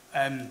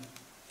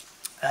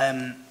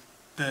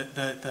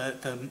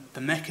 The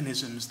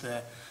mechanisms,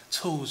 the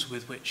tools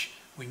with which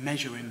we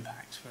measure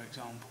impact, for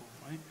example,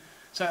 right?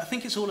 So I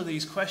think it's all of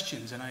these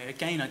questions, and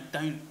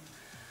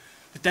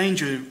the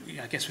danger,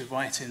 I guess, with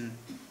writing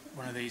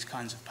one of these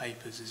kinds of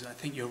papers is, I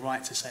think you're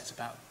right to say it's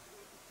about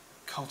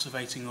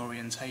cultivating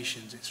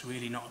orientations. It's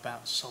really not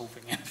about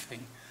solving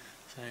anything.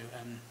 So,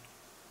 yeah.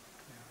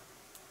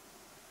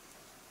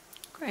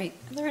 Great.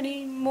 Are there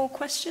any more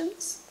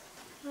questions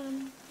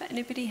that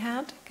anybody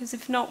had? Because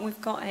if not,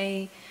 we've got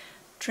a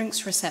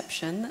drinks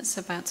reception that's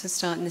about to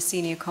start in the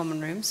senior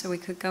common room, so we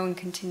could go and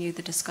continue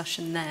the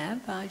discussion there.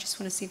 But I just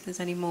want to see if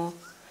there's any more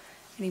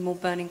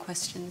burning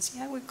questions.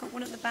 Yeah, we've got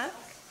one at the back.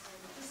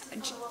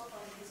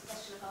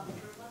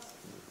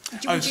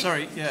 Oh,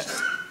 sorry, yeah,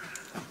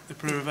 the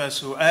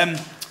pluriversal.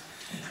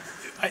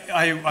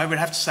 I would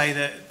have to say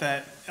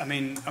that I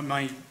mean,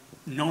 my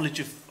knowledge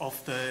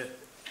of that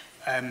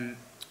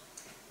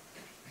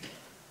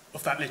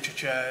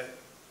literature,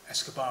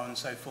 Escobar and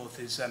so forth,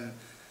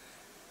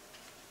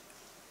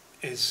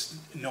 is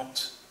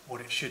not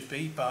what it should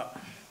be. But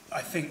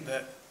I think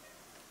that,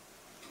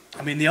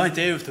 I mean, the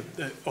idea of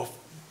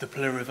the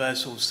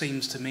pluriversal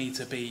seems to me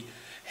to be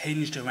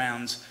hinged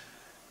around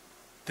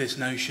this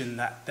notion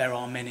that there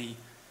are many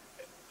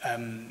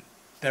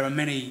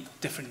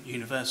different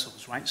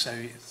universals, right? So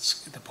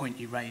it's the point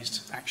you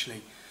raised,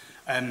 actually.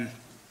 And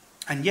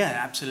yeah,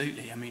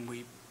 absolutely. I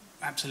mean,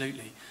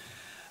 absolutely.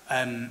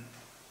 And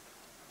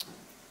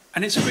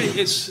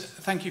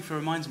thank you for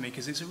reminding me,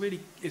 because it's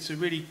a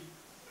really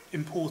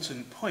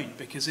important point,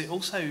 because it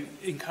also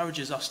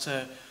encourages us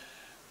to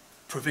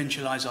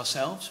provincialize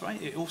ourselves,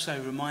 right? It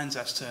also reminds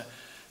us to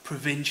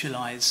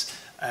provincialize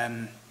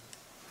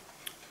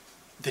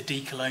the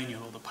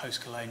decolonial or the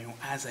post-colonial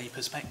as a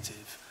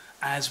perspective,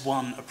 as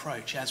one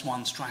approach, as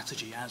one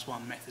strategy, as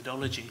one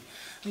methodology.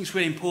 I think it's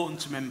really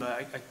important to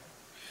remember.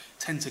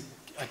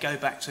 I go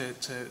back to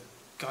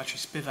Gayatri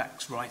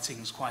Spivak's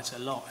writings quite a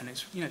lot, and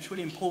it's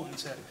really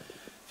important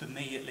for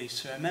me at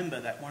least to remember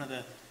that one of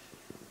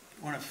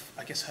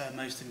I guess her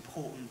most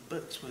important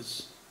books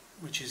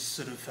which is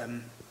sort of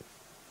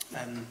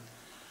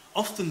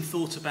often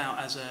thought about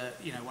as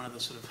one of the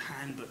sort of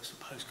handbooks for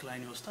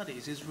post-colonial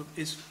studies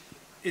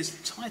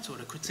is titled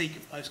A Critique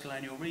of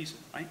Post-Colonial Reason,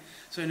 right?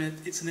 So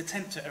it's an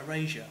attempt at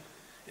erasure.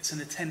 It's an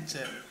attempt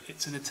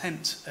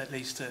at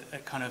least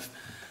at kind of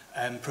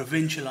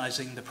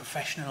provincializing the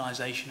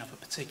professionalization of a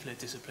particular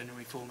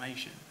disciplinary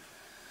formation.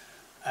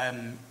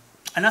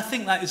 And I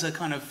think that is a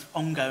kind of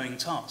ongoing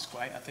task,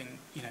 right? I think,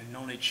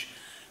 knowledge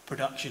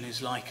production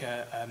is like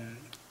a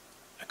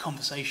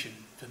conversation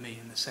for me,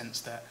 in the sense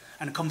that,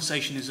 and a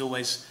conversation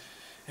always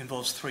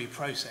involves three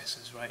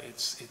processes, right?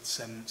 It's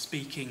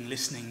speaking,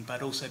 listening,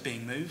 but also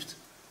being moved.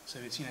 So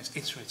it's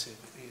iterative.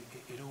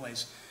 It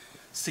always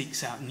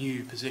seeks out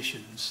new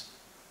positions.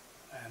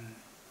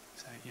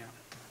 So yeah.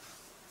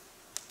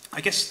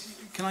 I guess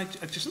I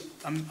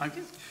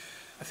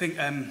think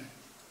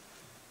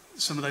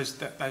some of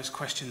those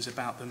questions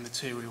about the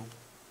material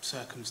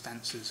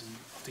circumstances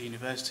of the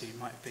university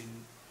might have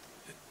been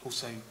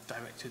also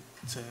directed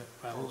to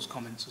Raoul's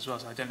comments as well.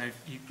 So I don't know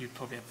if you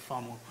probably have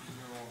far more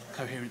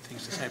coherent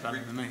things to say about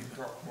it than me.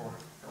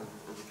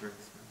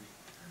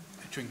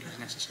 A drink is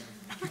necessary.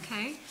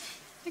 Okay,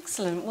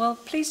 excellent. Well,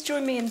 please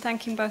join me in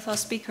thanking both our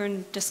speaker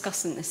and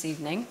discussant this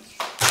evening.